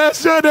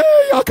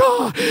elesheneyaka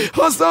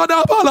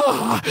hasadabala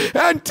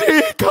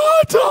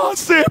antikata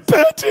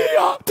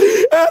sipetia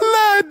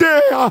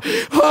eledea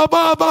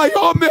hababa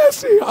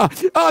yomesia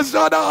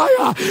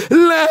azadaya.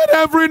 Let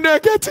every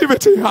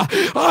negativity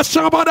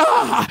ashabada,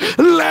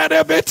 let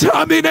it be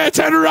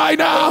terminated right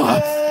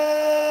now.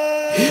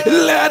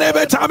 Let it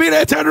be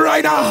terminated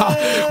right now.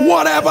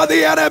 Whatever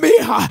the enemy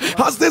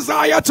has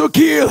desired to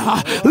kill,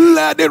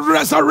 let it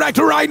resurrect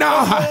right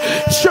now.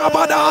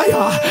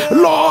 Shabadaya,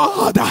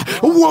 Lord,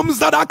 wombs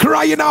that are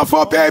crying out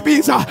for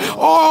babies.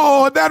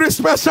 Oh, there is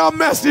special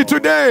mercy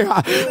today.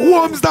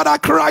 Wombs that are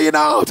crying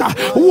out,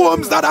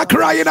 wombs that are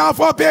crying out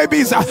for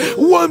babies,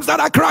 wombs that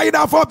are crying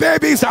out for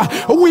babies.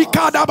 We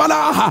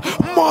kadabala,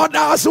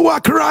 mothers who are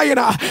crying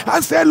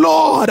and say,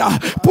 Lord,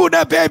 put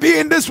a baby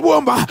in this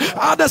womb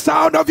at the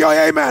sound of your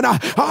amen.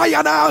 I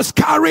announce,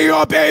 carry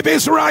your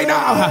babies right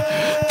now.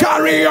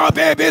 Carry your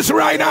babies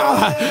right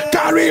now.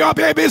 Carry your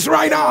babies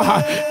right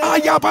now.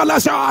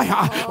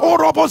 Ayabalasaya,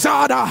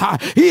 Orobozada,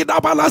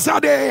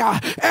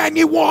 Idabalasade.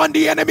 Anyone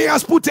the enemy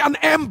has put an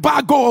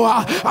embargo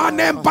on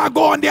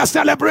their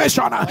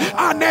celebration,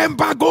 an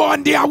embargo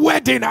on their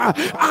wedding,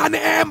 an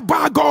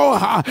embargo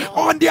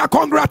on their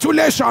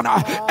congratulation.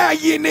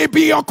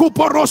 Eyinibio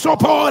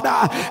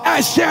kuporosopoda,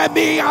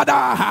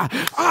 Eshemiada,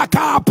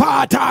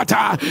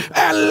 Akapatata,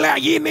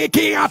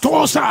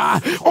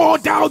 Oh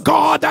thou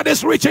God that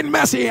is rich in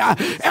mercy,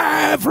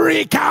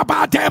 every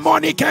kaba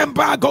demonic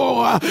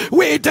embargo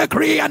we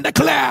decree and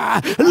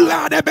declare,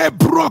 let it be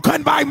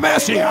broken by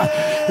mercy.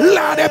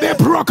 Let it be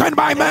broken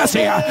by mercy.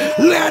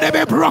 Let it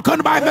be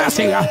broken by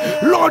mercy.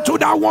 Lord, to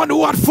that one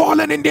who had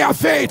fallen in their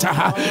faith,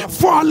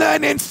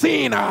 fallen in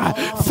sin,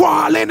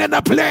 fallen in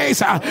a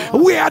place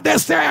where they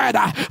said,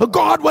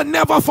 God will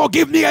never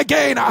forgive me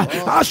again.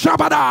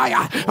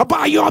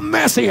 By your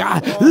mercy,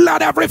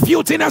 let every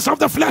filthiness of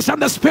the flesh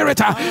and the spirit,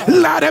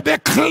 let it be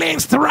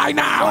cleansed right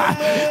now.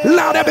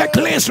 Let it be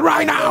cleansed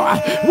right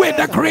now. We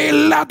decree,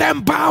 let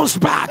them bounce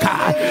back.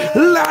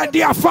 Let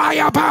their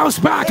fire bounce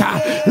back.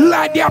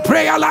 Let their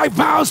prayer life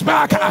bounce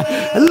back.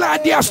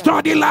 Let their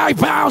study life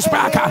bounce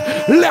back.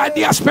 Let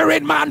their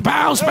spirit man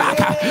bounce back.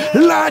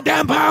 Let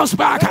them bounce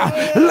back.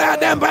 Let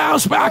them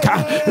bounce back.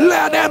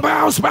 Let them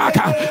bounce back.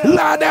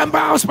 Let them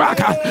bounce back.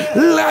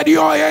 Let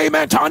your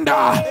amen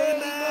thunder.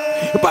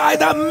 By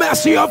the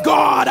mercy of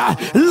God,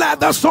 let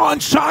the sun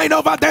shine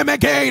over them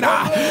again.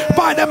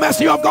 By the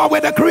mercy of God, we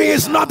decree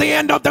it's not the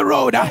end of the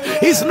road.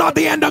 It's not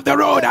the end of the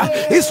road.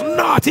 It's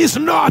not the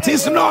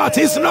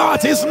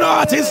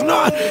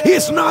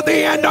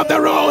end of the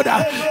road.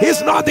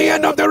 It's not the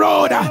end of the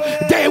road.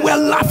 They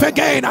will laugh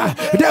again.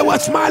 They will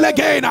smile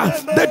again.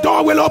 The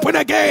door will open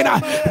again.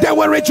 They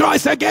will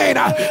rejoice again.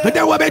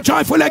 They will be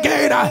joyful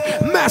again.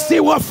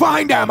 Mercy will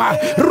find them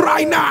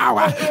right now.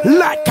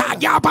 Let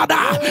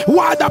Kayabada,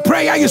 while the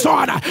prayer is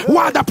on,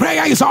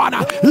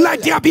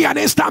 let there be an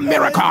instant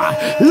miracle.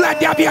 Let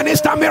there be an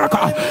instant miracle.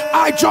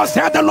 I just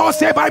heard the Lord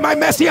say, by my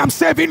mercy, I'm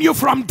saving you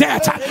from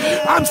death.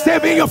 I'm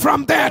saving you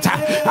from death.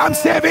 I'm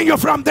saving you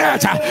from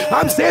death.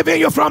 I'm saving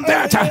you from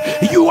death.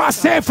 You are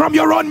saved from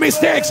your own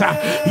mistakes.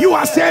 You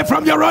are saved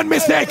from your own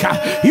mistake.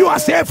 You are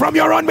saved from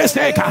your own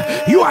mistake.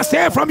 You are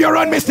saved from your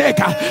own mistake.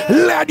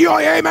 Let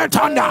your amen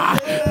thunder.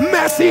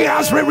 Mercy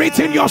has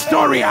rewritten your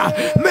story.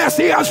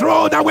 Mercy has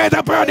rolled away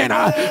the burden.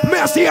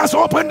 Mercy has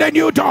opened a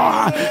new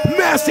door.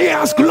 Mercy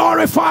has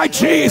glorified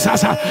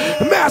Jesus.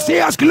 Mercy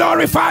has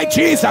glorified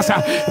Jesus.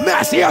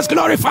 Mercy has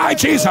glorified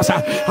Jesus.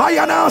 I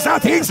announce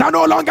that things are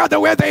no longer the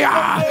way they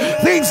are.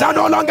 Things are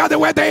no longer the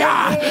way they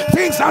are.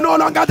 Things are no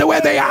longer the way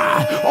they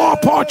are.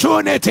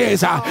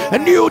 Opportunities,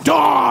 new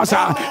doors,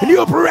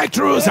 new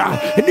breakthroughs,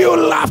 new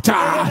laughter.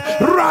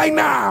 Right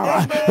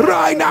now,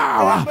 right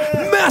now.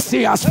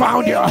 Mercy has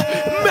found you.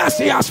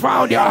 Mercy has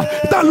found you.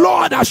 The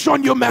Lord has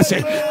shown you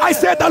mercy. I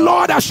said the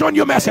Lord has shown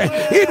you mercy.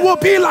 It will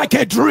be like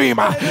a dream.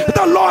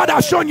 The Lord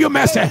has shown you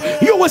mercy.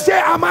 You will say,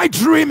 am I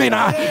dreaming?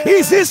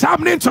 Is this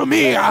happening to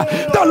me?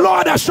 The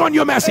Lord has shown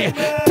you mercy.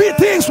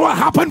 Things will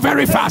happen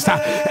very fast.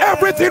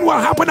 Everything will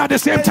happen at the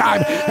same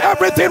time.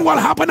 Everything will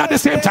happen at the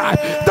same time.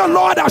 The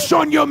Lord has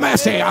shown you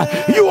mercy.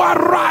 You are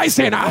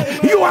rising.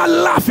 You are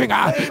laughing.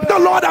 The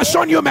Lord has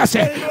shown you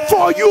mercy.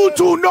 For you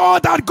to know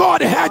that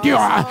God heard you,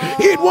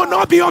 it will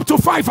not be up to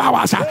 5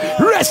 hours.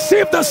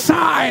 Receive the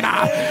sign.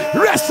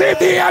 Receive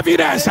the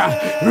evidence.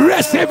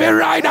 Receive it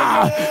right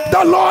now.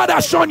 The Lord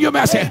has shown you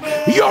mercy.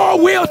 You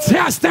will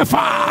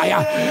testify.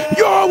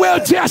 You will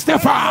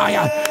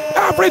testify.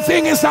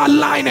 Everything is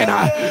aligning.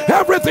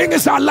 Everything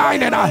is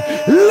aligning.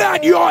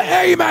 Let your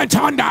amen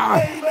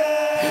thunder.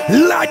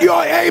 Let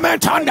your amen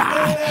thunder.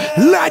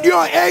 Let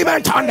your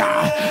amen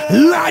thunder.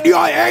 Let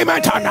your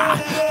amen thunder.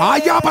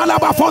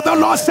 For the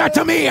Lord said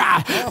to me,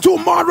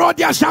 tomorrow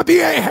there shall be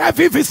a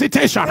heavy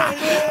visitation.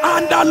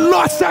 And the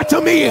Lord said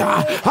to me,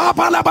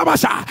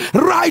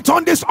 right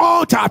on this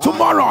altar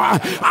tomorrow,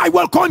 I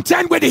will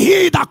contend with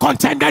he that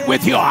contended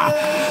with you.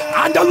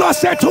 And the Lord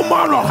said,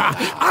 tomorrow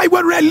I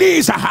will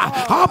release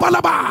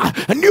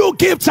new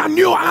gifts and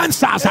new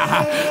answers,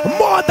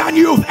 more than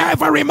you've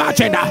ever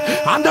imagined.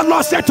 And the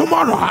Lord said,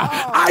 tomorrow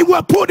I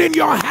will put in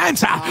your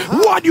hands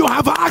what you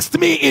have asked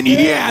me in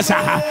years.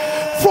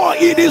 For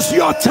it is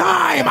your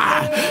time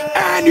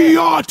and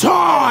your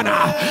turn.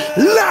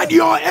 Let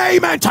your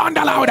amen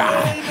thunder louder.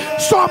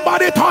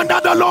 Somebody thunder,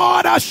 the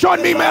Lord has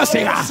shown me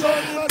mercy.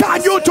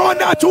 Can you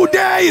thunder,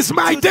 today is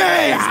my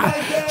day?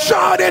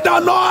 Shout it, the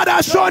Lord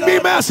has shown me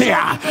mercy.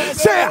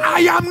 Say,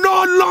 I am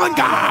no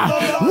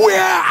longer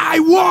where I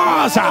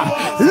was.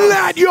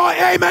 Let your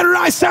amen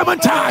rise 7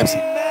 times.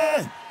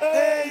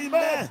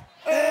 Amen.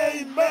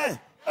 Amen.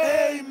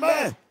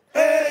 Amen.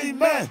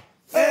 Amen.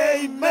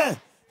 Amen.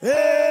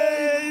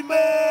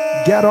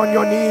 Amen. Get on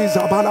your knees.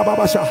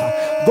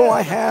 Go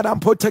ahead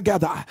and put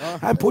together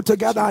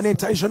an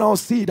intentional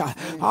seed. I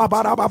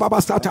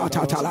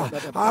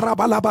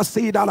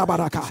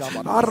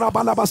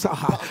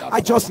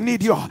just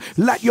need you.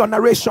 Let your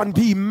narration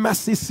be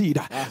mercy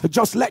seed.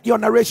 Just let your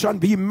narration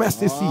be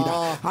mercy seed.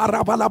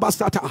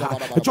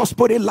 Just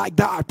put it like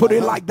that. Put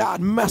it like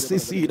that. Mercy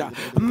seed.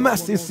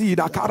 Mercy seed.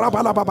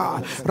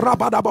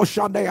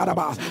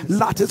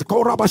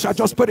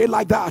 Just put it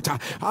like that.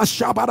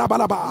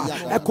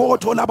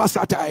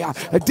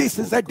 This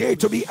is a day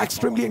to be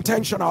extremely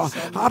intentional.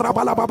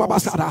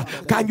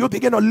 Can you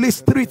begin to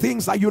list 3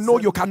 things that you know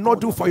you cannot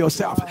do for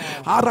yourself?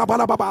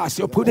 So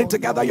you're putting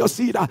together your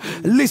seed.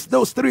 List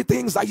those 3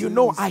 things that you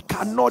know, I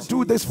cannot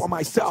do this for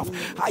myself.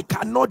 I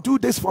cannot do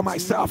this for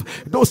myself.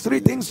 Those 3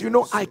 things you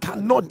know, I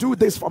cannot do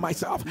this for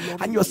myself.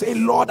 And you're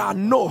saying, Lord, I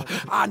know.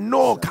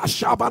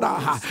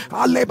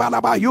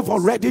 You've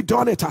already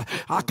done it.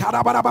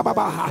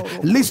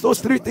 List those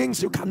 3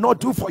 things you cannot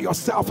do for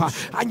yourself.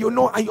 And you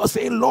know, and you're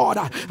saying, Lord,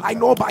 I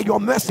know by your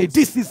mercy,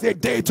 this is a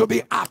day to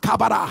be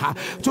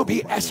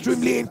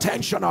extremely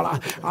intentional.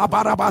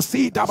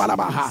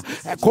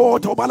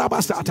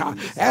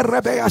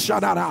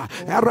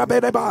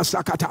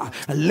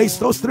 List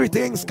those 3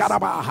 things,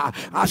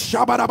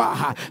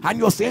 and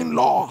you're saying,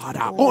 Lord,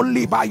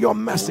 only by your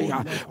mercy,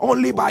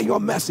 only by your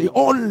mercy,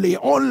 only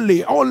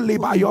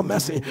by your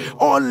mercy,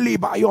 only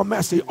by your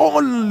mercy,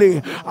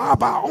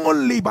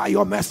 only by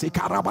your mercy.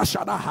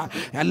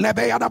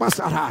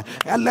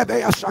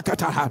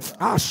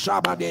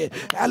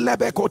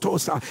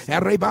 Kotosa,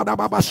 Eribada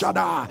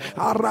Babashada,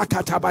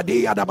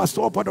 Arakatabadia,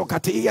 Dabasopodo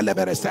Katia,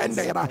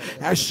 Leberesendera,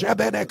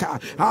 Shebedeka,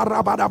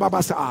 Arabada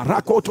Babasa,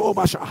 Rakoto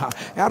Basha,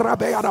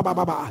 Arabeada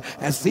Baba,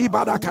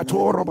 Zibada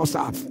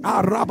Katorobosa,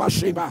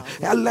 Arabashiba,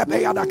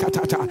 Elebeada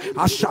Katata,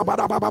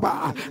 Ashabada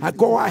Baba,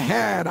 go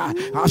ahead,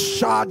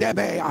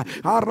 Ashadebea,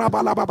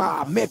 Arabala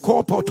Baba,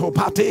 Mekopoto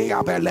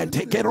Patia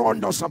Belente,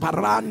 Kerondo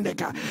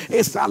Saparandeka,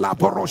 Isala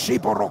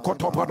Poroshipo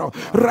Rokotopodo,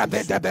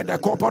 Rabedebede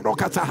Kopodo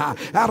Kataha,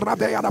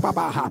 Arabeada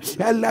Baba.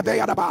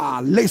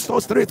 List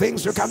those 3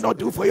 things you cannot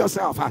do for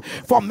yourself.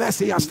 For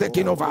mercy has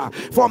taken over.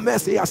 For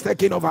mercy has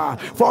taken over.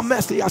 For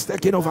mercy has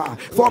taken over.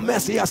 For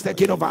mercy has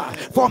taken over.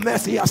 For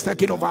mercy has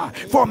taken over.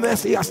 For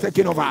mercy has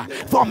taken over.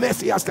 For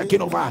mercy has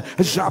taken over.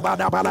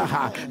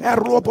 Jabadabalaha.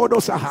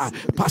 Erobodosaha.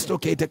 Pastor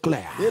K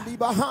declare.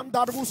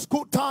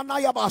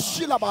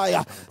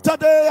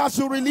 Today, as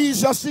you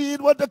release your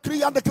seed, we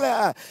decree and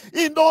declare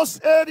in those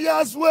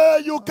areas where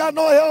you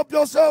cannot help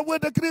yourself, we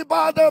decree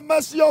by the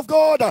mercy of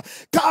God.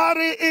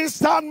 Carry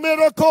instant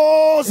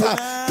miracles.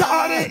 Amen.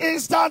 Carry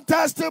instant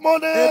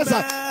testimonies.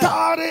 Amen.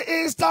 Carry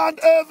instant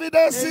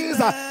evidences.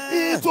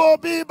 Amen. It will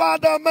be by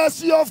the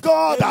mercy of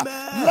God.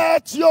 Amen.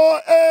 Let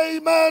your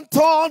amen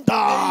thunder.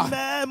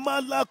 Amen.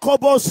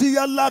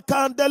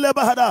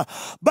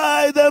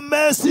 By the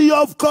mercy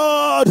of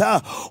God,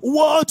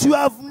 what you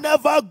have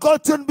never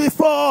gotten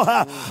before,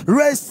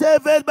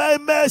 receive it by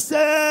mercy.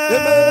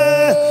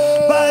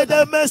 Amen. By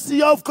the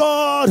mercy of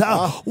God,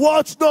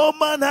 what no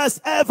man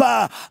has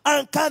ever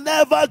and can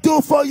never do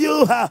do for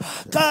you.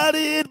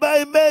 Carried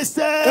by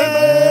mercy,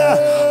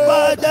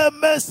 by the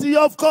mercy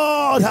of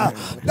God.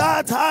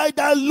 That high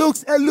that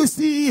looks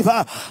elusive,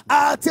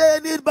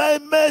 attain it by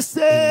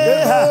mercy.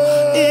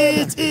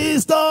 It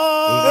is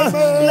done.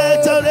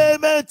 Let your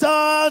amen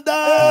thunder.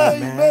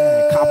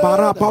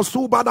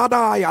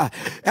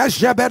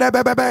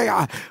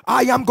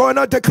 I am going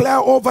to declare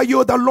over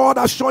you, the Lord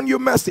has shown you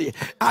mercy,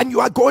 and you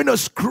are going to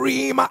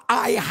scream,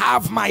 I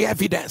have my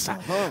evidence.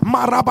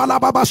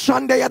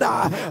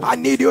 I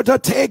need you to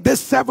take these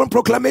 7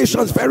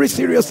 proclamations very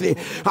seriously.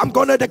 I'm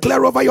going to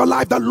declare over your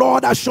life, the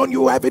Lord has shown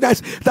you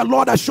evidence, the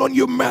Lord has shown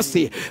you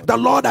mercy, the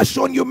Lord has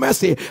shown you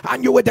mercy,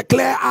 and you will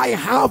declare, I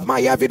have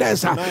my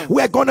evidence.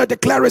 We're going to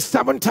declare it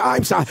 7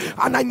 times,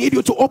 and I need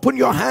you to open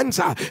your hands,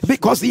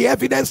 because the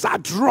evidence are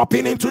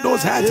dropping into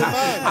those hands.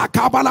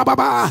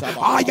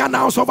 I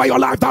announce over your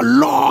life, the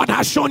Lord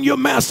has shown you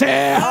mercy.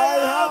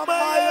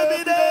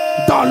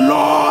 The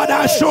Lord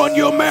has shown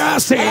you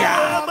mercy.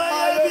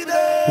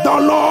 The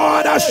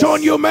Lord has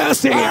shown you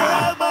mercy.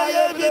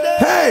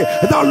 Hey,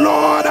 the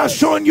Lord has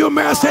shown you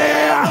mercy.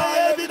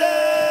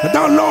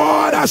 The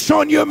Lord has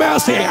shown you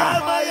mercy.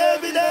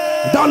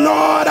 The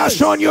Lord has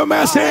shown you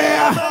mercy.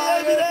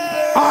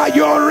 Are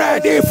you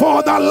ready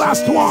for the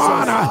last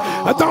one?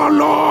 The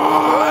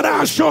Lord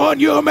has shown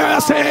you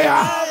mercy.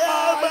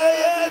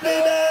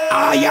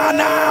 I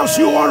announce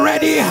you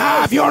already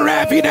have your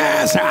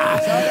evidence.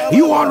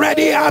 You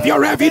already have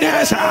your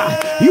evidence.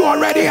 You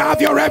already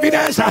have your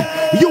evidence.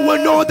 You will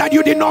know that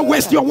you did not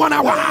waste your 1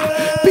 hour.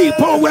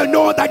 People will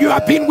know that you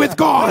have been with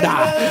God.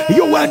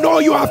 You will know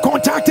you have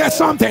contacted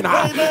something.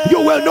 You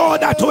will know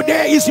that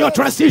today is your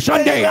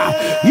transition day.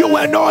 You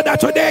will know that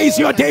today is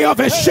your day of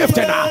a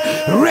shifting.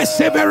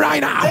 Receive it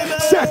right now.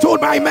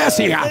 Settled by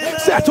mercy.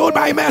 Settled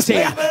by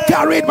mercy.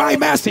 Carried by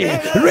mercy.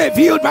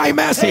 Revealed by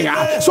mercy.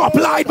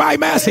 Supplied by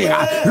mercy.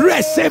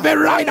 Receive it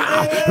right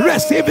now.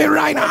 Receive it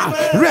right now.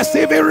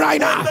 Receive it right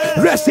now.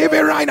 Receive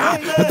it right now.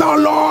 The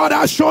Lord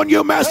has shown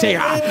you mercy.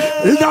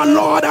 The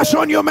Lord has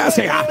shown you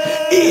mercy.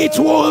 It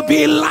will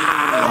be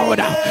loud.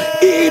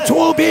 It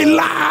will be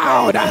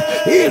loud.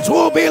 It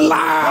will be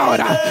loud.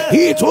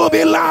 It will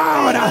be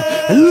loud.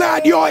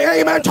 Let your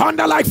amen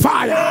thunder like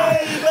fire.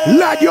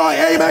 Let your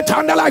amen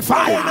thunder like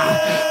fire.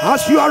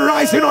 As you are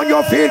rising on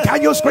your feet,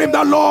 can you scream,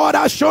 the Lord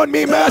has shown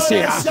me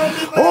mercy?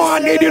 Oh, I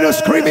need you to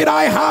scream it.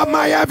 I have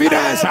my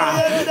evidence.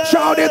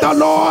 Shout it, the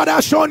Lord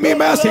has shown me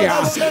mercy.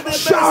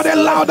 Shout it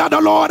louder,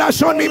 the Lord has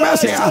shown me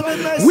mercy.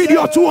 With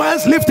your 2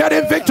 hands lifted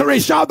in victory,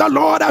 shout, the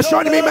Lord has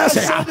shown me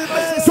mercy.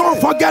 Don't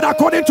forget,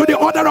 according to the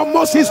order of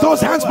Moses,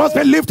 those hands must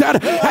be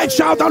lifted and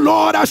shout, the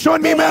Lord has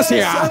shown me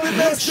mercy.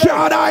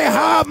 Shout, I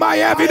have my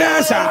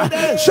evidence.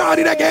 Shout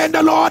it again,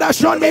 the Lord has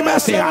shown me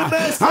mercy.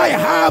 I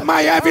have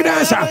my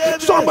evidence.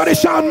 Somebody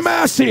shout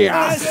mercy.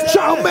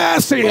 Shout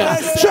mercy.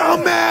 Shout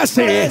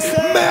mercy.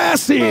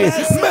 Mercy.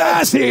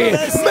 Mercy.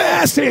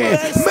 Mercy.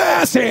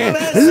 Mercy.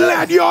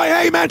 Let your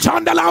amen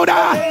thunder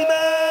louder.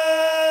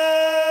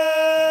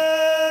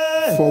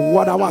 For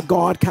what our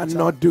God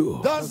cannot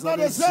do,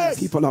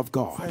 people of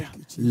God,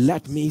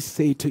 let me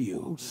say to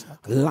you,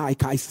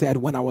 like I said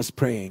when I was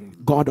praying,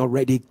 God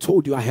already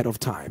told you ahead of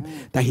time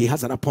that he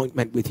has an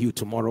appointment with you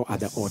tomorrow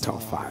at the altar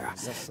of fire.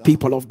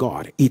 People of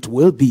God, it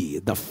will be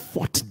the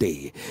 4th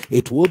day.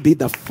 It will be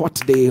the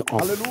 4th day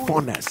of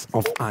fullness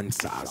of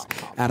answers.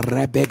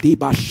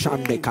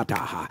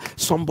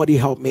 Somebody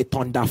help me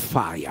thunder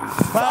fire.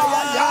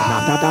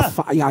 Now that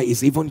fire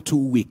is even too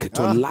weak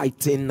to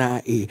lighten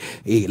a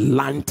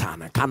lantern.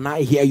 Can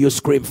I hear you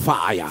scream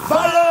fire?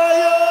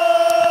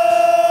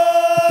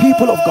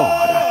 People of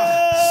God,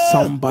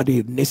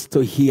 somebody needs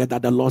to hear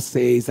that the Lord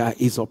says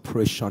is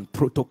Operation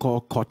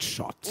Protocol cut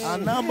short. Is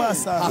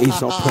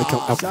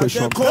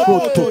Operation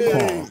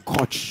Protocol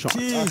cut short.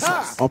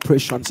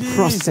 Operation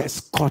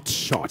Process cut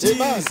short. So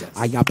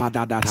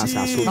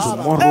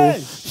tomorrow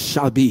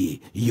shall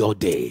be your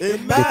day.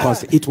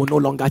 Because it will no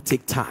longer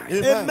take time.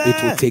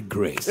 It will take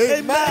grace.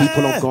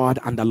 People of God,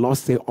 and the Lord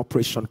say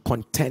Operation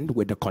Contend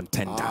with the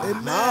contender.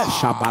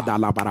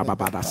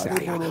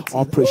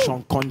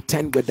 Operation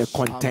Contend with the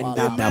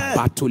contender. The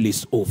battle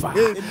is over.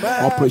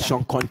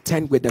 Operation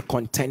Contend with the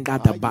contender.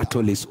 The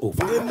battle is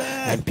over.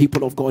 And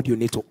people of God, you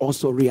need to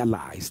also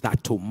realize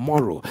that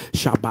tomorrow,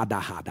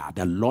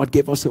 the Lord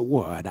gave us a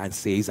word and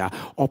says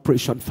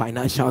Operation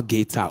Financial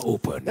Gates are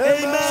open. So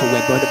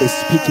we're going to be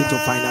speaking to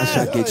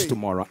financial gates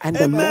tomorrow. And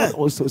the Lord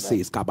also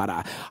says,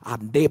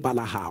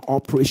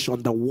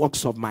 Operation the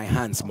works of my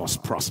hands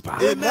must prosper.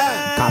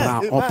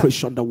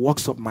 Operation the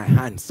works of my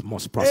hands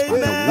must prosper.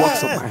 The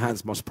works of my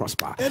hands must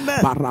prosper.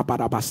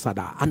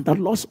 And the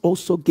Lord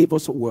also gave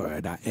us a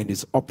word, and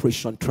it's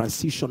Operation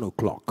Transitional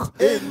Clock.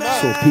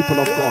 Amen. So people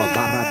of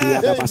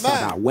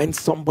God, when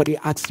somebody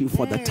asks you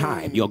for the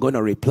time, you're going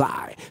to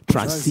reply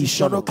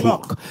transitional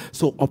clock.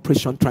 So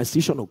Operation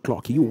Transitional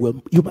Clock,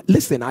 you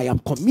listen. I am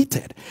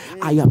committed.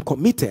 I am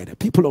committed.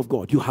 People of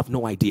God, you have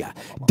no idea.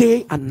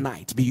 Day and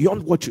night,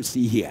 beyond what you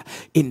see here.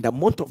 In the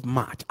month of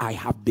March, I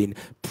have been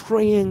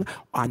praying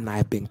and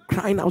I've been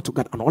crying out to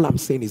God. And all I'm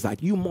saying is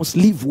that you must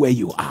live where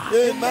you are.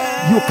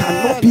 Amen. You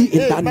cannot be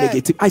in that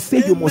negative. I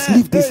say you must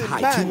leave this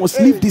height. You must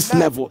leave this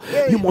level.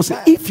 You must.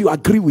 If you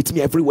agree with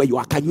me everywhere you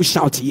are, can you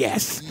shout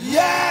yes?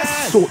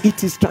 Yes. So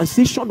it is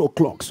transitional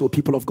clock. So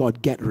people of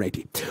God, get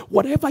ready.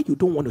 Whatever you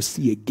don't want to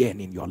see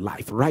again in your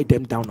life, write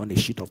them down on a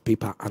sheet of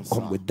paper and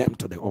come with them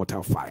to the altar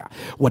of fire.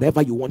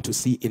 Whatever you want to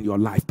see in your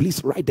life,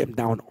 please write them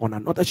down on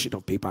another sheet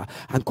of paper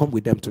and come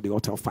with them to the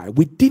altar of fire.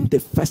 Within the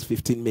first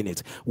 15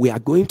 minutes, we are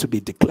going to be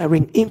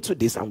declaring into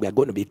this and we are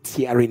going to be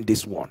tearing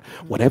this one.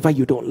 Whatever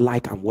you don't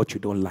like and what you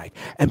don't like.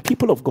 And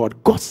people of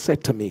God, God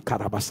said to me,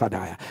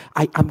 Karabasadaya,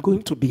 I am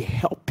going to be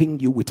helping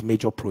you with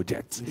major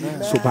projects.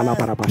 So,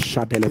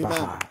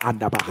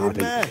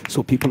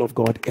 so people of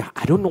God,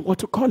 I don't know what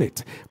to call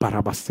it,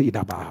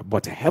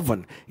 but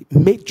heaven,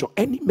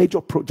 any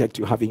major project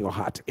you have in your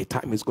heart, a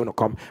time is going to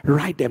come,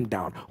 write them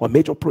down. Or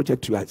major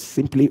project you are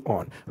simply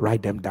on,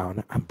 write them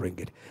down and bring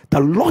it. The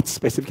Lord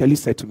specifically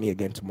said to me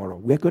again tomorrow,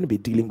 we're going to be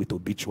dealing with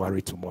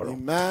obituary tomorrow.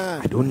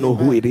 Amen. I don't know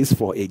who it is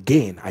for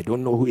again. I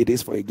don't know who it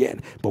is for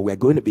again, but we're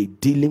going to be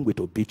dealing with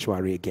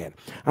obituary again.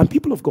 And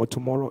people of God,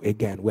 tomorrow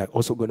again, we're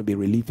also going to be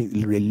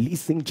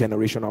releasing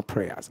generational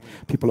prayers.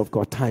 People of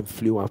God, time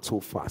flew out so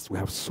fast. We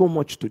have so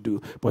much to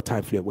do, but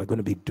time flew out. We're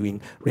going to be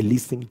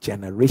releasing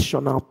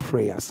generational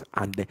prayers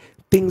and the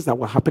things that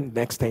will happen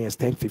next 10 years,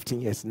 10,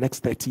 15 years, next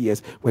 30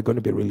 years. We're going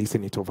to be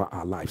releasing it over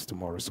our lives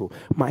tomorrow. So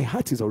my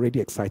heart is already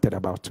excited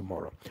about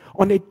tomorrow.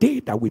 On a day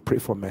that we pray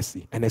for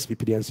mercy, and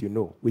nsppdns, you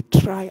know, we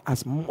try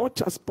as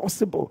much as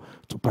possible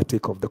to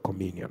partake of the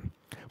communion.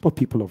 But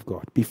people of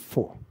God,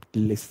 before,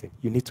 listen,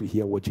 you need to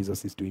hear what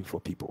Jesus is doing for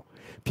people.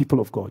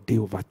 People of God, they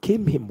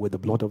overcame him with the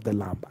blood of the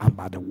Lamb and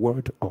by the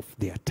word of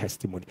their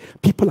testimony.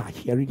 People are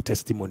hearing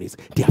testimonies.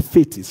 Their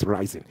faith is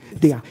rising.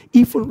 They are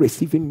even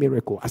receiving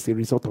miracle as a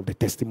result of the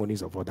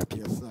testimonies of other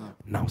people. Yes,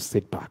 now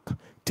sit back.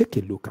 Take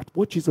a look at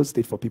what Jesus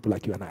did for people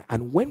like you and I.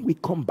 And when we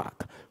come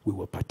back, we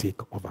will partake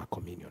of our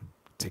communion.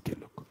 Take a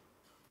look.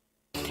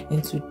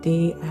 And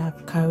today I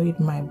have carried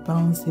my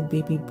bouncy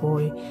baby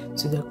boy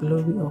to the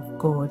glory of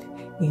God.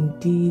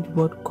 Indeed,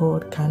 what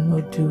God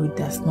cannot do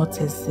does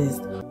not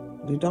exist.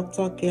 The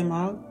doctor came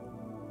out.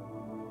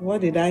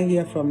 What did I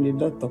hear from the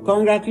doctor?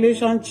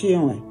 Congratulations,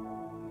 Chinwe.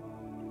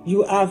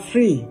 You are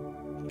free.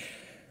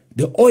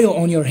 The oil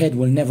on your head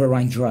will never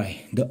run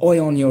dry. The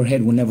oil on your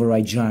head will never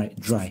run dry.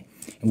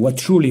 And what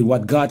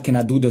God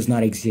cannot do does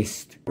not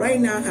exist.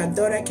 Right now, her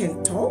daughter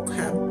can talk,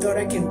 her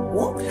daughter can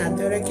walk, her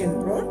daughter can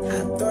run,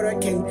 her daughter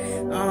can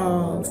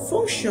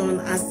function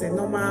as a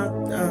normal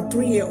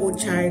 3-year-old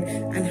child,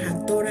 and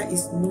her daughter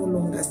is no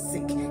longer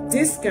sick.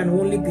 This can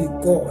only be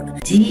God.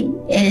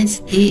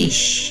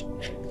 TSH,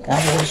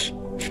 that was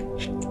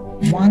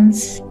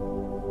once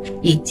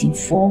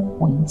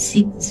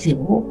 84.60,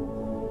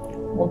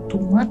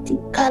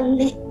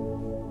 automatically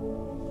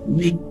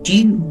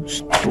reduced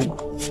to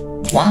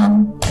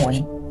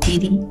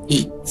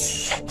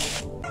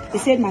 1.38. They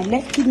said my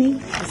left kidney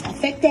is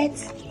affected.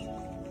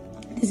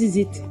 This is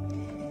it.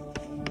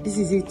 This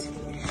is it.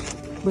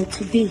 But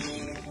today,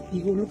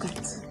 you will look at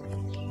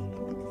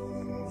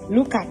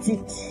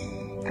it.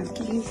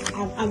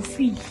 I'm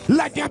free.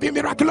 Let there be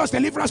miraculous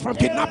deliverance from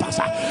kidnappers.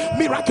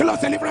 Miraculous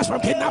deliverance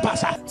from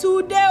kidnappers.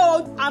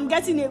 Today, I'm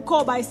getting a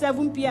call by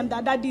 7 p.m.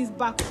 that Daddy is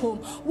back home.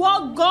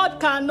 What God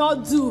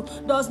cannot do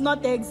does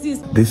not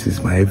exist. This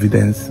is my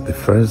evidence. The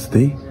first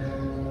day,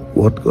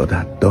 what God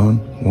had done,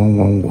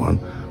 111,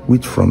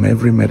 which from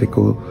every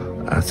medical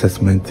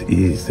assessment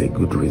is a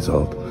good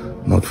result,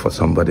 not for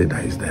somebody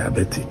that is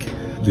diabetic.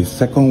 The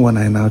second one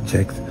I now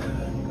checked,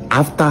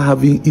 after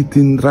having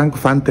eaten, drank,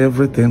 Fanta,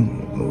 everything,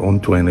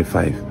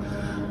 125.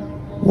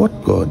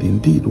 What God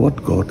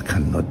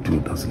cannot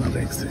do does not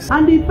exist.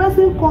 And the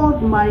person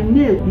called my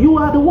name. You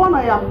are the one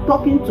I am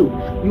talking to.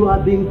 You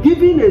have been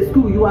given a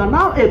school. You are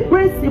now a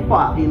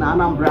principal in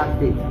Anambra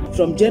State.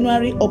 From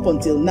January up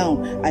until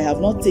now, I have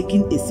not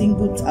taken a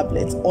single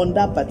tablet on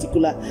that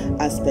particular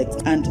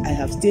aspect, and I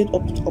have stayed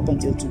up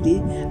until today,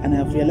 and I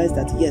have realized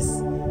that yes,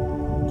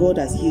 God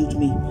has healed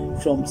me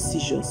from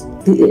seizures.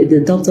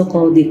 The doctor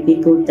called it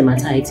people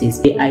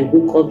dermatitis. I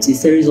woke up to a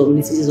series of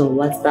messages on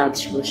WhatsApp.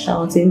 She was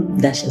shouting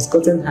that she's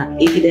gotten her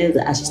evidence,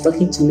 that as she's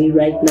talking to me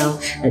right now,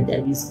 and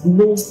there is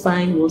no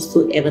sign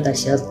whatsoever that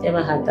she has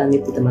ever had that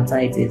nipple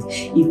dermatitis.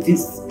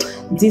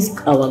 This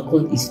our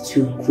God is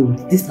too good.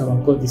 This our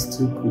God is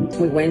too good.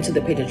 We went to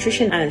the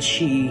pediatrician and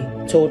she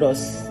told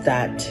us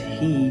that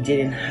he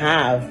didn't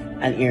have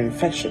an ear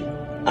infection.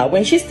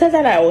 When she said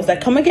that, I was like,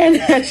 come again?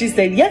 And she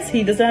said, yes,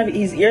 he doesn't have,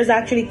 his ears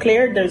actually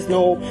cleared. There's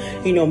no,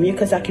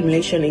 mucus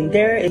accumulation in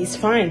there. He's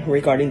fine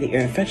regarding the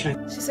ear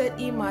infection. She said,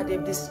 Ima,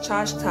 they've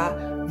discharged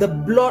her. The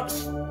blood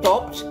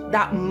stopped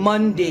that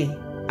Monday.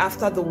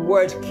 after the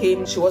word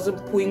came, she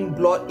wasn't pulling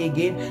blood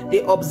again. They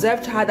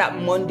observed her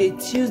that Monday,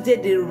 Tuesday,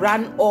 they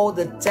ran all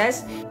the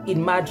tests. It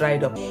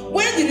dried up.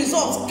 When the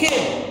results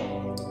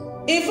came,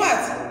 in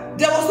fact,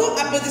 there was no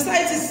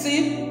appendicitis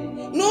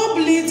seen, no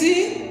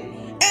bleeding.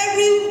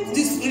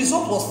 This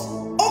result was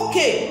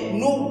okay,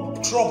 no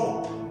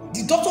trouble.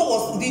 The doctor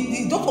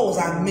was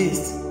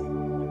amazed.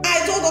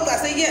 I told doctor, I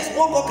said, yes,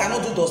 what God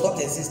cannot do does not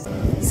exist.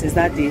 Since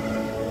that day,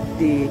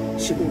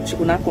 she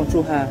could not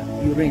control her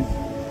urine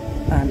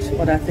and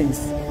other things.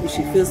 If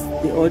she feels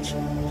the urge,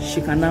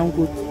 she can now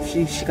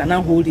she can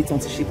now hold it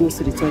until she goes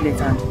to the toilet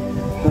and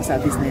does her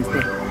business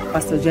there.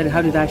 Pastor Jerry,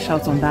 how did I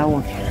shout on that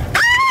one?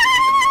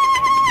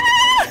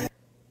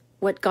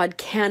 What God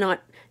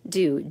cannot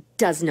do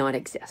does not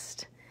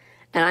exist.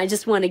 And I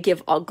just want to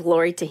give all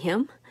glory to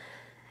him.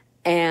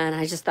 And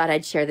I just thought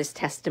I'd share this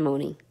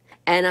testimony.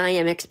 And I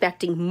am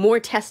expecting more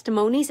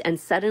testimonies and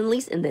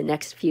suddenlies in the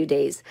next few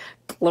days.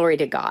 Glory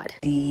to God.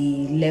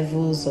 The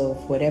levels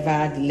of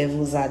whatever the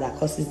levels are that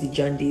causes the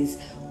jaundice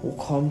will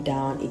come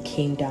down. It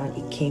came down,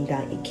 it came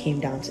down, it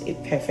came down to a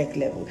perfect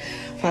level.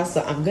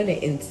 Pastor, I'm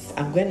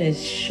gonna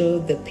show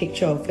the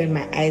picture of when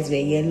my eyes were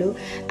yellow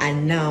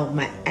and now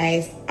my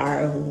eyes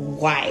are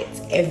white.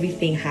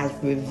 Everything has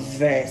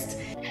reversed.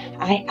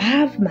 I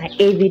have my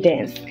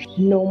evidence.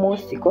 No more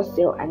sickle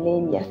cell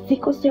anemia.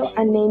 Sickle cell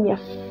anemia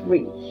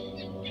free.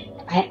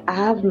 I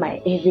have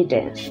my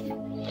evidence.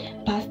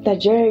 Pastor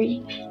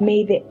Jerry,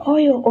 may the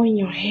oil on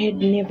your head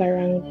never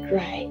run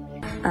dry.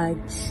 I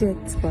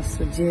checked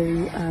Pastor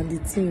Jerry and the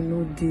thing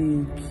no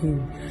dey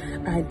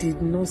again. I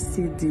did not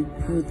see the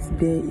growth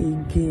there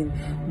again.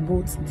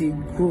 Both the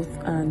growth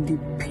and the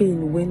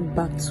pain went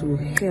back to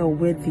hell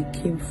where they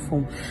came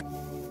from.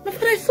 My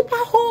father is super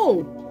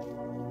whole.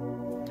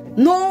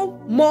 No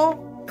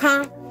more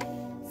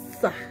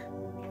cancer.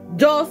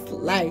 Just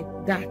like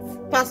that.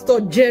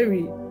 Pastor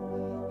Jerry,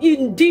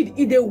 indeed,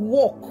 it a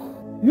walk.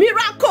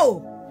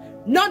 Miracle.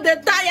 Not the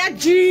tired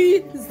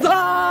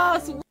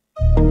Jesus.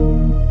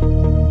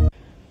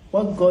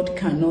 What God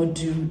cannot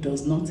do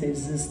does not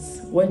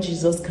exist. What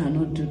Jesus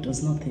cannot do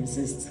does not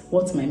exist.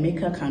 What my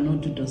Maker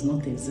cannot do does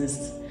not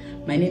exist.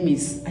 My name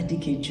is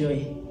Adike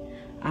Joy.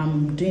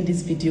 I'm doing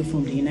this video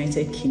from the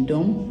United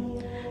Kingdom.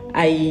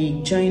 I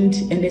joined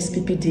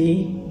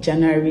nsppd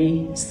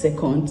January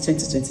 2nd,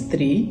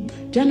 2023.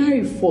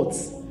 January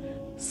 4th,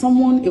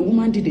 a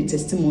woman did a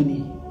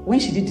testimony. When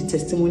she did the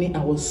testimony, I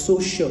was so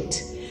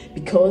shocked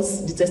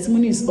because the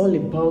testimony is all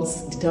about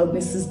the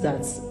diagnosis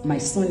that my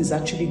son is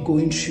actually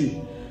going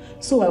through.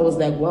 So I was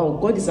like, wow,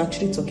 God is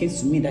actually talking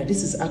to me that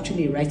this is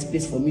actually a right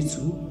place for me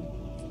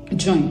to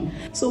join.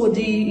 So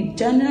the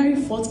January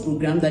 4th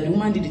program that the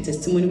woman did the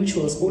testimony, which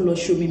was Oh Lord,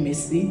 Show Me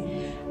Mercy,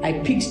 I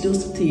picked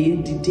those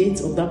the date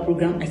of that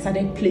program. I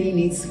started playing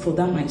it for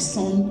that my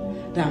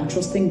son that I'm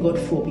trusting God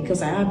for,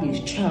 because I have a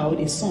child,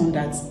 a son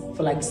that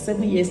for like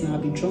 7 years now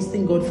I've been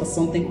trusting God for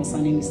something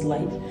concerning his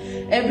life.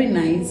 Every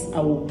night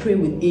I will pray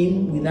with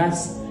him with that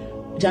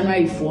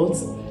January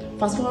 4th.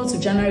 Fast forward to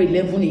January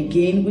 11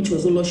 again, which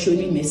was Olo Show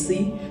Me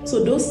Mercy.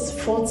 So those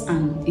 4th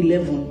and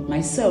 11,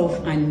 myself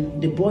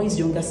and the boy's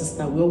younger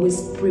sister, we always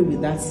pray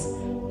with that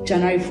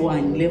January 4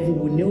 and 11.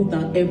 We kneel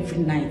down every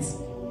night,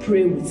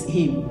 pray with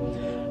him.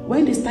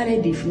 When they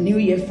started the New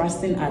Year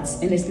fasting at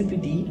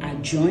nsppd, I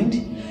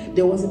joined.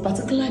 There was a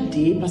particular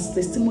day,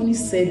 Pastor Testimony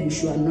said we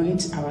should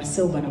anoint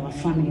ourselves and our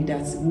family,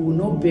 that we will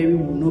not bury,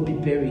 we will not be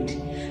buried.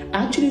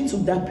 I actually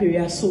took that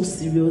prayer so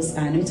serious.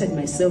 I anointed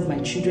myself, my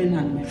children,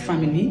 and my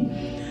family.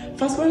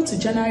 Fast forward to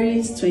January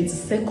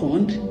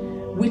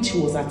 22nd, which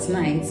was at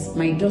night,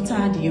 my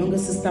daughter, the younger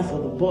sister for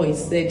the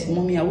boys, said,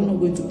 Mommy, are we not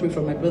going to pray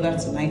for my brother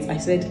tonight? I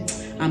said,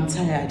 I'm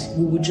tired.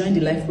 We will join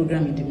the live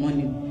program in the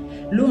morning.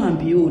 Lo and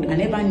behold, I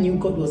never knew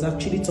God was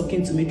actually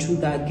talking to me through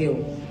that girl.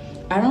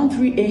 Around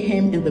 3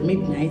 a.m. in the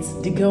midnight,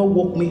 the girl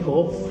woke me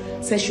up,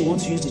 said she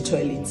wants to use the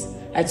toilet.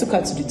 I took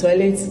her to the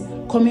toilet.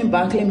 Coming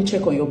back, let me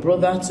check on your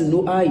brother to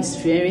know how he's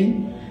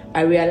faring.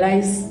 I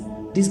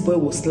realized this boy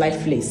was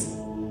lifeless.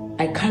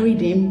 I carried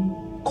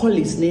him, called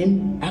his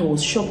name. I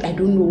was shocked. I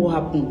don't know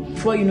what happened.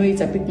 Before you know it,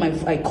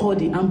 I called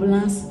the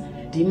ambulance.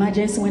 The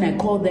emergency, when I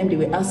called them, they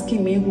were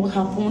asking me what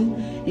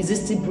happened. Is he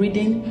still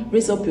breathing?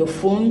 Raise up your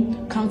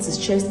phone, count his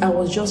chest. I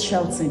was just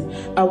shouting,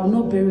 I will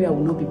not bury, I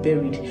will not be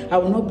buried. I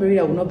will not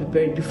bury, I will not be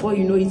buried. Before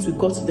you know it, we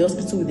got to the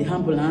hospital with the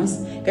ambulance.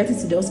 Getting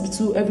to the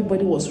hospital,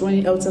 everybody was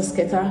running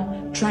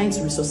helter-skelter, trying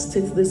to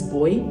resuscitate this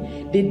boy.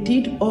 They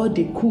did all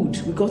they could.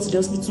 We got to the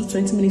hospital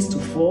 20 minutes to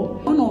 4.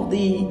 One of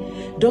the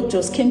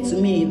doctors came to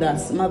me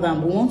that,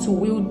 Madam, we want to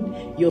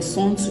wheel your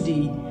son to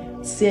the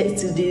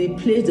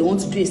place. They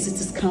want to do a CT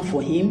scan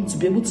for him to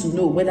be able to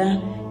know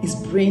whether his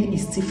brain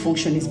is still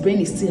functioning, his brain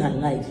is still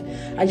alive.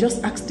 I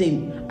just asked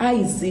him, how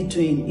is he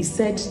doing? He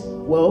said,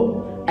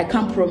 well, I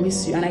can't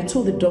promise you. And I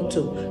told the doctor,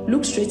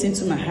 look straight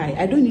into my eye.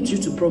 I don't need you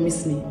to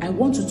promise me. I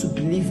want you to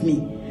believe me.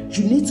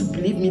 You need to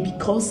believe me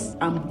because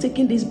I'm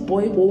taking this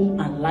boy home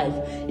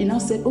alive. He now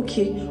said,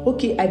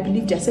 okay, I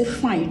believed you. I said,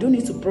 fine, you don't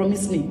need to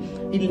promise me.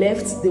 He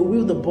left. They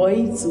wheeled the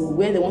boy to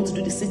where they want to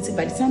do the CT.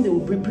 By the time they will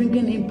be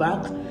bringing him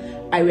back,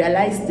 I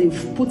realized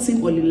they've put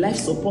him on the life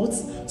support.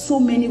 So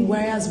many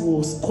wires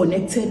was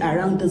connected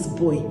around this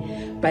boy.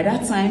 By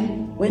that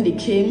time, when they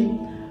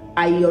came,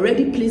 I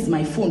already placed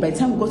my phone. By the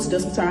time we got to the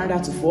hospital around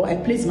after 4, I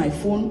placed my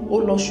phone. Oh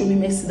Lord, show me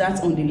mercy,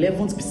 that on the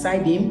 11th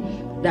beside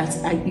him, that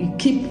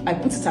I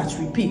put it at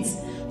repeat.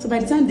 So by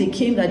the time they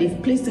came, that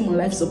they've placed him on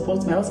life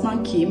support, my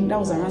husband came. That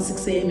was around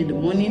 6 a.m. in the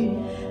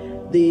morning.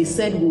 They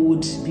said we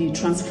would be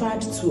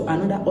transferred to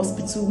another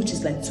hospital, which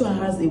is like 2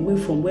 hours away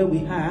from where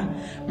we are.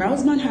 My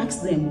husband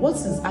asked them, what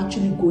is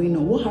actually going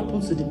on? What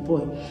happened to the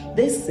boy?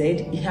 They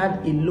said he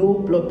had a low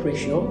blood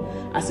pressure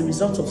as a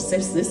result of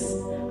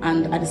sepsis.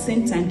 And at the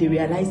same time, they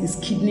realized his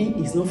kidney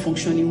is not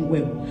functioning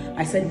well.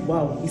 I said,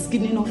 wow, his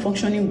kidney not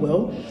functioning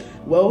well?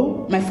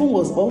 Well, my phone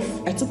was off.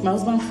 I took my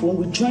husband's phone.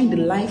 We joined the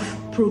live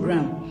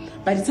program.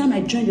 By the time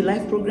I joined the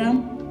live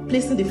program,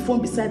 placing the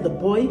phone beside the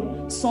boy,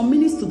 some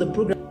minutes to the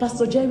program,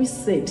 Pastor Jerry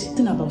said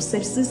something about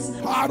sepsis.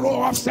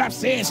 Arrow of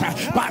sepsis,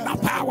 by the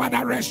power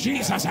that raised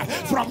Jesus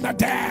from the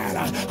dead,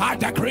 I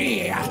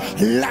decree,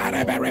 let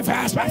it be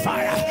reversed by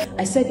fire.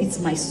 I said, it's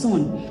my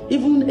son.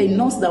 Even a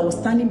nurse that was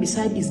standing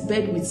beside his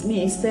bed with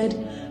me said,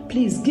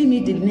 please give me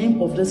the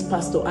name of this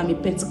pastor. I'm a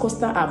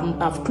Pentecostal.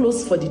 I've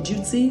closed for the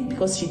duty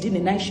because she did a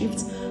night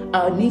shift.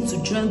 I need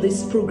to join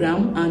this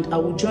program and I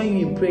will join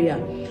you in prayer.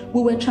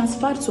 We were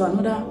transferred to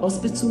another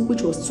hospital,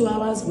 which was 2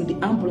 hours with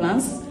the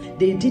ambulance.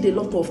 They did a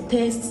lot of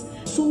tests.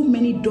 So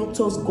many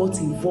doctors got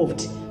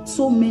involved.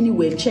 So many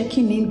were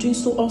checking him, doing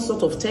all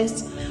sorts of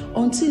tests.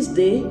 On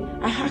Tuesday,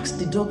 I asked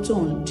the doctor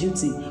on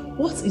duty,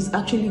 what is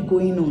actually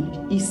going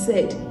on? He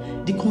said,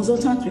 the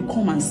consultant will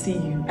come and see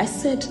you. I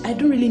said, I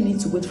don't really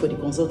need to wait for the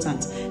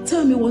consultant.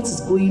 Tell me what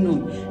is going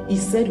on. He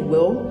said,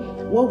 well,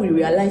 what we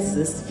realized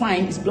is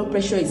fine, his blood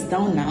pressure is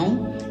down now.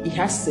 He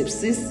has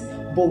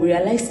sepsis, but we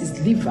realized his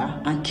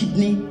liver and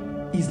kidney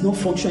is not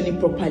functioning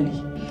properly.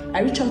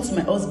 I reached out to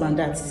my husband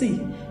that,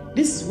 see,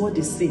 this is what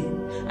they say.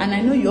 And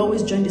I know you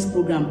always join this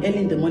program early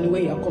in the morning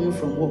when you are coming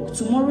from work.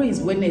 Tomorrow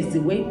is Wednesday,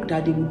 way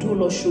that they will do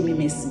Lord Show Me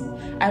Mercy.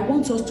 I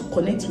want us to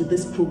connect with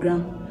this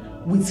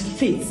program with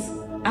faith.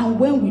 And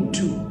when we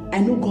do, I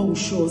know God will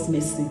show us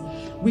mercy.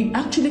 We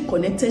actually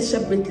connected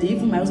separately.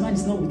 Even my husband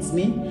is not with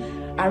me.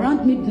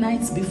 Around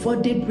midnight, before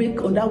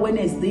daybreak on that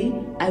Wednesday,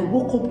 I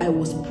woke up, I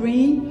was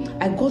praying.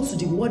 I got to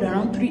the word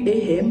around 3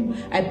 a.m.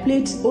 I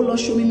played Oh Lord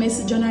Show Me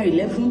Mercy January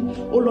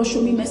 11, Oh Lord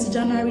Show Me Mercy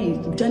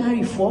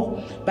January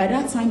 4. By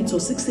that time, it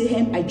was 6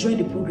 a.m. I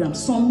joined the program.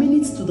 Some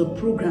minutes to the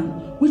program,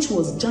 which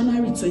was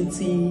January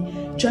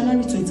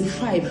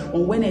 25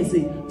 on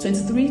Wednesday,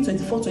 23,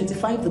 24,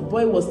 25. The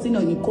boy was still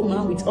in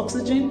coma with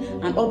oxygen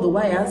and all the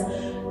wires.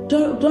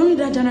 During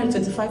that January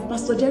 25,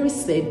 Pastor Jerry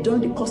said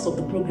during the course of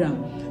the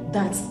program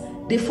that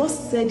they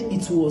first said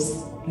it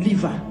was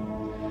liver.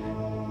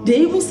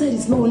 They even said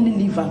it's not only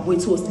liver, but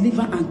it was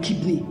liver and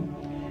kidney.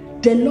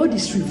 The Lord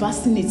is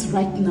reversing it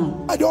right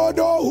now. I don't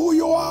know who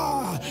you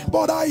are,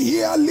 but I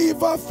hear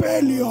liver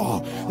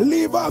failure,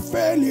 liver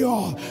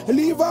failure,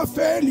 liver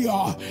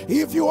failure.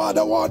 If you are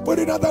the one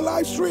putting on the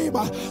live stream,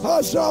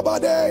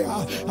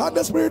 and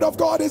the Spirit of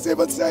God is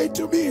even saying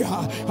to me,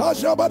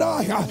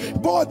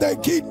 both the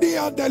kidney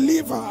and the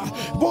liver,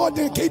 both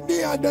the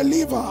kidney and the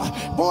liver,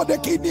 both the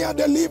kidney and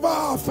the liver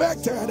are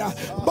affected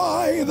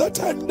by the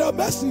tender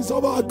mercies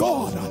of our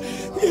God.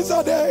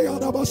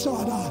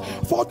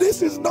 For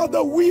this is not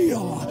the will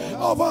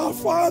of our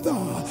Father,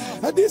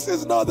 and this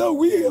is not the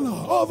will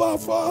of our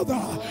Father,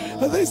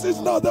 this is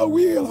not the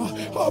will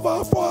of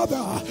our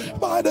Father.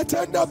 By the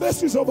tender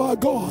mercies of our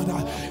God,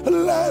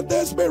 let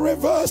this be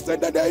reversed in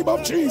the name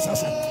of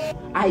Jesus.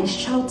 I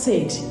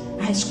shouted,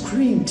 I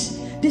screamed,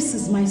 this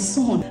is my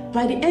son.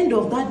 By the end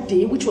of that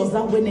day, which was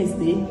that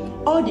Wednesday,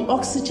 all the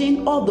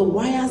oxygen, all the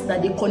wires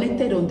that they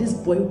connected on this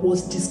boy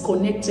was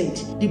disconnected.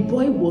 The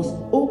boy was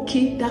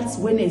okay. That's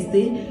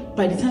Wednesday.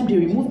 By the time they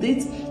removed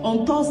it,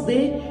 on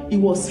Thursday, it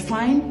was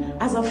fine.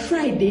 As of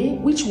Friday,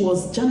 which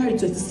was January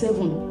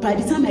 27, by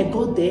the time I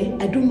got there,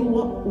 I don't know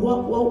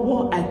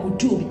what I could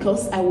do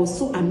because I was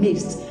so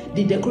amazed.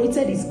 They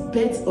decorated his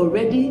bed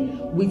already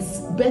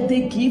with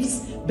birthday gifts,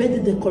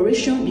 birthday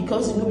decoration,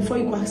 because before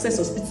you go access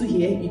hospital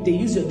here, they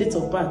use your date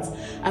of birth.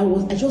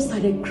 I just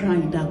started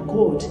crying that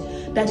God,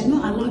 that did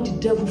not allow the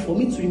devil for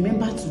me to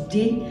remember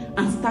today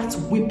and start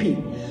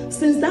weeping.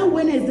 Since that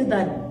Wednesday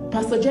that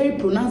Pastor Jerry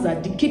pronounced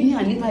that the kidney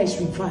and liver is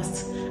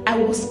reversed, I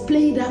was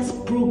playing that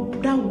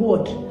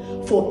word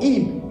for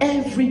him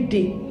every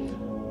day.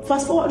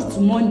 Fast forward to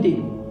Monday,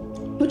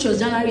 which was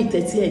January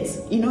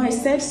 30th. I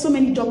said so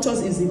many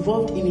doctors is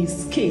involved in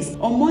his case.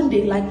 On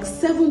Monday, like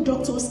 7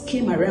 doctors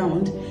came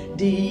around,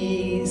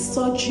 the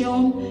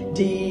surgeon,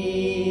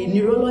 the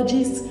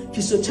neurologist,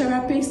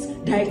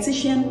 physiotherapist,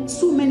 dietitian,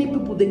 so many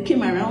people, they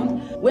came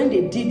around when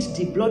they did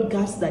the blood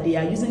gas that they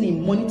are using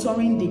in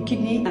monitoring the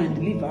kidney and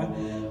the liver.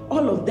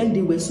 All of them,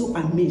 they were so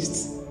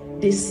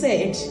amazed. They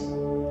said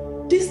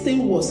this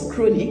thing was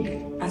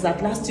chronic as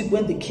at last week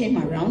when they came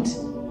around,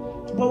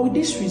 but with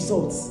these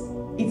results,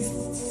 it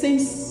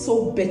seems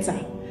so better.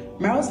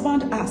 My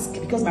husband asked,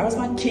 because my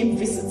husband came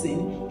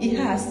visiting, he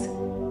asked,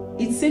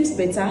 it seems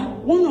better.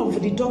 One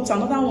of the doctor,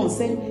 another one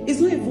said, it's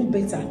not even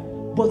better,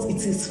 but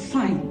it is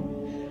fine.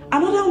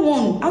 Another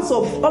one, out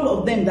of all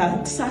of them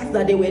that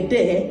they were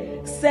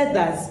there, said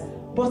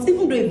that, but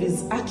even though if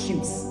it's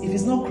acute, if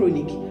it's not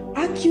chronic,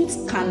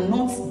 acute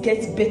cannot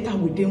get better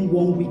within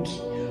 1 week.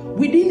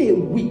 Within a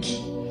week,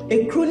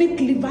 a chronic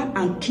liver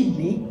and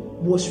kidney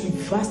was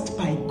reversed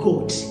by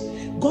God.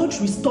 God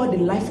restored the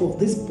life of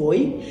this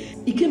boy.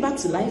 He came back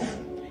to life.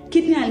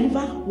 Kidney and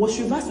liver was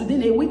reversed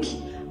within a week.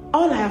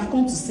 All I have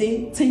come to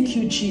say, thank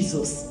you,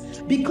 Jesus.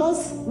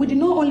 Because we did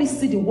not only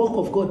see the work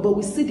of God, but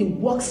we see the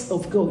works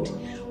of God.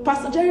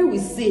 Pastor Jerry will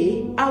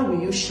say, how will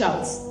you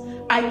shout?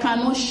 I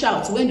cannot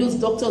shout when those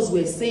doctors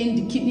were saying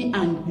the kidney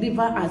and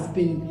liver has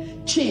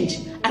been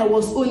changed. I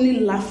was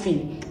only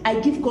laughing. I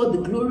give God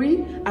the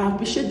glory. I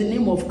appreciate the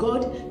name of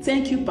God.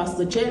 Thank you,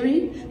 Pastor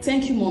Jerry.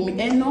 Thank you, Mommy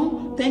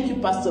Eno. Thank you,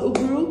 Pastor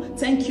Uguru.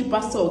 Thank you,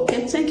 Pastor Oke.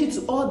 Thank you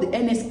to all the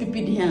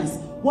NSPPD hands.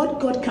 What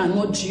God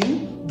cannot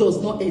do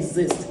does not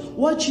exist.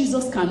 What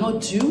Jesus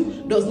cannot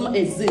do does not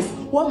exist.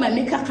 What my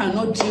Maker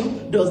cannot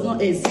do does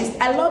not exist.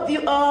 I love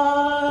you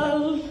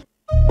all.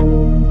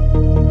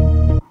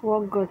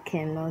 What God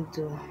cannot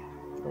do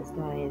does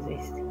not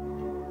exist.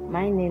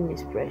 My name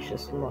is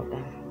Precious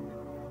Morgan,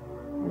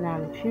 and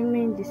I'm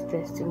filming this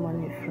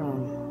testimony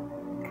from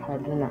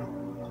Kaduna.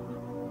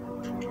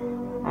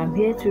 I'm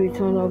here to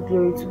return all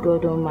glory to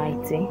God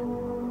Almighty,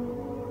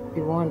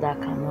 the one that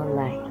cannot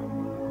lie.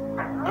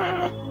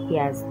 He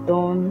has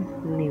done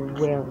me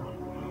well,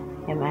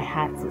 and my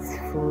heart is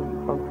full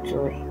of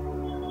joy.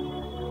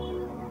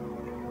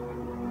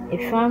 A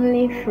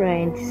family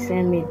friend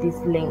sent me this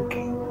link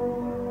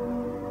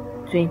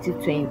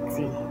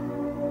 2020,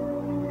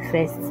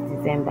 1st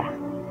December.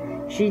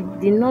 She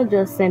did not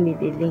just send me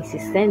the link, she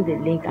sent the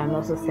link and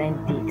also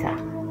sent data.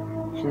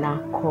 She now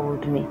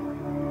called me,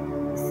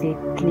 said,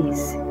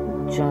 please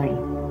join,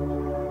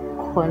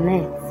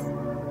 connect,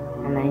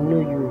 and I know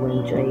you will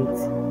enjoy it.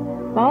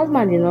 My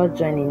husband did not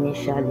join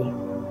initially,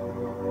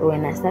 but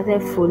when I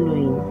started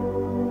following,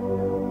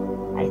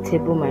 I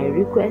tabled my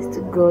request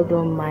to God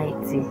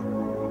Almighty.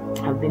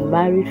 I've been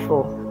married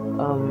for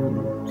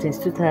since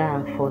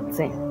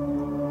 2014.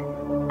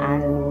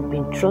 And we've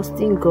been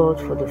trusting God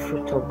for the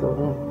fruit of the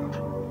womb.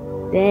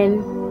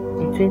 Then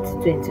in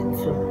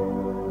 2022,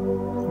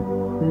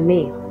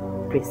 May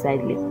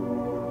precisely,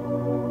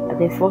 at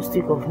the first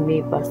week of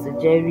May, Pastor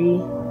Jerry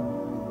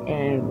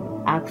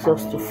asked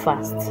us to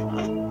fast.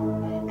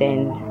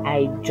 Then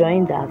I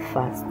joined that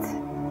fast,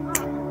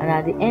 and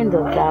at the end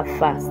of that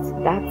fast,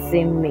 that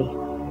same May,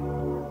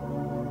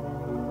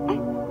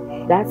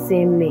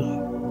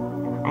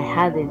 I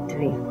had a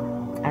dream.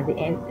 At the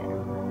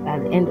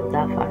end of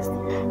that fast,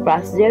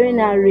 Pastor Jerry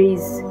now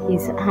raised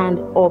his hand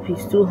up,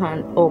 his two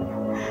hands up,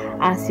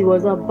 as he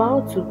was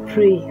about to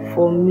pray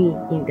for me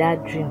in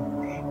that dream.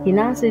 He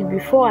now said,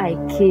 before I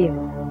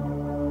came,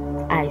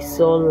 I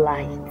saw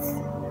light.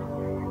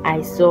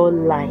 I saw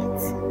light.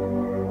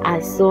 I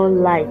saw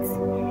light.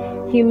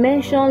 He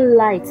mentioned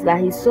light, that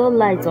he saw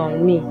light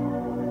on me.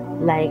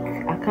 Like,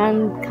 I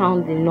can't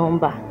count the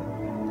number.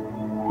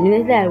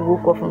 Immediately I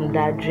woke up from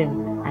that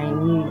dream, I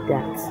knew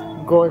that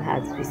God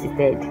has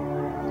visited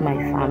my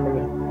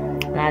family.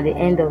 And at the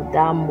end of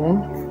that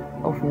month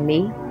of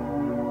May,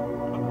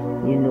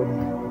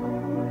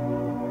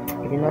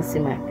 I did not see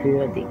my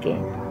period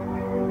again.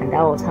 And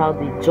that was how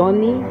the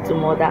journey to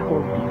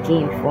motherhood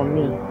began for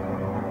me.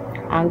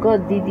 And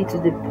God did it to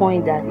the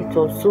point that it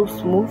was so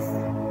smooth.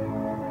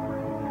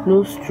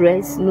 No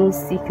stress, no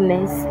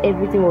sickness.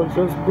 Everything was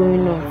just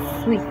going on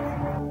sweet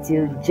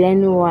till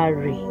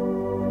January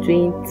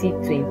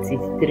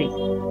 2023.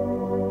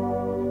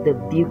 The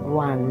big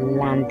one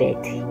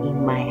landed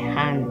in my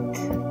hand.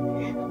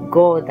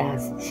 God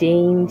has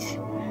changed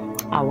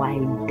our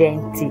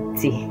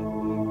identity.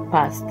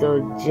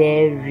 Pastor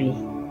Jerry,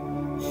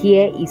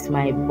 here is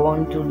my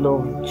bundle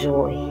of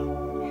joy.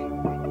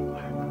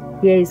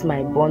 Here is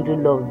my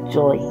bundle of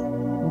joy.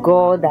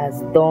 God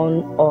has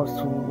done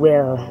us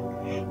well.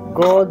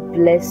 God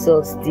bless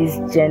us this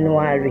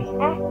January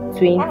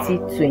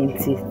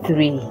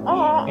 2023.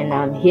 And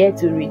I'm here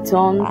to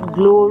return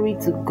glory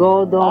to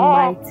God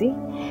Almighty,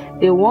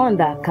 the one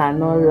that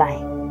cannot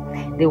lie,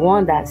 the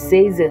one that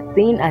says a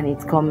thing and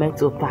it cometh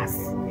to pass,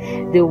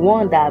 the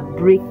one that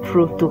breaks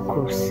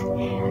protocols.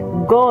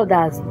 God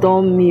has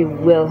done me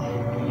well.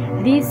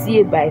 This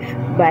year by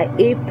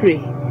April,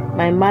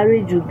 my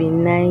marriage will be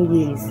 9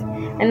 years.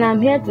 And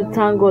I'm here to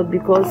thank God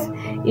because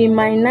in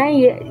my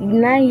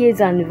 9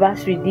 years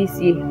anniversary this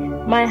year,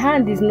 my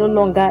hand is no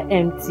longer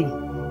empty.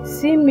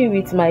 See me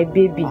with my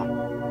baby.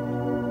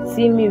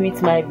 See me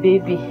with my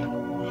baby.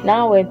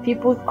 Now when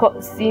people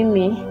see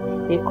me,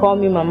 they call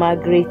me Mama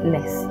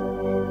Greatness.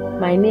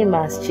 My name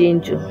has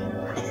changed.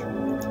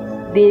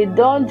 They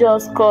don't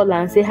just call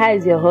and say, how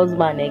is your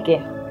husband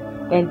again?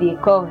 When they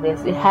call, they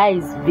say, how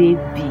is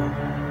baby?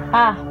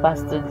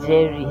 Pastor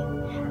Jerry,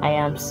 I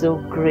am so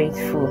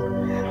grateful.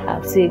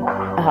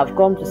 I have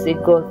come to say,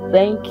 God,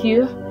 thank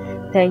you.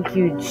 Thank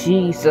you,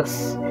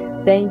 Jesus.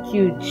 Thank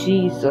you,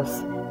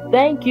 Jesus.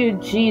 Thank you,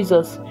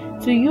 Jesus,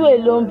 To you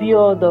alone be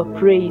all the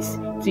praise.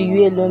 To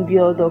you alone be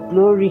all the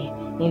glory,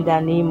 in the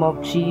name of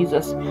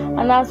Jesus.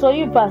 And as for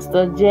you,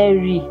 Pastor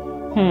Jerry,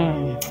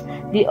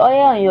 the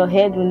oil on your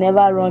head will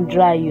never run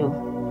dry.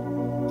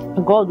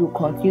 God will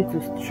continue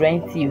to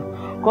strengthen you.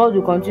 God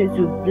will continue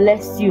to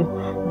bless you.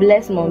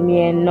 Bless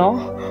Mommy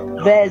Eno.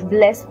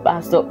 Bless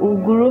Pastor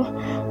Uguru.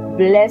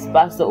 Bless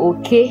Pastor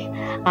Oke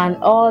and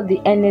all the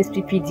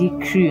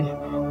NSPPD crew.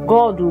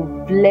 God will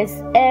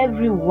bless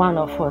every one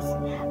of us.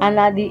 And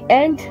at the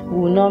end, we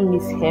will not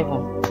miss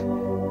heaven.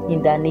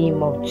 In the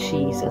name of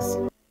Jesus.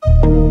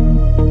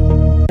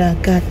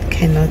 That God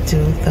cannot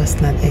do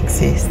does not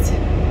exist.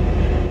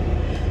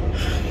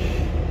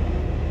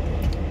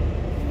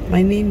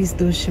 My name is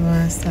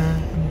Doshima Asa.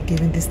 I'm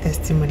giving this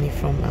testimony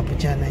from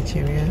Abuja,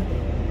 Nigeria.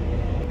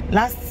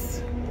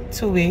 Last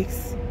 2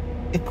 weeks,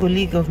 a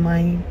colleague of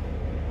mine,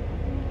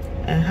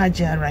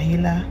 Hajia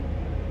Rahila,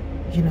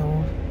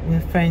 we're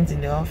friends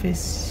in the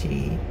office.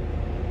 She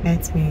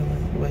met me,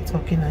 we were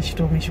talking, and she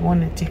told me she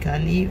wanted to take her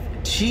leave.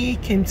 She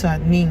came to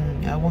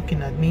admin, I work in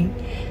admin,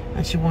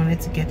 and she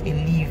wanted to get a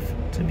leave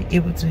to be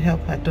able to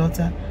help her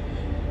daughter,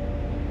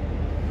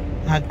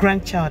 her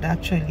grandchild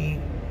actually,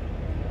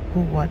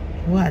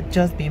 who had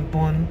just been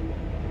born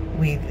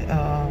with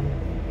a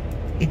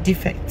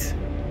defect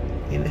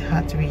in the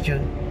heart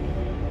region.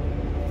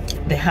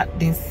 The heart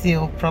didn't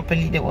seal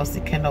properly. There was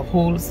a kind of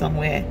hole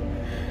somewhere,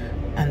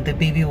 and the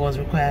baby was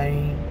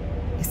requiring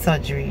a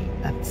surgery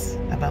at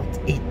about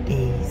 8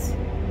 days.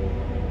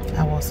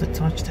 I was so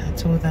touched. I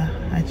told her,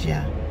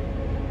 Hajia,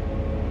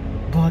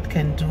 God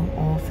can do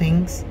all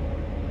things.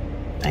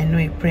 I know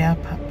a prayer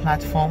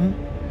platform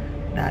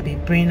that I'll be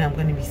praying. I'm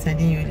going to be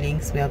sending you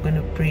links. We are going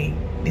to pray.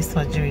 This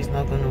surgery is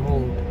not going to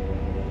hold.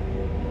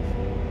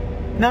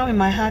 Now in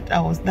my heart,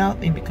 I was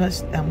doubting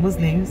because they're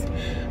Muslims.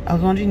 I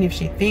was wondering if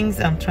she thinks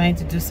I'm trying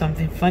to do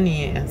something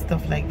funny and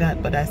stuff like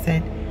that. But I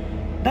said,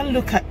 don't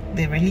look at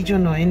the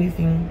religion or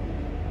anything.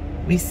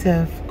 We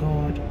serve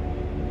God,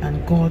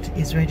 and God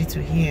is ready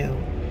to heal.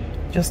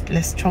 Just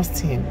let's trust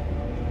Him.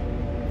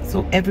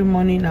 So every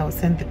morning I will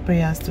send the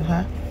prayers to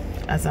her.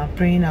 As I'm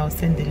praying, I will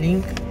send the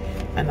link,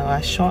 and I'll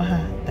assure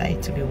her that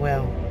it will be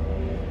well.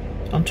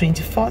 On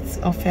 24th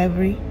of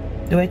February,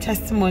 there were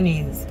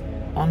testimonies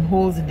on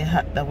holes in the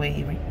heart that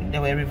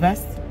were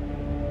reversed,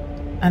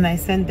 and I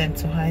sent them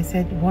to her. I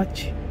said,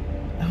 watch.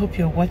 I hope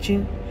you're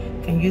watching.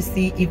 Can you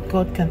see if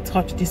God can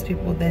touch these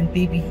people? Then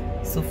baby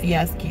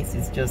Sophia's case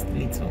is just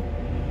little.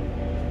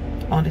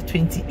 On the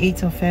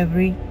 28th of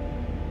February,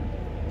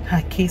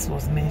 her case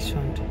was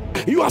mentioned.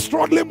 You are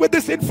struggling with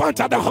this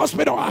infant at the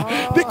hospital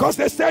because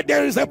they said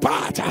there is a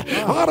part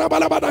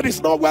that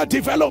is not well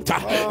developed,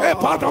 a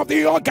part of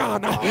the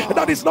organ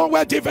that is not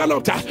well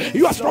developed.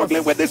 You are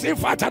struggling with this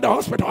infant at the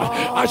hospital.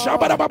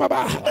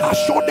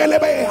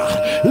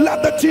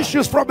 Let the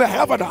tissues from the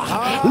heaven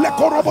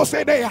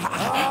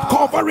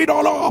cover it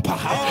all up.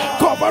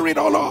 Cover it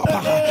all up.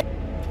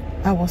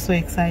 I was so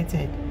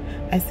excited.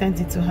 I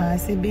sent it to her. I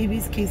said,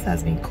 baby's case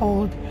has been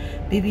called.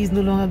 Baby is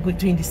no longer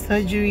doing the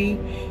surgery.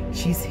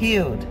 She's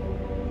healed.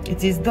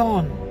 It is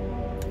done.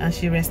 And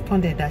she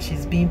responded that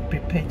she's being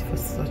prepared for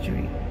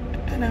surgery.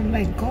 And I'm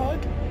like,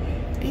 God,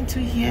 didn't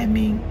you hear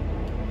me?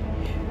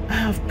 I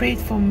have prayed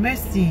for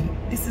mercy.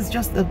 This is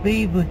just a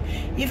baby.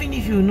 Even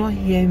if you will not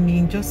hear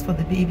me, just for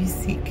the baby's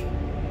sake.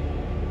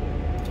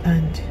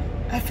 And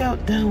I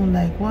felt down,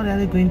 like, what are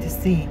they going to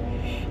say?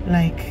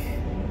 Like,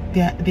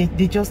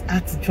 they just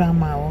act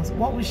drama, or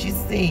what would she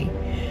say?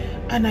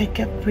 And I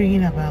kept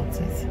praying about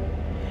it.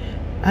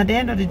 At the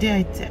end of the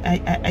day,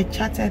 I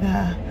chatted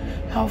her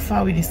how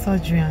far with the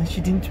surgery, and she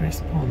didn't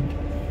respond.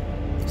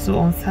 So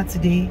on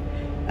Saturday,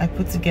 I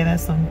put together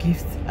some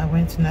gifts. I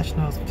went to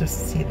National Hospital to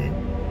see them.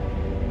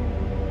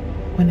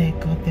 When I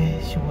got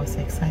there, she was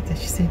excited.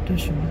 She said,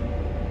 Doshima,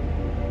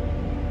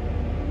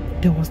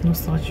 there was no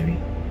surgery.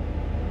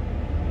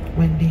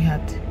 When they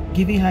had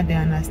given her the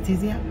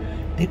anesthesia,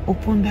 they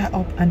opened her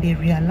up and they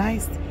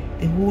realized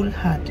the whole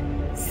heart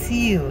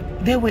sealed.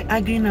 They were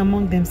arguing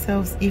among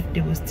themselves if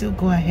they would still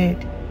go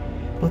ahead.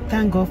 But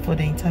thank God for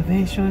the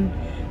intervention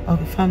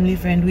of a family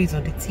friend who is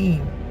on the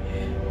team,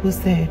 who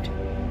said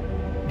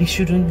they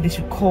should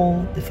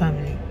call the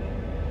family.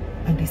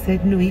 And they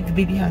said, no, if the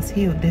baby has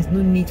healed, there's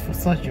no need for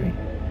surgery.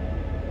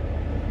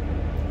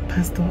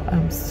 Pastor,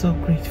 I'm so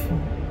grateful.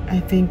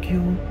 I thank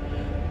you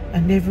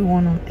and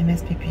everyone on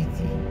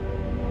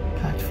NSPPD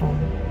platform,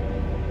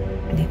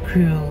 the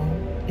crew,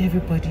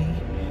 everybody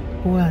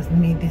who has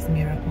made these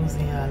miracles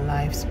in our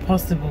lives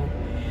possible.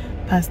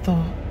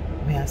 Pastor,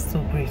 we are so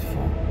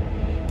grateful.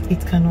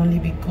 It can only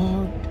be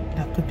God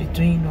that could be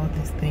doing all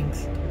these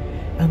things,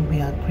 and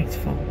we are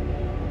grateful.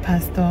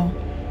 Pastor,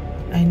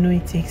 I know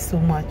it takes so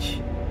much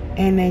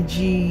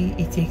energy,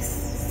 it takes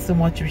so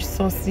much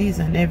resources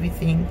and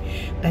everything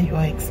that you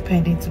are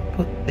expending to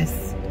put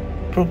this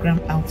program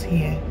out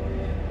here,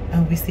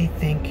 and we say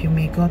thank you.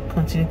 May God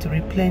continue to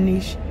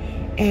replenish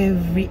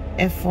every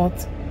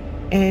effort,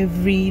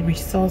 every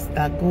resource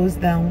that goes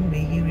down.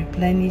 May He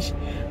replenish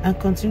and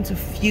continue to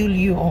fill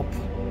you up.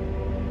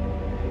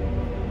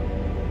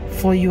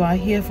 For you are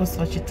here for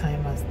such a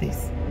time as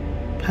this.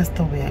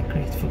 Pastor, we are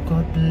grateful.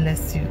 God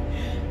bless you.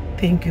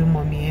 Thank you,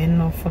 Mommy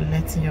Eno, for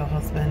letting your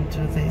husband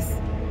do this.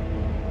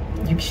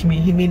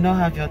 He may not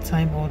have your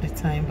time all the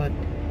time, but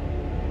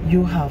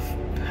you have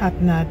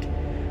partnered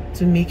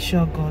to make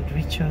sure God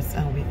reaches us,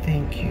 and we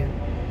thank you.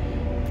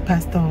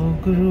 Pastor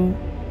Oguru,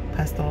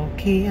 Pastor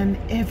OK, and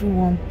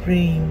everyone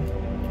praying,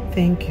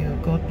 thank you.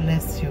 God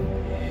bless you.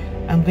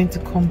 I'm going to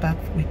come back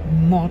with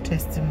more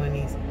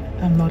testimonies.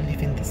 I'm not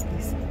leaving this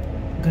place,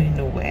 going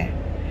nowhere.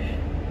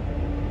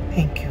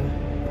 Thank you.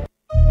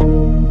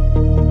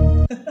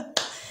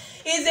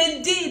 Is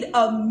indeed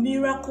a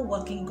miracle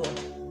working God.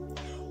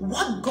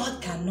 What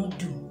God cannot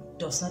do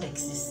does not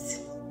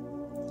exist.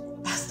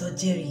 Pastor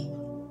Jerry,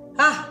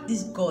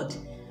 this God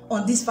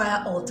on this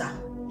fire altar,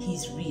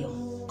 he's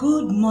real.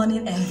 Good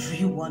morning,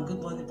 everyone.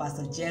 Good morning,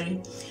 Pastor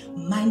Jerry.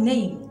 My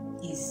name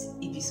is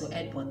Ibiso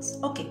Edwards.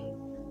 Okay,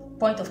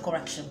 point of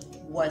correction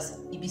was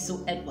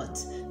Ibiso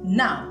Edwards.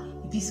 Now,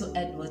 Ibiso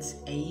Edwards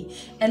A,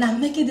 and I'm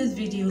making this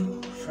video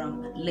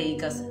from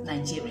Lagos,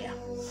 Nigeria.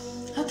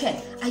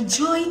 Okay, I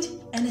joined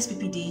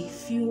nsppd a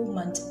few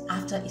months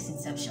after its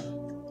inception,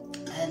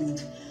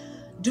 and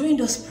during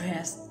those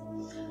prayers,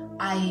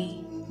 I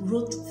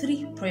wrote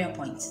 3 prayer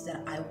points that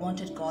I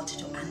wanted God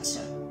to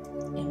answer.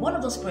 And one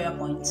of those prayer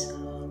points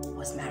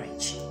was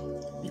marriage,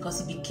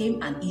 because it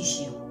became an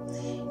issue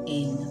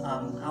in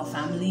our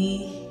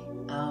family,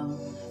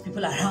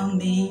 people around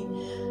me,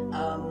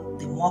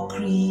 the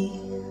mockery,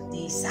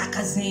 the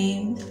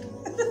sarcasm.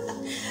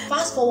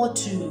 Fast forward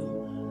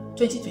to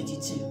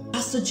 2022.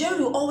 Pastor Jerry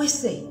will always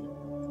say,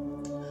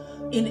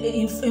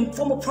 in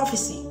form of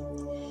prophecy,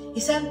 he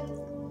said,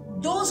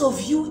 those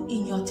of you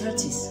in your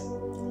 30s,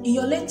 in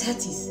your late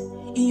 30s,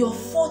 in your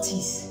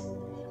 40s,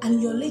 and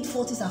in your late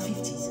 40s and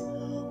 50s,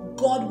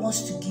 God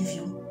wants to give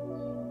you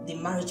the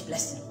marriage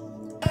blessing.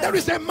 There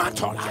is a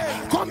mantle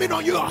coming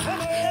on you,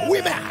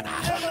 women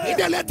in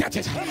their late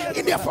 30s,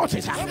 in their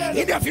 40s,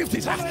 in their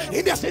 50s,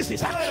 in their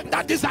 60s,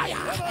 that desire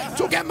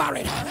to get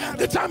married.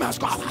 The time has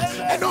come.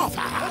 Enough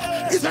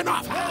is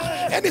enough.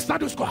 Any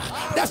status quo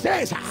that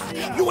says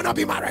you will not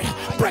be married,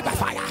 break by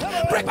fire,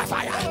 break by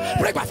fire,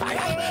 break by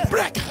fire,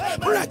 break,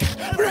 break,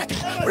 break, break,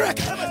 break,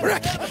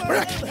 break,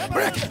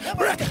 break,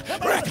 break,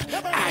 break.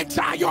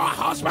 Enter your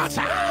husband's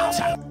house.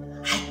 I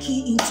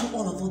key into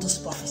all of those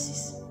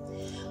prophecies.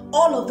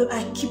 All of them,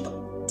 I keep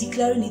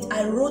declaring it.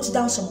 I wrote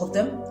down some of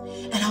them,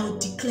 and I would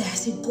declare, I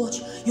said, God,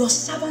 your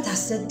servant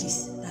has said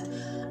this, that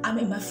I'm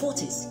in my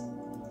 40s,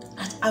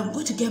 and I'm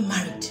going to get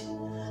married.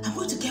 I'm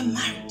going to get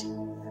married.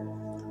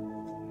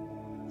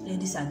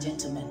 Ladies and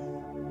gentlemen,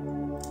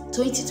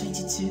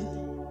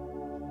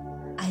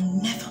 2022, I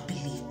never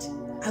believed.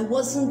 I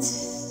wasn't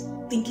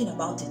thinking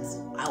about it.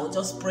 I was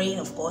just praying,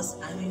 of course,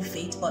 and having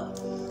faith, but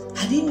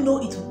I didn't know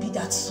it would be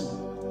that soon.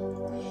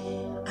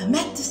 I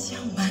met this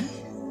young man.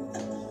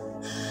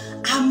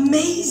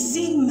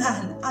 Amazing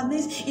man,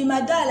 amazing. In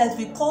my dialect,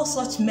 we call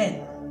such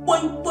men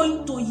point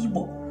to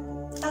Yibo.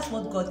 That's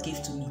what God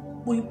gave to me.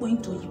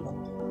 Point to Yibo.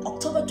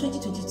 October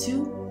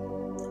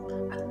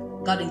 2022, I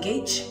got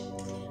engaged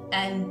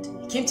and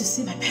came to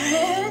see my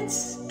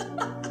parents.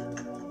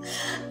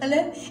 And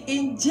then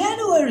in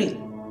January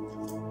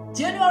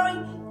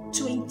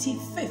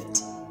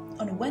 25th,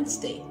 on a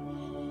Wednesday,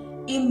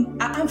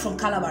 I'm from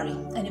Calabari,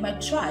 and in my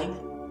tribe,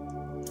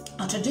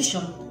 our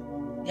tradition,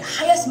 the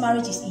highest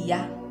marriage is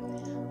Iya.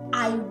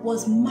 I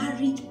was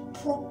married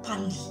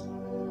properly.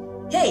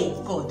 Hey,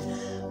 God,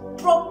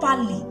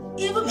 properly.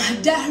 Even my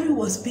diary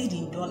was paid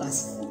in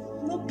dollars.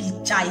 No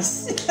big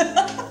choice.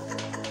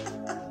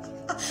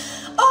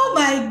 Oh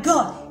my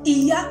God,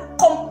 Iya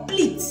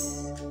complete.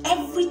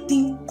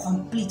 Everything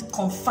complete,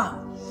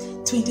 confirmed.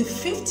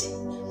 25th,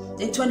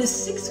 then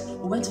 26th,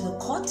 we went to the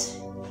court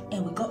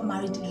and we got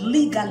married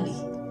legally.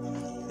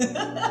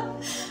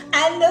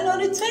 And then on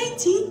the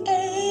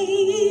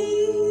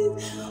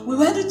 28th, we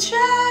went to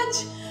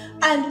church.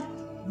 And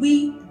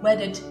we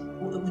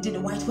did a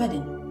white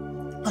wedding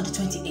on the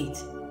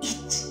 28th.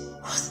 It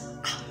was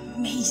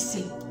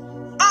amazing.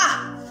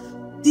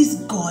 This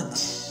God,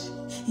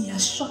 he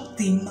has shut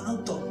the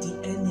mouth of the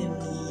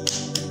enemy,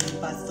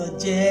 Pastor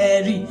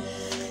Jerry.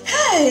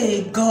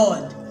 Hey,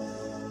 God,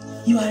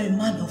 you are a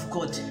man of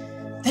God.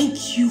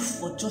 Thank you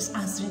for just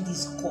answering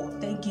this call.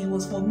 Thank you. It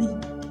was for me.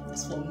 It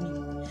was for me.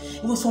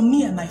 It was for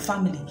me and my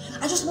family.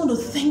 I just want to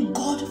thank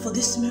God for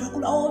this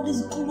miracle. All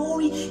this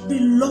glory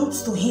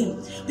belongs to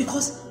him.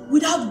 Because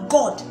without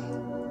God,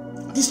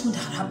 this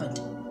wouldn't have happened.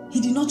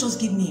 He did not just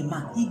give me a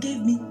man. He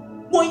gave me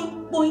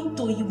point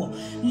to Yibo.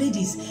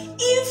 Ladies,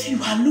 if you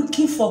are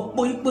looking for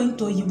point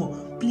to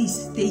Yibo,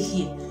 please stay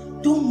here.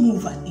 Don't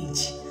move an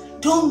inch.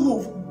 Don't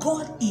move.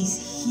 God is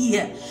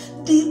here.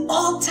 The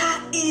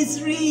altar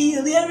is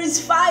real. There is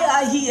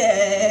fire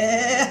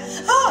here.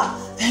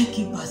 Thank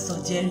you,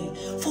 Pastor Jerry,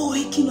 for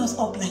waking us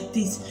up like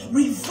this,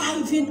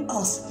 reviving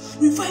us,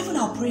 reviving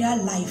our prayer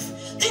life.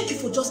 Thank you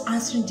for just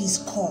answering this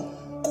call.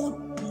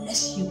 God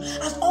bless you.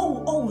 As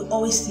all we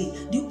always say,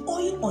 the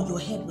oil on your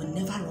head will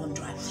never run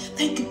dry.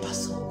 Thank you,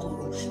 Pastor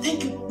Ogoro.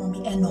 Thank you,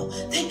 Mommy Eno.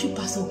 Thank you,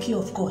 Pastor K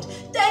of God.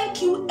 Thank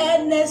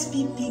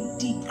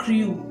NSPPD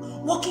crew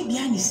walking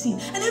behind the scene,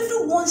 and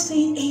everyone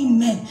saying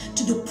amen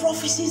to the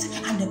prophecies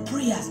and the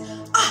prayers.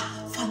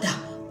 Father,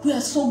 we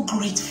are so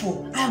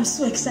grateful. I am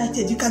so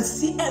excited. You can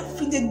see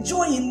the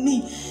joy in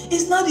me.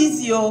 It's not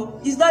easy, oh.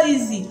 It's not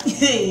easy.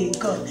 Hey,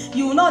 God,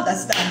 you will not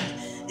understand.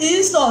 The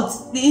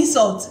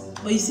insult.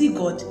 But you see,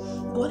 God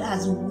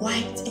has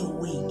wiped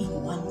away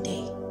in one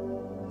day.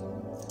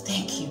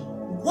 Thank you.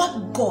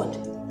 What God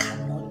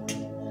cannot do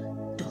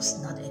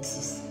does not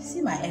exist.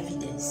 See my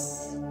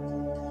evidence.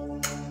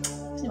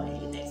 See my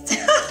evidence.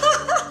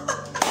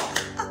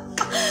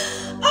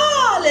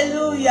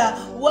 Hallelujah.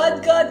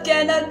 What God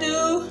cannot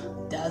do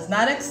does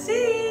not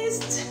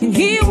exist.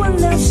 He will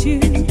bless you.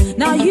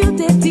 Now you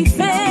did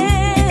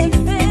defend.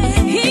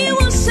 He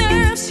will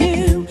serve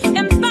you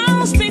and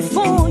bounce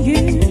before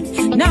you.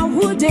 Now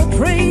would they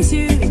praise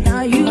you?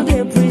 Now you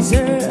they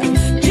preserve.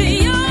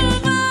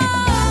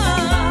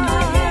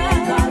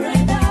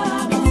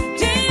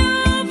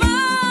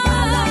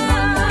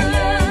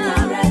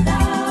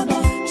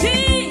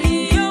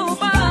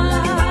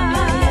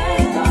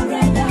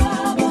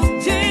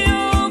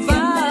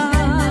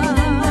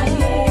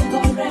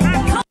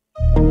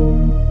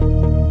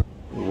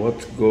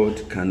 What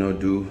God cannot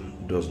do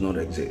does not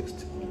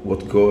exist.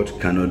 What God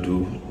cannot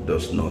do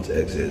does not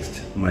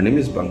exist. My name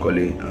is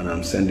Bankole and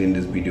I'm sending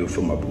this video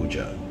from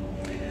Abuja.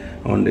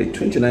 On the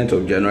 29th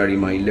of January,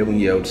 my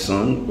 11-year-old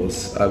son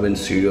was having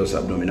serious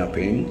abdominal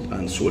pain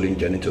and swollen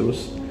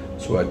genitals.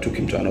 So I took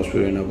him to an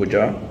hospital in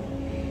Abuja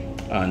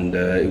and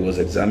he was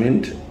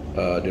examined.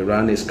 They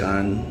ran a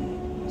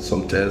scan,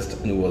 some tests,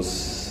 and he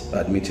was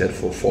admitted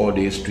for 4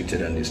 days,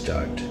 treated and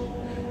discharged.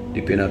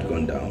 The pain had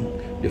gone down.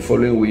 The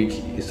following week,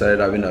 he started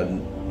having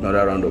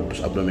another round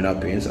of abdominal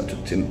pains. I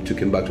took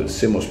him back to the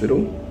same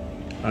hospital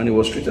and he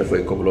was treated for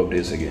a couple of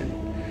days again.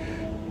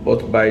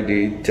 But by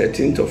the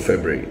 13th of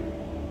February,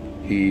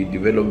 he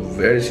developed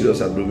very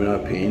serious abdominal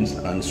pains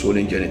and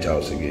swollen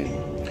genitals again.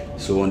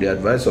 So on the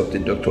advice of the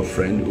doctor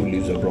friend who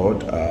lives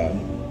abroad,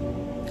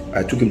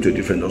 I took him to a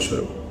different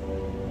hospital.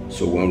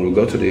 So when we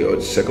got to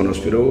the second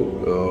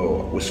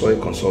hospital, we saw a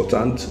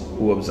consultant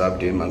who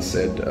observed him and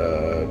said,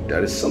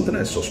 there is something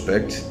I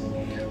suspect,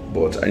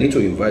 but I need to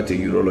invite a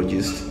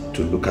urologist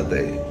to look at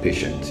the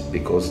patient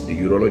because the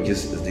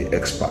urologist is the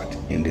expert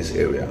in this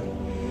area.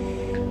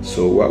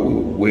 So while we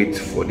wait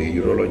for the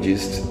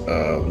urologist,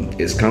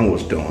 a scan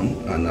was done,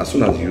 and as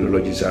soon as the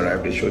urologist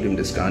arrived, they showed him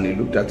the scan. He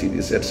looked at it,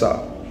 he said, "Sir,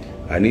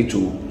 I need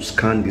to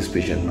scan this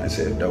patient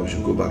myself, that we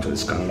should go back to the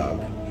scan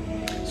lab."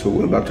 So we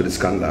went back to the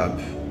scan lab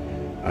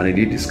and he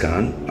did the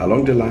scan.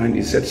 Along the line,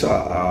 he said,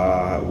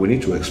 "Sir, we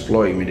need to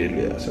explore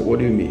immediately." I said, "What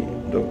do you mean?"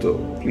 "Doctor,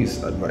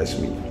 please advise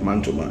me,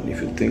 man to man.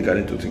 If you think I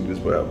need to take this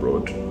boy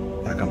abroad,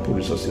 I can put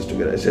resources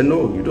together." I said,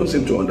 "No, you don't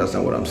seem to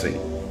understand what I'm saying."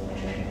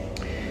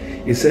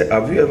 He said,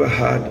 "Have you ever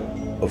heard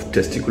of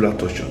testicular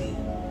torsion?"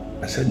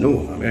 I said,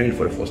 "No, I'm hearing it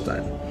for the first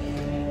time."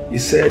 He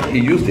said he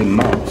used a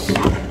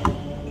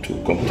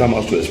computer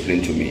mouse to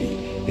explain to me.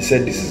 He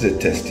said, "This is a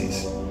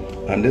testis,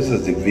 and this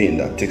is the vein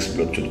that takes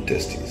blood to the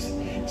testis."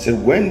 He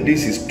said, when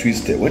this is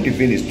twisted, when the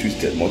vein is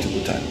twisted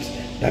multiple times,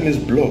 that means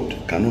blood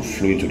cannot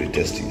flow into the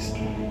testis.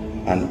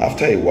 And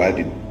after a while,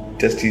 the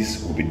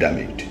testis will be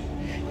damaged.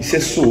 He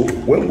says, so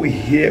when we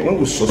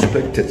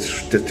suspect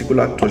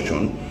testicular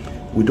torsion,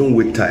 we don't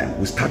wait time.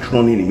 We start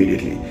running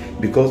immediately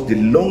because the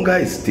longer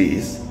it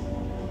stays,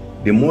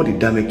 the more the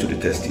damage to the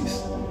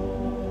testes.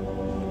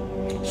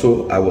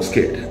 So I was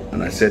scared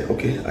and I said,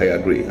 okay, I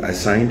agree. I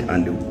signed,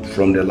 and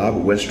from the lab,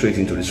 we went straight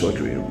into the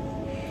surgery room.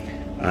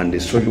 And the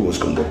surgery was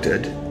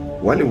conducted.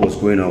 While it was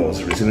going on, I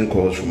was receiving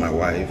calls from my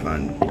wife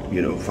and,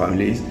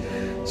 families.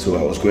 So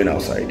I was going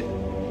outside.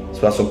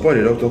 So at some point,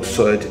 the doctor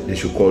said they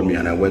should call me,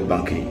 and I went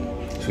back in.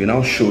 So he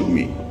now showed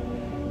me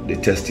the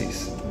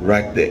testes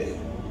right there.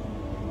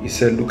 He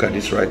said, look at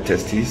this right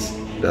testis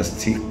that's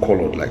still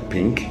colored like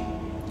pink.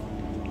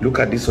 Look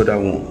at this other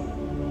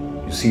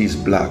one. You see it's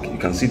black. You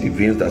can see the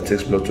veins that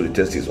takes blood to the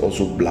testis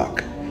also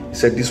black. He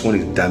said this one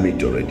is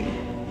damaged already.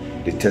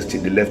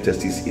 The left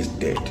testis is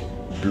dead.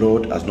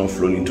 Blood has not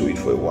flown into it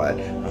for a while,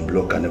 and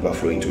blood can never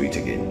flow into it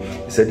again.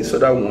 He said this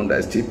other one that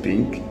is still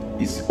pink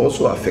is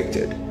also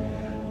affected.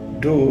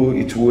 Though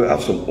it will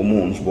have some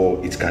hormones,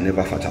 but it can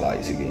never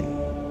fertilize again.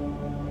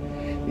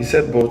 He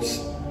said, but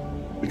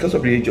because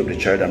of the age of the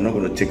child, I'm not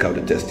going to take out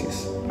the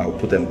testes. I will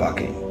put them back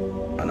in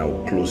and I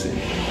will close it.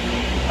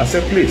 I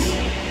said, please,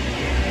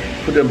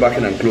 put them back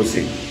in and close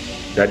it.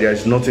 That there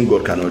is nothing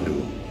God cannot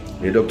do.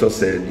 The doctor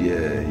said,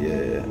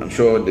 yeah. I'm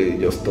sure they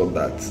just thought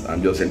that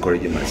I'm just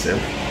encouraging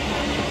myself.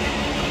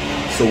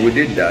 So we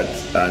did that,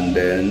 and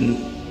then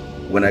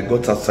when I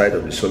got outside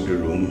of the surgery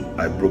room,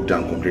 I broke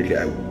down completely.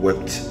 I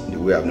wept the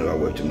way I've never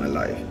wept in my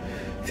life,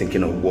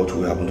 thinking of what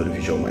will happen to the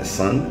future of my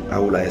son.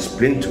 How will I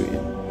explain to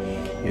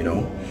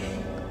him,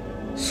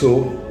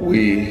 So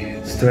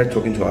we started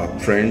talking to our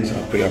friends,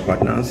 our prayer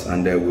partners,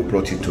 and then we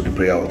brought it to the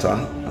prayer altar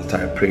and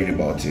started praying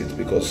about it,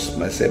 because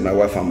my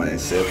wife and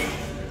myself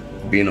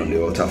been on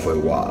the altar for a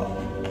while.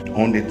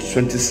 On the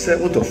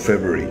 27th of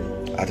February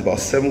at about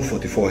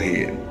 7:44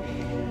 a.m.,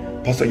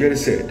 Pastor Jerry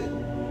said,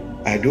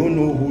 I don't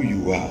know who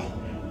you are.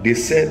 They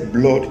said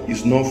blood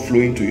is not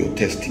flowing to your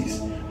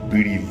testes.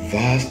 Be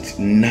reversed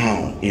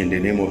now in the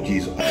name of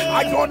Jesus.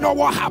 I don't know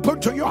what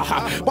happened to you,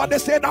 but they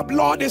say the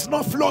blood is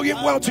not flowing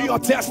well to your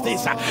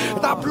testes.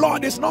 The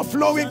blood is not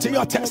flowing to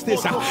your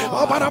testes. If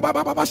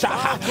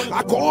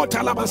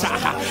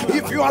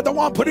you are the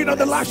one putting on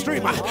the live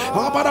stream, by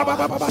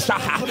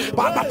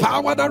the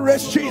power that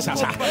raised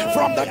Jesus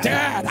from the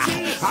dead,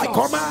 I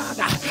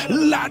command,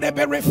 let it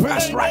be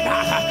reversed right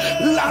now.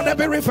 Let it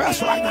be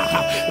reversed right now.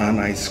 And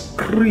I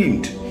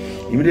screamed.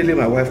 Immediately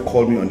my wife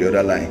called me on the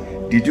other line.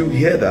 Did you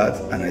hear that?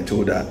 And I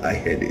told her I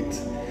heard it.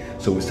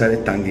 So we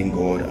started thanking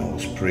God. I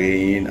was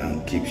praying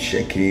and keep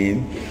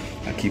shaking.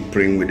 I keep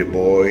praying with the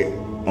boy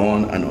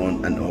on and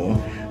on and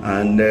on.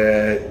 And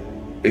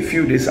a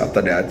few days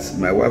after that,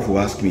 my wife will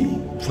ask me,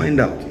 find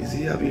out, is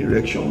he having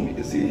erection?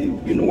 Is he,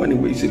 when he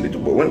wakes a little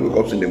boy, when he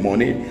wakes up in the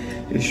morning,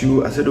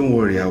 issue. I said, don't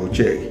worry, I will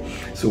check.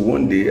 So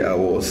one day I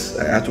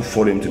had to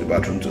follow him to the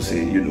bathroom to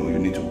say, you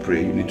need to pray,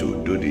 you need to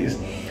do this.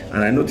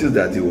 And I noticed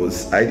that he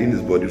was hiding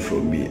his body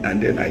from me.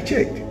 And then I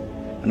checked.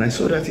 And I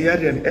saw that he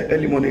had an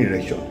early morning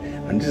erection.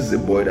 And this is a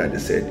boy that they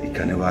said he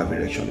can never have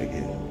erection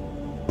again.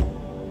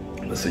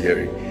 Mr.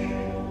 Jerry,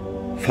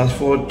 fast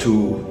forward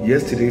to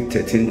yesterday,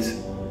 13th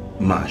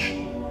March.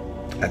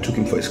 I took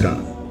him for a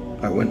scan.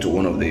 I went to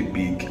one of the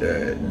big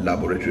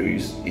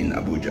laboratories in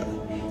Abuja.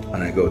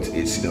 And I got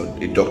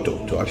a doctor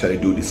to actually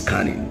do the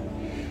scanning.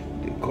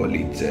 They call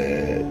it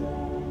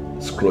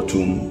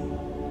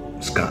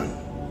scrotum scan.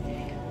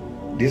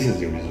 This is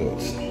the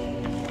results.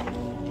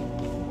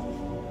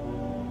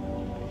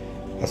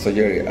 Pastor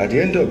Jerry, at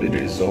the end of the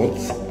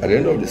results, at the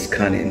end of the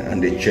scanning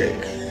and the check,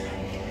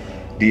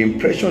 the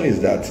impression is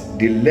that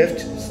the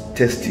left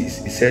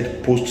testis, he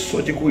said,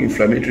 post-surgical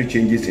inflammatory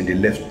changes in the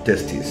left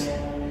testis.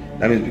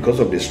 That means because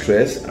of the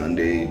stress and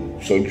the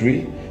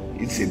surgery,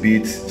 it's a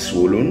bit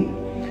swollen,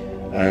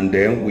 and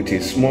then with a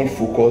small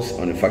focus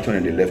on the fraction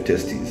in the left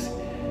testis.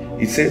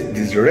 It says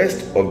the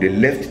rest of the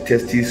left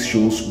testis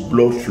shows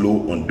blood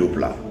flow on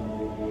Doppler,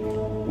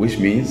 which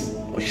means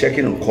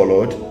checking on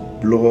colored,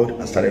 blood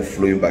has started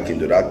flowing back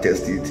into that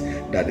testis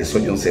that the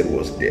surgeon said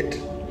was dead.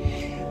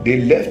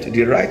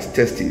 The right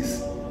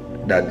testis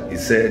that he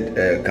said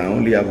can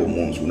only have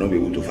hormones, will not be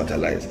able to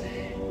fertilize.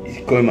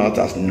 It came out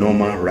as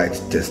normal right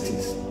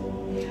testis.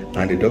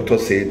 And the doctor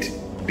said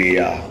they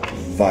are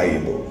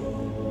viable.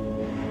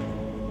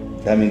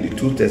 That means the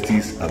two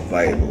testes are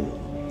viable.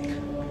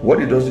 What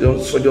the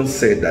surgeon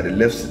said that the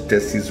left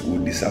testes will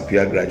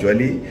disappear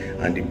gradually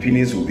and the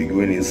penis will be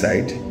going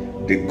inside.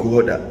 The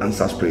God that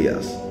answers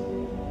prayers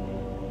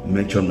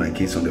mentioned my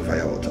case on the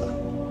fire altar,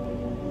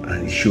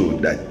 and it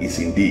showed that it's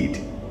indeed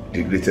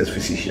the greatest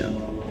physician.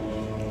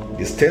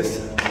 This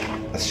test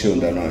has shown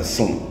that my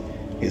son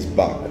is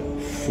back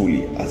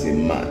fully as a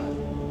man.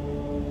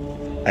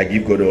 I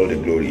give God all the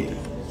glory.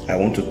 I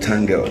want to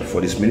thank God for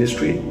this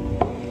ministry,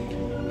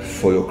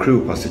 for your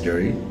crew, Pastor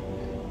Jerry,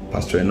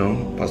 Pastor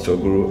Eno, Pastor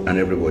Guru, and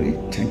everybody.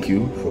 Thank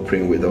you for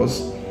praying with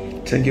us.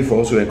 Thank you for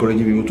also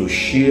encouraging people to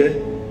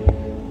share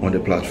on the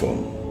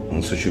platform,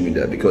 on social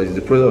media, because it's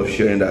the process of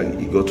sharing that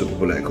it goes to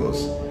people like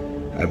us.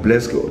 I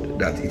bless God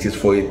that it is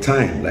for a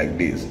time like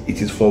this.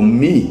 It is for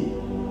me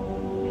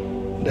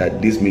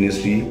that this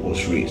ministry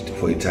was raised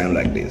for a time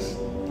like this,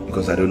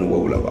 because I don't know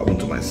what will have happened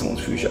to my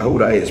son's future. How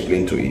would I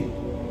explain to him?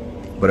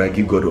 But I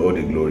give God all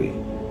the glory.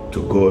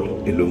 To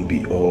God alone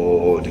be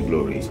all the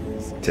glory.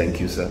 Thank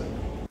you, sir.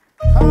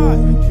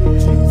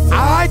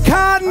 I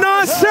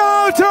cannot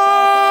shout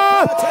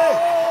up.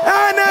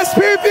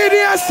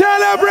 nsppd,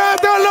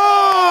 celebrate the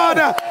Lord.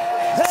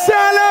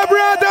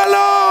 Celebrate the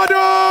Lord.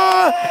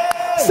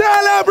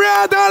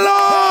 Celebrate the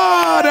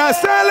Lord.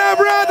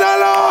 Celebrate the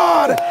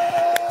Lord.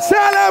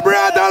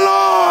 Celebrate the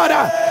Lord.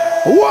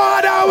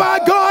 What our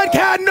God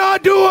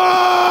cannot do.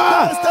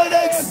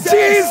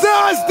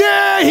 Jesus,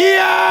 they're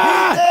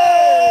here.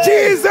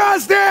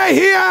 Jesus, they're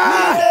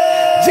here.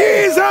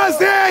 Jesus,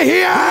 they're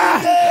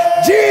here.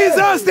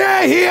 Jesus,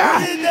 they're here.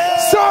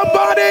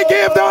 Somebody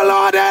give the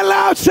Lord a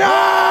loud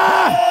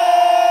shout.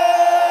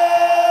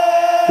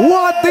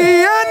 What the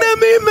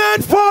enemy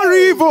meant for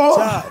evil,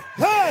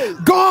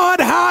 God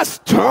has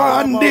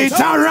turned it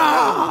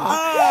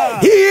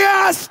around. He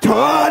has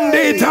turned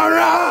it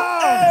around.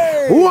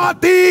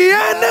 What the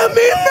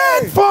enemy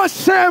meant for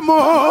shame,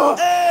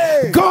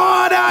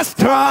 God has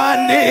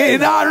turned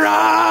it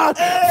around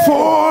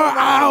for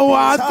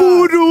our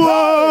good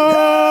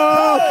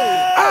work.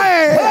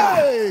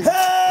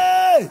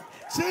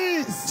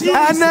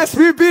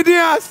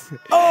 nsppders,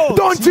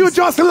 don't you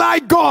just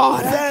like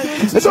God?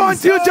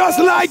 Don't you just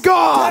like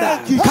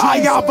God?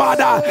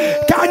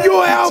 Can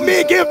you help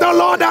me give the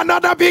Lord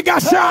another bigger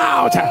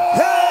shout?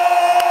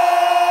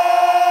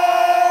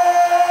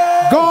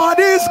 God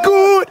is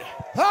good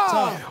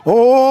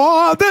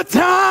all the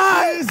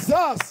time.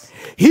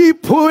 He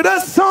put a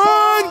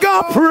song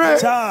of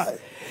praise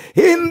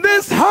in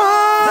this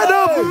heart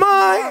of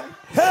mine.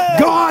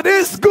 God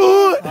is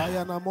good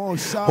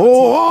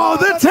all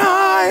the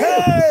time.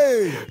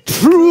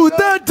 Through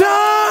the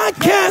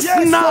darkest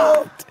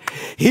night,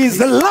 His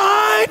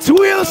light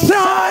will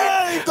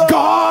shine.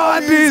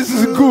 God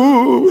is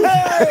good.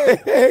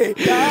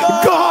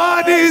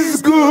 God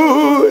is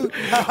good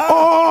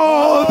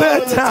all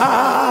the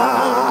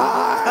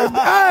time.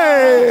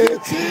 Hey,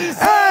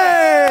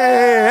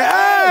 hey,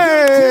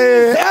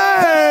 hey,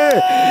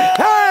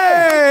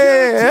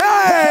 hey,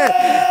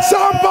 hey.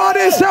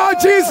 Somebody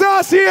shout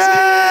Jesus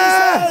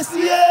here.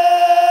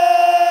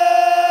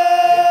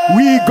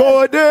 We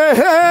go there.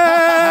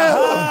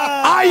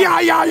 Ay,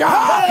 ay, ay,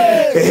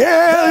 ay.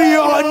 Hail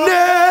your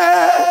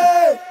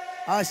name.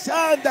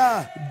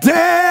 Ashanda.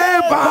 Day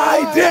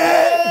by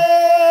day.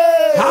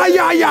 Ay,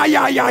 ay, ay,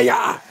 ay, ay,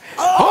 ay.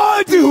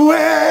 All the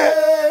way.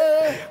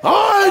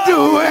 All the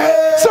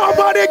way.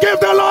 Somebody give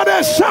the Lord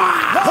a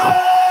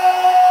shout.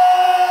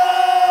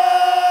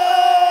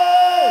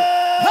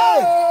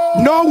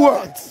 No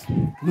words.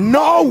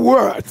 No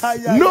words.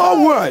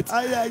 No words.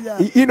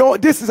 You know,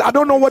 this is, I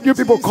don't know what you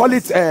people call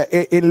it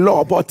in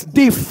law, but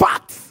the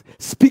facts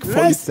speak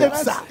for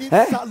itself. Reps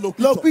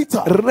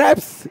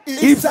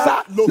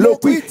ipsa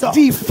loquita.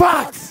 The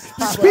facts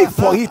speak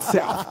for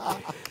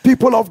itself.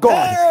 People of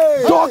God,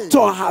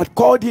 doctor had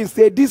called him and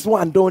said, this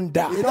one don't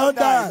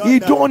die. He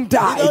don't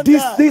die.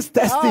 This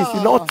test is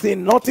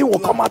nothing will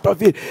come out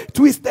of it.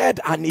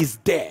 Twisted and is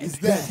dead.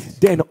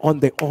 Then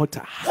on the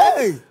altar,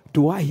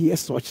 do I hear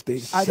such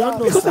things? I don't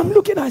know. Because I'm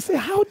looking, I say,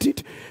 how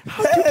did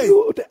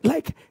you,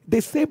 like,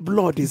 they say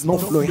blood is not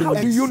flowing. How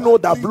do you know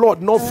that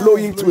blood not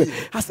flowing to it?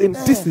 I say,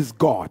 this is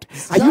God.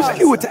 I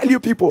usually will tell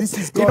you people,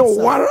 you know,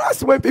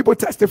 whereas when people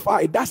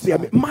testify, that's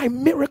my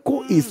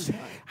miracle is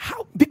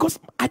how, because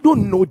I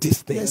don't know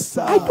these things.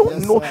 I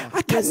don't know.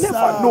 I can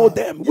never know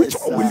them. Which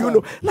one will you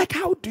know? Like,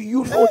 how do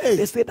you know?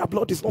 They say that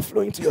blood is not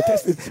flowing to your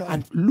testes.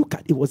 And look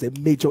at, it was a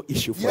major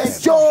issue for them.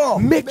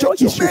 Major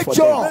issue for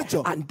them.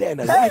 And then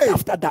right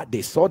after that,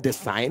 they saw the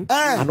sign.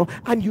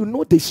 And you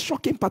know, the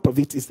shocking part of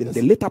it is in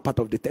the later part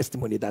of the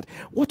testimony, that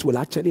what will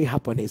actually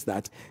happen is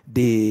that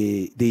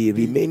the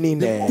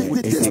remaining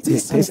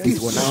testes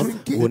will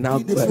now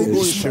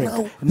shrink.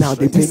 Now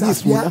the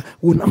penis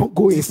will now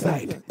go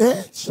inside.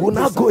 Will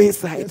now go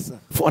inside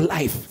for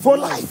life. For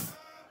life.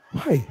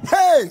 Hey,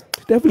 the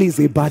devil is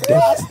a bad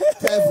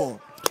devil.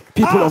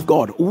 People of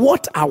God,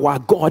 what our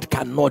God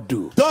cannot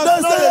do.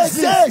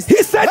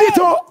 He said it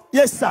all.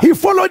 Yes, sir. He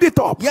followed it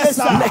up. Yes,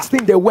 sir. Next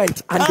thing they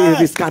went and they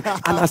rescanned.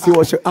 And as he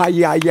was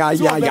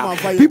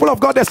people of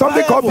God, there's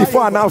something called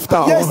before and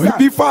after. Yes,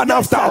 before and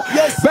after.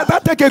 Yes, better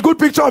take a good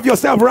picture of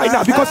yourself right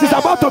now, because it's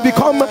about to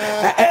become before.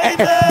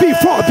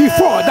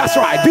 That's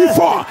right.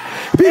 Before.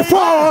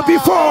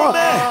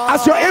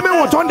 As your amen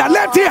was on that,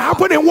 let it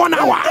happen in 1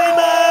 hour.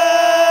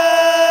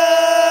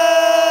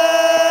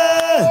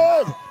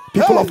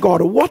 People of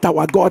God, what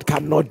our God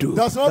cannot do.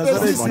 Does not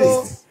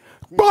exist.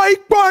 Boy.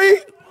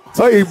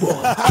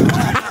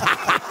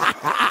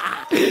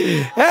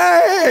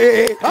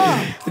 Hey,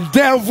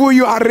 devil,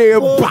 you are a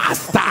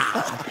bastard.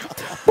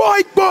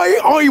 Boy,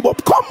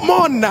 come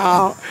on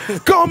now.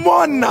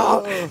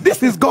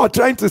 This is God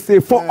trying to say,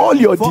 for all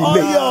your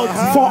delay,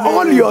 for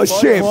all your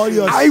shame,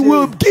 I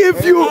will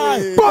give you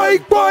boy.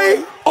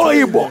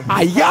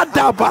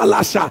 Ayada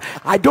balasha.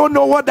 I don't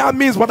know what that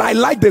means, but I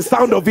like the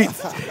sound of it.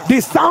 The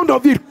sound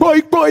of it,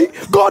 boy.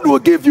 God will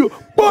give you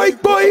boy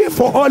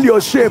for all your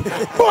shame,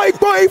 boy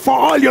for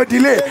all your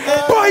delay,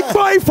 boy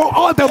for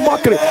all the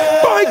mockery,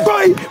 boy.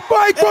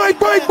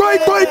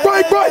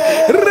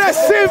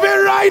 Receive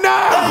it right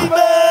now.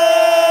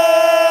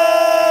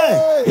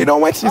 You know,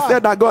 when she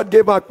said that God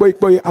gave her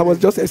boy, I was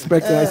just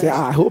expecting. I said,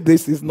 I hope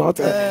this is not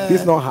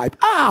hype.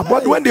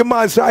 But when the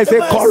man said, I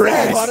said,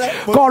 correct,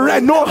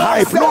 no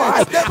hype,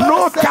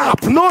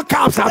 no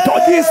caps at all.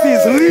 This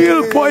is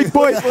real boy.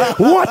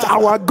 What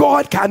our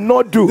God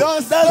cannot do.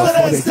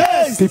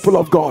 People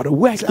of God,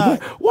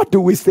 what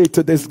do we say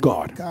to this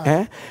God?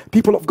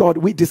 People of God,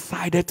 we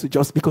decided to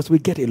just, because we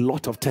get a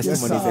lot of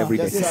testimonies every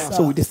day,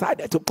 so we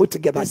decided to put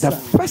together the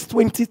first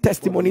 20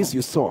 testimonies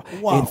you saw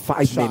in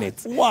 5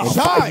 minutes. In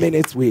 5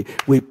 minutes, we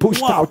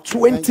pushed out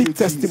 20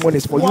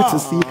 testimonies for you to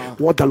see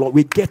what the Lord.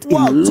 We get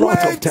a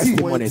lot of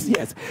testimonies.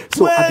 Yes.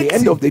 So at the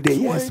end of the day,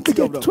 yes, we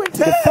get 20.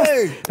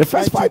 The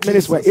first 5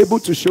 minutes, we're able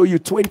to show you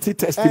 20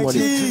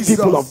 testimonies.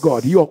 People of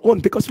God, your own,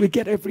 because we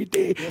get every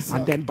day.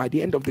 And then by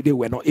the end of the day,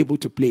 we're not able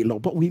to play a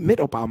lot. But we made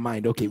up our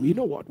mind, okay, you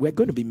know what? We're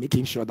going to be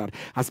making sure that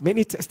as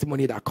many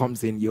testimony that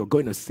comes in, you're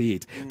going to see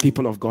it.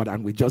 People of God,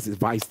 and we just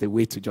advise the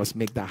way to just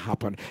make that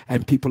happen.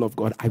 And people of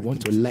God, I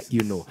want to let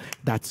you know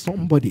that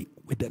somebody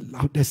with the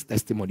loudest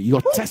testimony,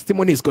 your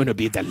testimony is going to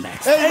be the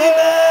next. And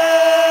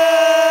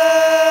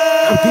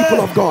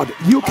people of God,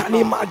 you can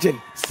imagine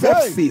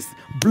sepsis,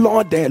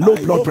 blood, low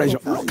blood pressure.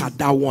 Look at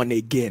that one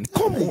again.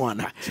 Come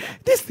on.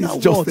 This is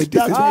just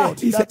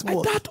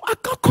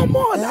come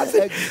on.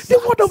 The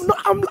word of no,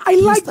 I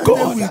like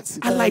God.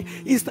 I like,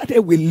 he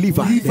started with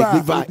liver. I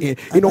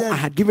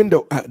had given the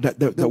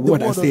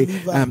word, I say,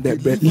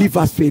 the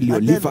liver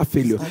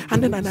failure.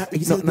 And then I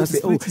say,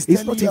 oh,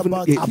 it's not even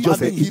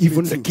just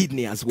even the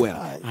kidney as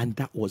well. And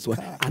that was what.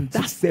 And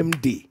that same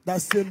day,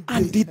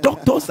 and the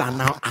doctors are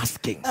now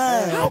asking,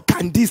 how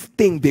can this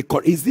thing be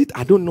correct? Is it,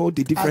 I don't know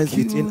the difference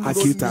between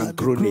acute and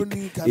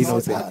chronic.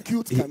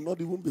 Acute cannot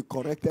even be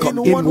corrected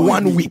in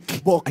 1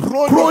 week. But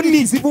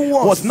chronic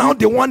was now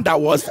the one that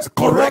was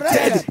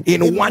corrected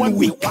in 1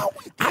 week.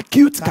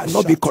 Acute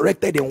cannot be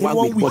corrected in 1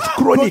 week, but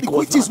chronic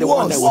was the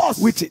one that was,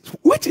 which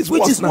is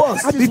worse.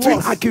 Between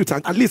acute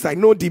and, at least I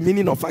know the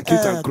meaning of acute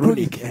and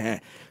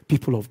chronic.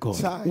 People of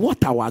God,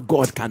 what our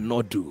God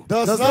cannot do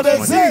does not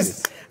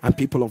exist. And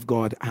people of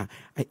God,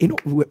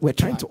 we're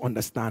trying to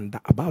understand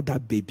about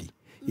that baby.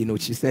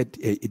 She said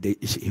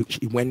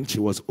when she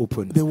was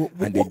opened,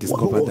 and they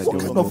discovered that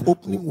there was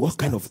what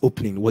kind of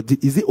opening? What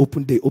is it?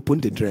 Open? They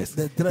opened the dress,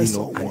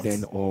 and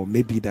then, or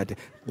maybe that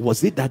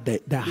was it that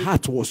the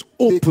heart was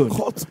open.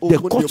 They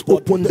cut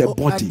open the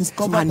body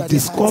and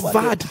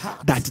discovered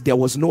that there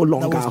was no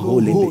longer a hole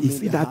in it. You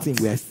see that thing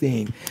we are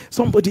saying?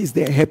 Somebody is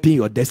there helping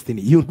your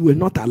destiny. You will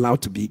not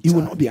allowed to be. You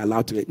will not be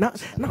allowed to be. Now,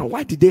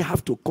 why did they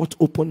have to cut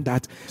open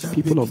that?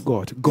 People of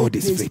God, God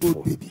is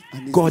faithful.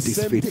 God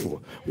is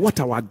faithful. What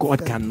our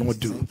God cannot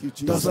do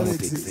does not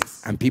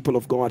exist. And people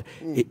of God,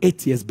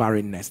 8 years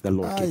barrenness, the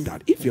Lord keep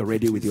that. If you're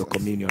ready with your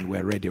communion,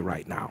 we're ready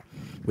right now.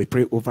 We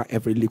pray over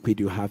every liquid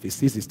you have. It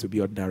ceases to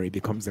be ordinary. It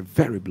becomes the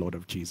very blood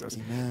of Jesus.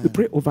 Amen. We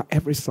pray over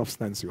every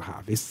substance you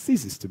have. It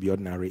ceases to be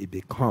ordinary. It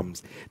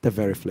becomes the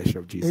very flesh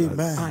of Jesus.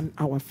 Amen. And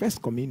our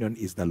first communion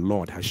is the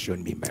Lord has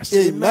shown me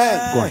mercy.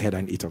 Amen. Go ahead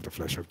and eat of the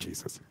flesh of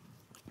Jesus.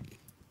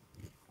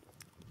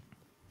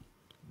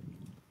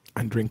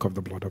 And drink of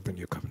the blood of the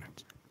new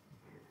covenant.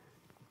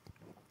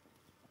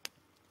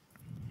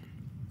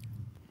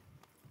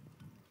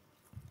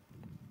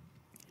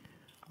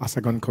 Our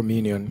second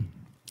communion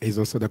is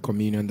also the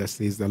communion that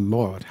says the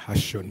Lord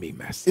has shown me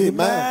mercy.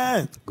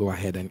 Amen. Go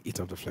ahead and eat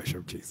of the flesh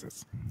of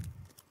Jesus.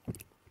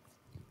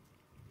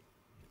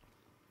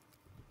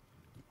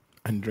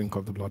 And drink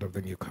of the blood of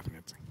the new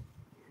covenant.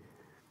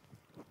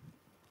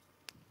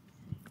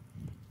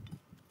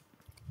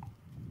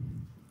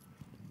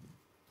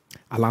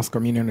 Our last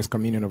communion is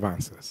communion of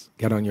answers.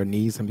 Get on your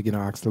knees and begin to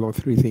ask the Lord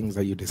 3 things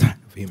that you desire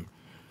of him.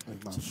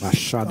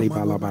 Bashadi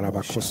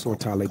balabaraba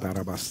kosota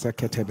lebaraba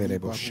sekete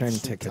berebo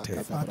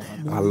shentekete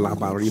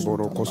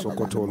alabariboro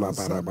kosokoto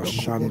labaraba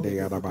shande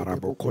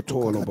yarabarabo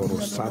kotolo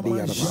borosadi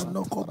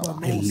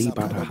yaraba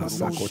elibara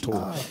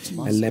hasakoto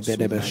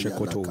elebedebe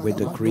shekoto. We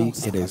decree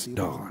it is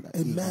done.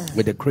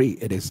 We decree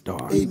it is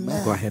done.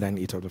 Go ahead and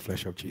eat of the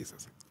flesh of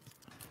Jesus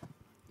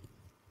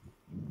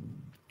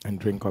and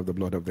drink of the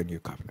blood of the new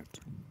covenant.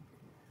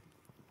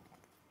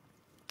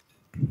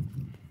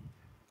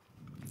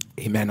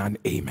 Amen and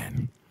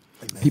amen.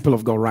 Amen. People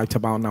of God, right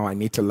about now, I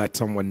need to let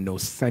someone know,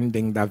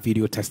 sending that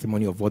video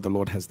testimony of what the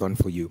Lord has done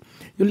for you.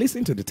 You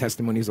listen to the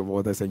testimonies of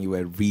others and you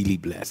were really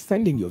blessed.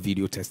 Sending your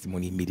video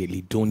testimony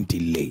immediately. Don't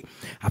delay.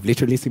 I've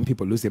literally seen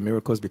people lose their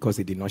miracles because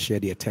they did not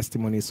share their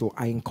testimony. So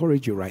I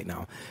encourage you right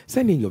now,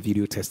 sending your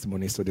video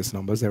testimonies to this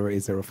number,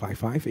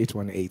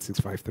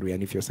 08055-818-653.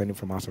 And if you're sending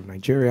from out of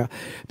Nigeria,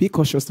 be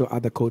cautious to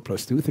add the code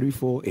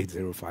 +234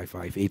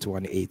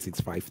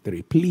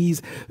 8055-818-653.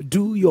 Please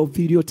do your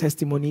video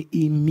testimony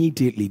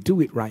immediately.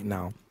 Do it right now.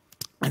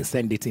 And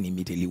send it in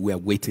immediately. We're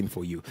waiting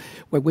for you.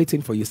 We're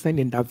waiting for you. Send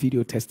in that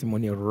video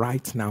testimony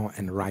right now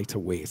and right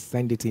away.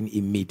 Send it in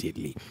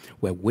immediately.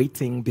 We're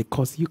waiting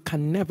because you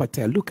can never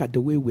tell. Look at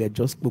the way we're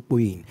just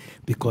going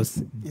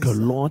because the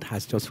Lord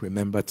has just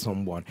remembered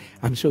someone.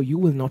 I'm sure you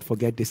will not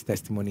forget these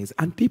testimonies.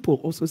 And people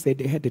also say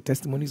they heard the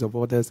testimonies of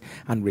others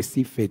and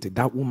received faith.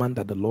 That woman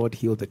that the Lord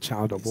healed the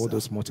child of all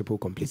those multiple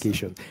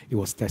complications. It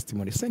was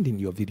testimony. Send in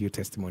your video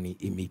testimony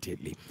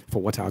immediately.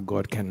 For what our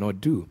God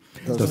cannot do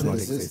does not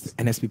exist.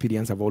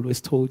 NSPPDians, I've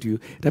always told you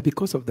that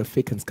because of the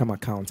fake and scam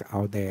accounts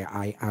out there,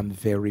 I am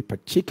very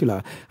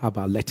particular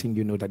about letting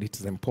you know that it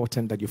is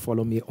important that you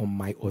follow me on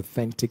my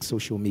authentic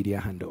social media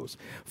handles.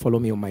 Follow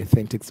me on my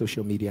authentic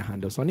social media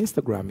handles. On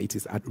Instagram, it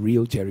is at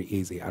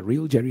 @RealJerryAZ. At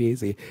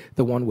 @RealJerryAZ,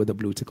 the one with the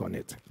blue tick on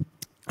it.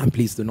 And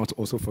please do not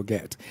also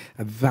forget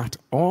that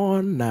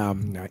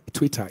on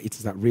Twitter, it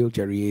is at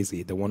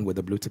 @RealJerryAZ, the one with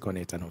the blue tick on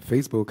it. And on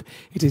Facebook,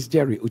 it is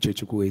Jerry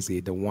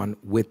Uchechukwu, the one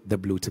with the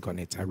blue tick on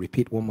it. I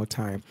repeat one more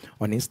time.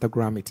 On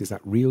Instagram, it is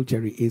at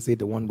 @RealJerryAZ,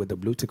 the one with the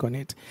blue tick on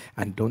it.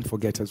 And don't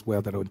forget as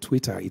well that on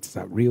Twitter, it is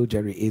at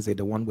 @RealJerryAZ,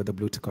 the one with the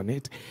blue tick on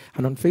it.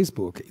 And on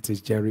Facebook, it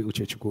is Jerry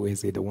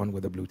Uchechukwu, the one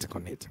with the blue tick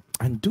on it.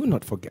 And do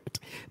not forget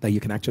that you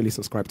can actually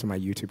subscribe to my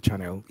YouTube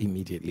channel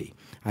immediately.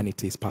 And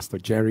it is Pastor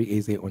Jerry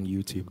Eze on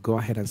YouTube. Go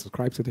ahead ahead and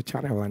subscribe to the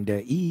channel. And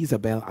there is a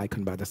bell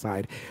icon by the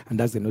side, and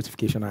that's the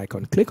notification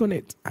icon. Click on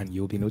it, and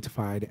you'll be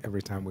notified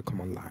every time we come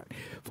online.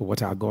 For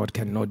what our God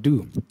cannot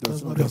do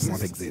does not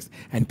exist.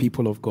 And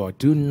people of God,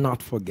 do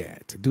not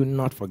forget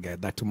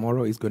that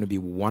tomorrow is going to be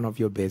one of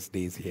your best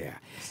days here.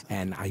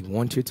 And I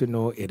want you to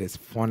know it is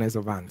fullness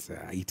of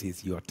answer. It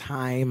is your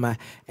time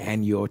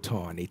and your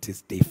turn. It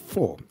is day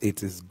 4.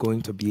 It is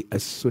going to be a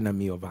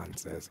tsunami of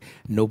answers.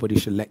 Nobody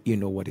should let you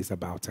know what is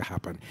about to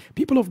happen.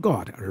 People of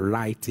God,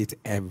 write it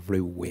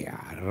everywhere.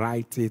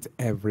 Write it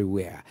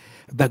everywhere.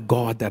 The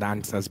God that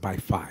answers by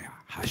fire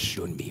has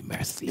shown me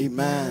mercy.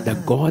 Amen. The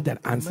God that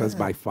answers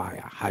by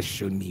fire has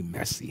shown me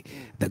mercy.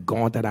 The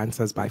God that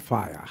answers by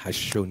fire has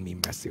shown me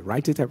mercy.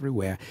 Write it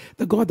everywhere.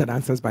 The God that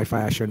answers by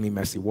fire has shown me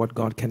mercy. What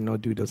God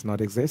cannot do does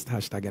not exist.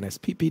 Hashtag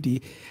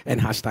nsppd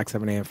and hashtag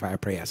 7 a.m. fire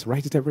prayers.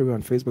 Write it everywhere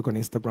on Facebook, on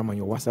Instagram, on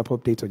your WhatsApp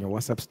update, on your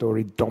WhatsApp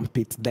story. Dump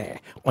it there.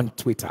 On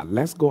Twitter.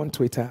 Let's go on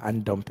Twitter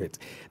and dump it.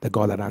 The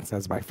God that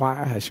answers by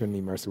fire has shown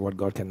me mercy. What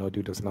God cannot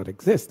do does not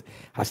exist.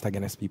 Hashtag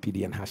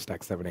nsppd and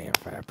hashtag 7 a.m.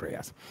 fire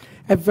prayers.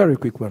 A very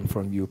quick one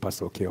from you,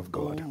 Pastor K of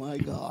God. Oh my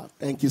God.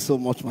 Thank you so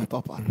much, my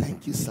Papa.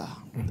 Thank you, sir.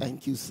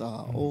 Thank you, sir.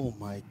 Oh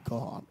my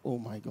God. Oh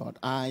my God.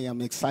 I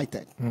am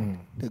excited.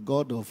 The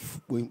God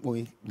of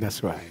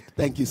That's right.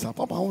 Thank you, sir.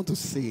 Papa, I want to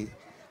say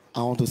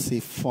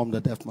from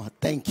the depth of my heart,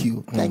 thank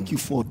you. Thank you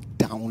for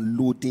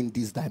downloading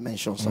these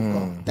dimensions of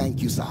God.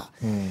 Thank you, sir.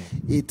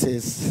 It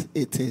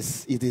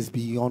is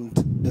beyond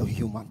the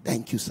human.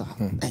 Thank you, sir.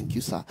 Thank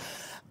you, sir.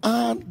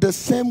 And the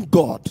same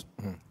God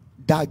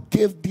that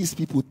gave these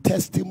people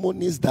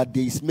testimonies that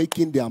they is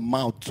making their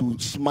mouth to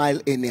smile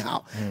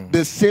anyhow.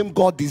 The same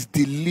God is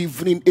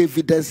delivering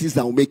evidences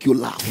that will make you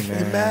laugh,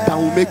 that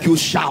will make you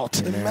shout,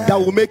 that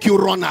will make you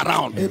run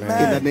around. In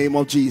the name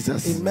of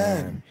Jesus.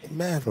 Amen.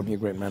 Amen. From you,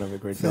 great man of a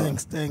great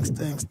Thanks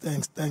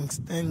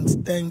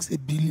a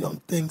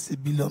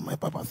billion, my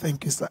Papa.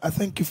 Thank you, sir. I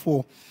thank you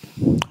for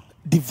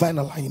divine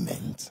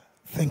alignment.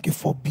 Thank you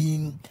for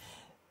being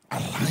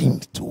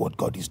aligned to what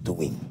God is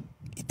doing.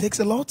 It takes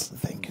a lot.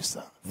 Thank you,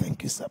 sir.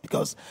 Thank you, sir.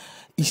 Because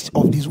each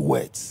of these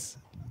words,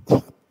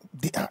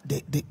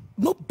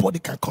 nobody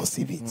can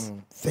conceive it.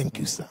 Thank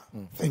you, sir.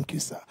 Thank you,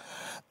 sir.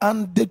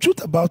 And the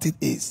truth about it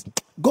is,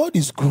 God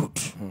is good.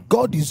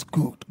 God is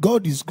good.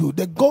 God is good.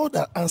 The God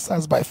that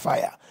answers by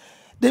fire.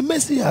 The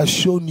mercy has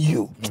shown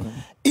you.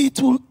 It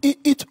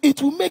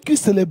will make you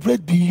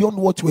celebrate beyond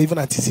what you were even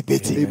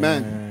anticipating.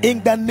 Amen.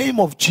 In the name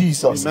of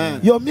Jesus.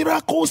 Amen. Your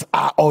miracles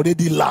are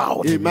already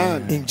loud.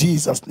 Amen. In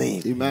Jesus'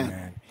 name.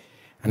 Amen.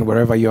 And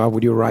wherever you are,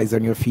 would you rise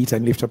on your feet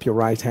and lift up your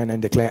right hand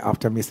and declare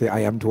after me, say,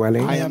 I am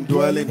dwelling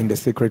in the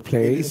secret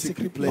place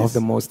of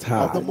the Most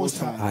High.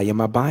 I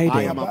am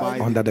abiding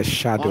under the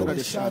shadow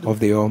of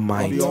the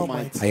Almighty.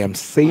 I am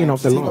saying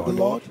of the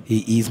Lord,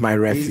 He is my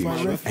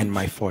refuge and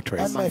my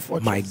fortress,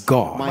 my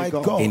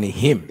God. In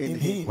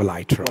Him will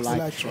I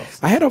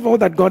trust. Ahead of all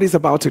that God is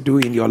about to do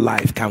in your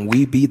life, can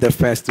we be the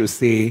first to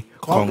say,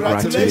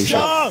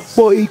 congratulations.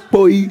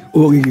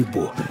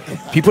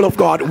 People of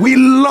God, we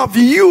love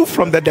you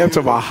from the depths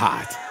of our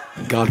heart.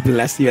 God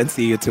bless you and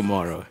see you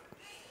tomorrow.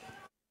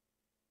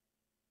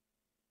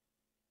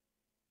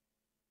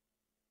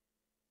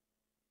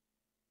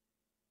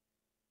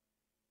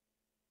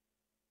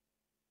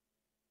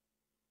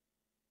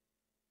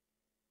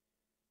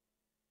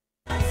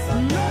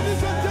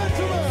 Ladies and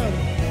gentlemen,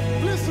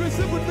 please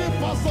receive with me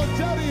Pastor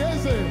Jerry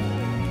Hazen.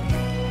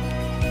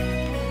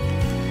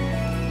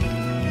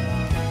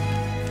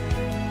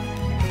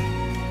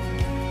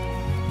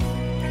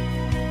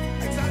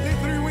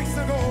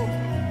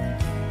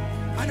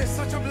 And it's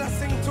such a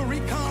blessing to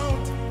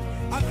recount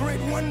a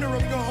great wonder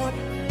of God.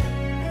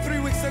 3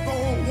 weeks ago,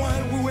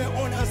 while we were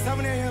on our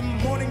 7 a.m.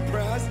 morning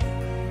prayers,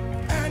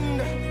 and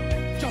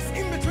just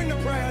in between the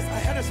prayers, I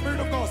had a Spirit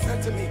of God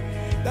said to me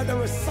that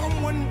there is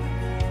someone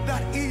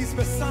that is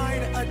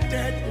beside a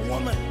dead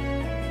woman.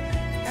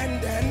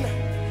 And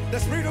then the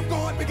Spirit of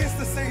God begins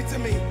to say to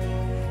me,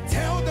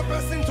 tell the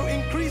person to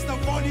increase the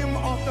volume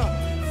of the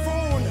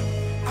phone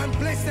and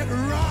place it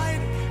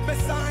right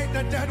beside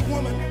the dead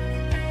woman.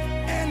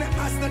 And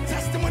as the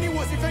testimony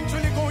was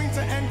eventually going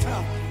to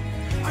enter,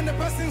 and the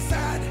person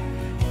said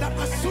that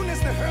as soon as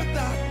they heard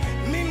that,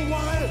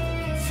 meanwhile,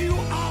 few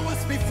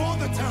hours before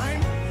the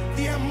time,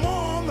 their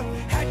mom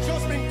had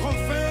just been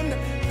confirmed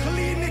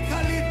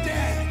clinically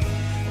dead.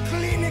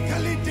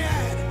 Clinically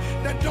dead.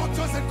 The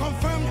doctors had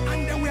confirmed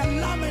and they were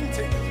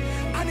lamenting.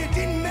 And it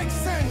didn't make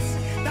sense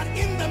that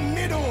in the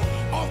middle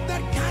of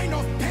that kind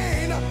of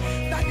pain,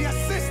 that their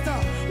sister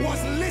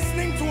was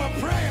listening to a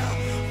prayer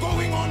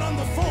going on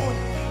the phone.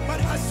 But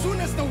as soon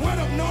as the word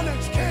of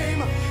knowledge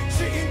came,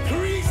 she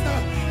increased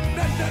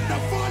the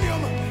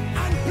volume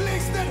and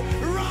placed it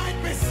right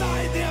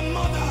beside their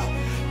mother.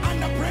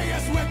 And the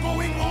prayers were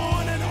going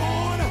on and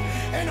on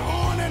and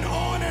on and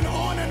on and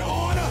on and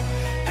on.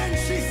 And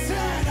she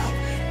said,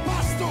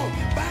 Pastor,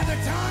 by the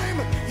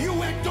time you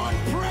were done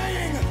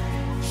praying,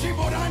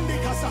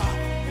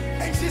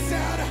 and she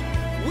said,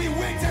 we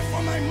waited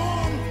for my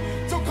mom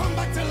to come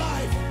back to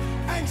life.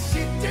 And she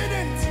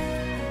didn't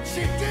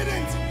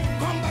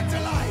come back to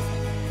life.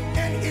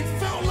 And it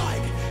felt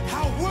like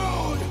her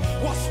world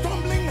was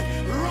tumbling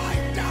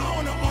right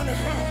down on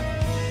her.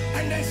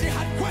 And then she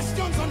had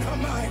questions on her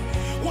mind.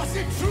 Was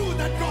it true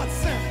that God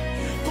said?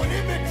 Could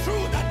it be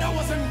true that that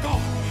wasn't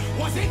God?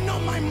 Was it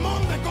not my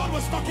mom that God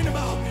was talking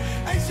about?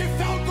 And she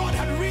felt God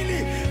had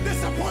really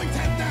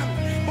disappointed them.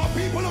 But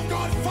people of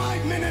God,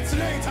 5 minutes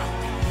later,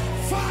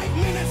 5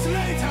 minutes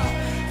later,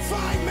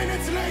 5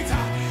 minutes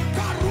later,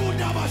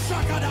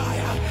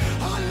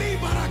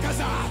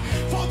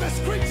 for the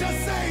scripture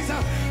says,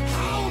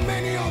 how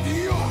many of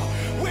you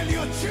will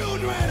your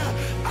children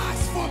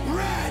ask for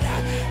bread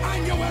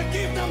and you will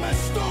give them a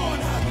stone?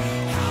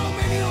 How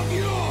many of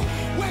you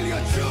will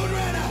your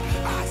children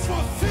ask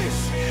for fish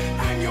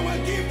and you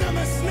will give them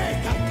a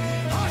snake?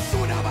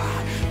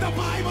 The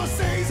Bible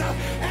says,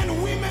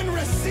 and women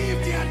receive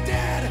their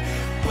dead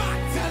back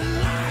to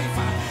life.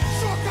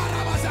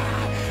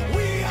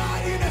 We are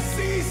in a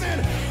season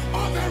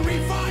of a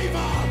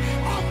revival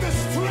of the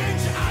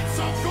strange acts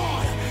of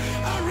God.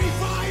 A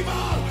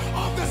revival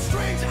of the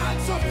strange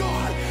acts of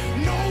God.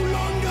 No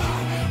longer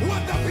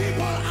what the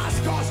people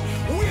ask us,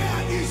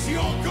 where is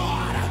your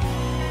God?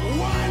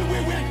 While we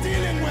were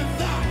dealing with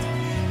that,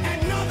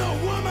 another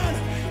woman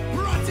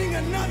brought in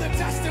another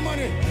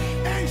testimony,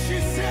 and she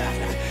said,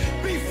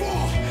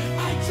 before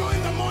I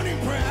joined the morning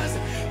prayers,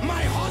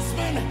 my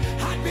husband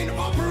had been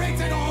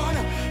operated on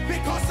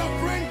because of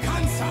brain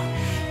cancer.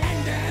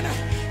 And then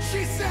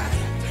she said,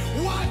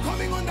 while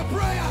coming on the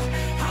prayer,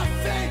 her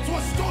faith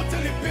was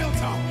totally built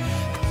up.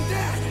 And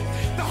then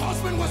the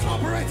husband was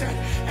operated,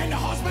 and the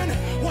husband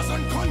was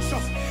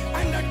unconscious.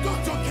 And the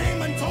doctor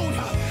came and told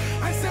her,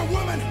 I said,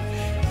 woman,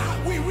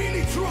 we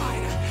really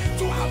tried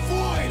to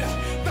avoid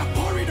the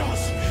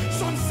corridors,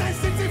 some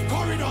sensitive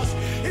corridors.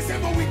 He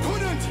said, but we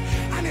couldn't.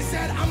 And he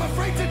said, I'm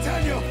afraid to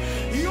tell you,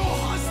 your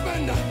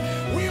husband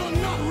will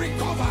not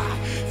recover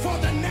for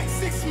the next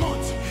 6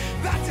 months.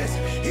 That is,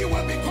 he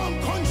will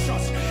become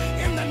conscious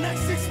in the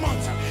next 6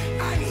 months.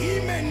 And he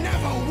may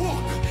never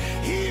walk.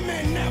 He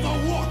may never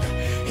walk.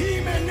 He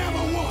may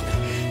never walk.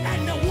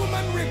 And the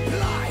woman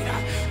replied,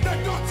 the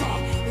doctor,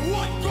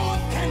 what God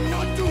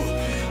cannot do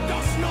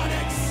does not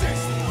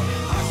exist.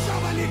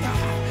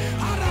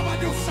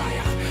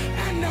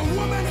 And the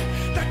woman,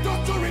 the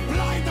doctor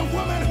replied, the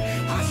woman,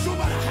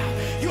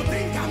 you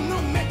think I'm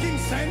not making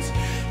sense?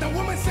 The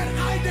woman said,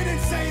 I didn't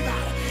say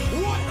that.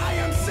 What I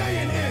am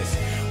saying is,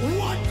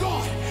 what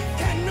God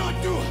cannot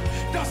do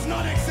does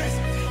not exist.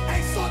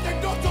 And so the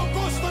doctor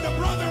goes to the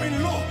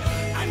brother-in-law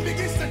and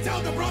begins to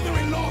tell the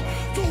brother-in-law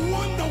to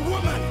warn the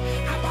woman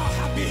about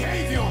her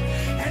behavior.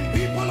 And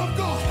people of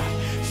God,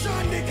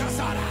 Shandi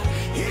Kasara,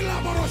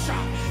 Hila Borosha,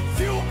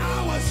 few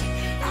hours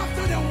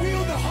after they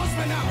wheeled the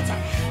husband out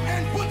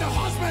and put the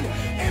husband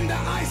in the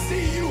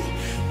ICU,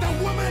 the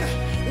woman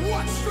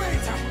walked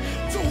straight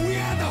to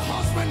where the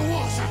husband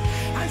was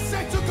and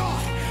said to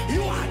God,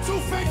 you are too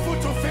faithful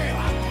to fail.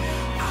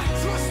 I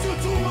trust you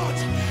too much.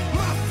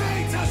 My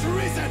faith has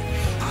risen.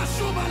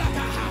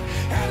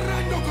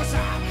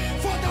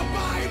 For the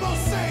Bible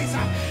says,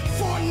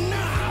 for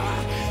now,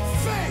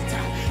 faith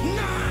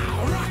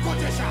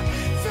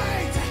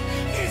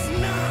is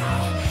now.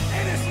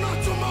 It is not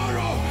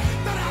tomorrow.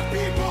 There are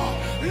people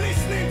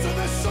listening to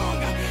the song,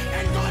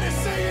 and God is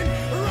saying,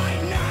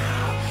 right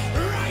now,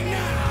 right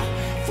now.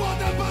 For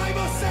the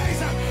Bible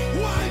says,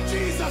 while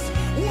Jesus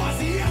was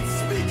yet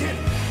speaking,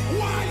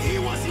 while he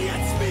was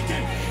yet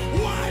speaking,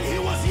 while he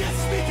was yet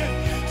speaking,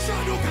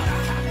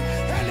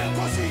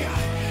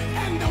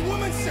 and the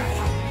woman said,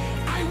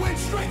 I went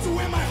straight to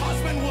where my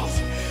husband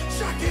was.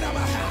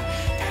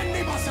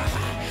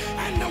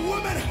 And the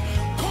woman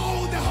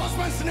called the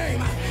husband's name.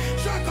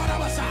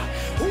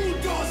 Who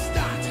does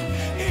that?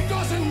 It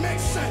doesn't make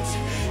sense.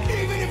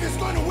 Even if he's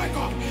going to wake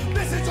up,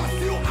 this is just a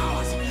few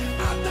hours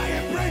after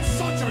a brain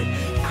surgery.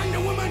 And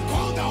the woman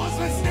called the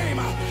husband's name.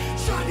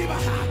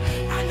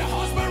 And the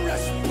husband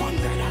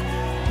responded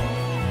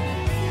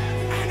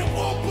and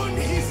opened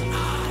his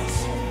eyes.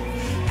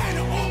 And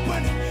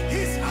opened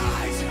his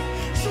eyes.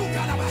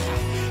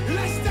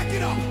 Let's take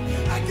it up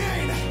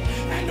again.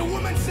 And the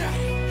woman said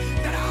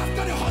that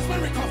after the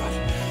husband recovered,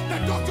 the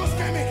doctors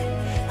came in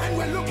and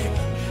were looking.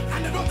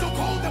 And the doctor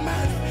called the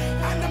man,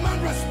 and the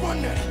man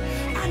responded.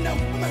 And the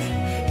woman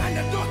and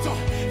the doctor,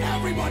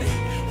 everybody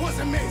was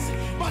amazed.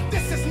 But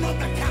this is not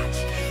the catch.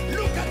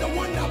 Look at the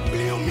one that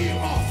blew me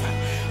off.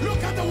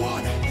 Look at the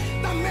one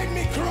that made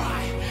me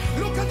cry.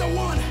 Look at the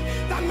one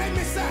that made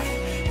me say,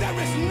 there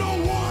is no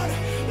one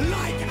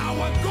like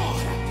our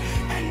God.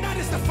 And that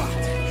is the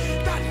fact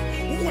that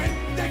when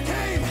they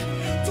came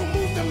to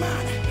move the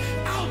man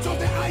out of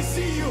the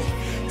ICU,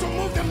 to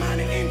move the man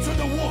into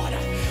the ward,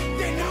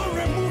 they now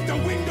removed the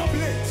window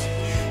blades.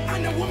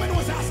 And the woman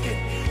was asking,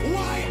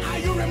 why are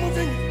you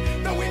removing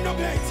the window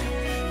blades?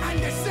 And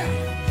they said,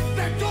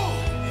 the door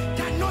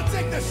cannot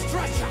take the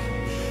stretcher.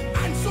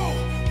 And so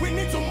we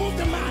need to move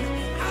the man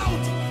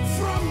out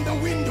from the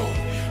window.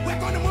 We're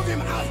going to move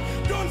him out.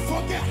 Don't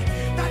forget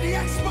that the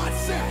expert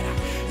said,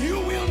 you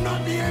will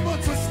not be able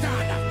to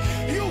stand.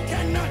 You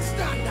cannot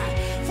stand.